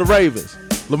sleeping on the Ravens.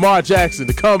 Lamar Jackson,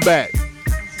 the comeback.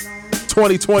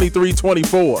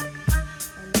 2023-24.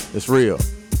 It's real.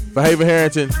 For Haven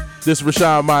Harrington, this is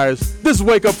Raashaan Myers. This is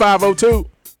Wake Up 502.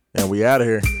 And we out of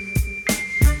here.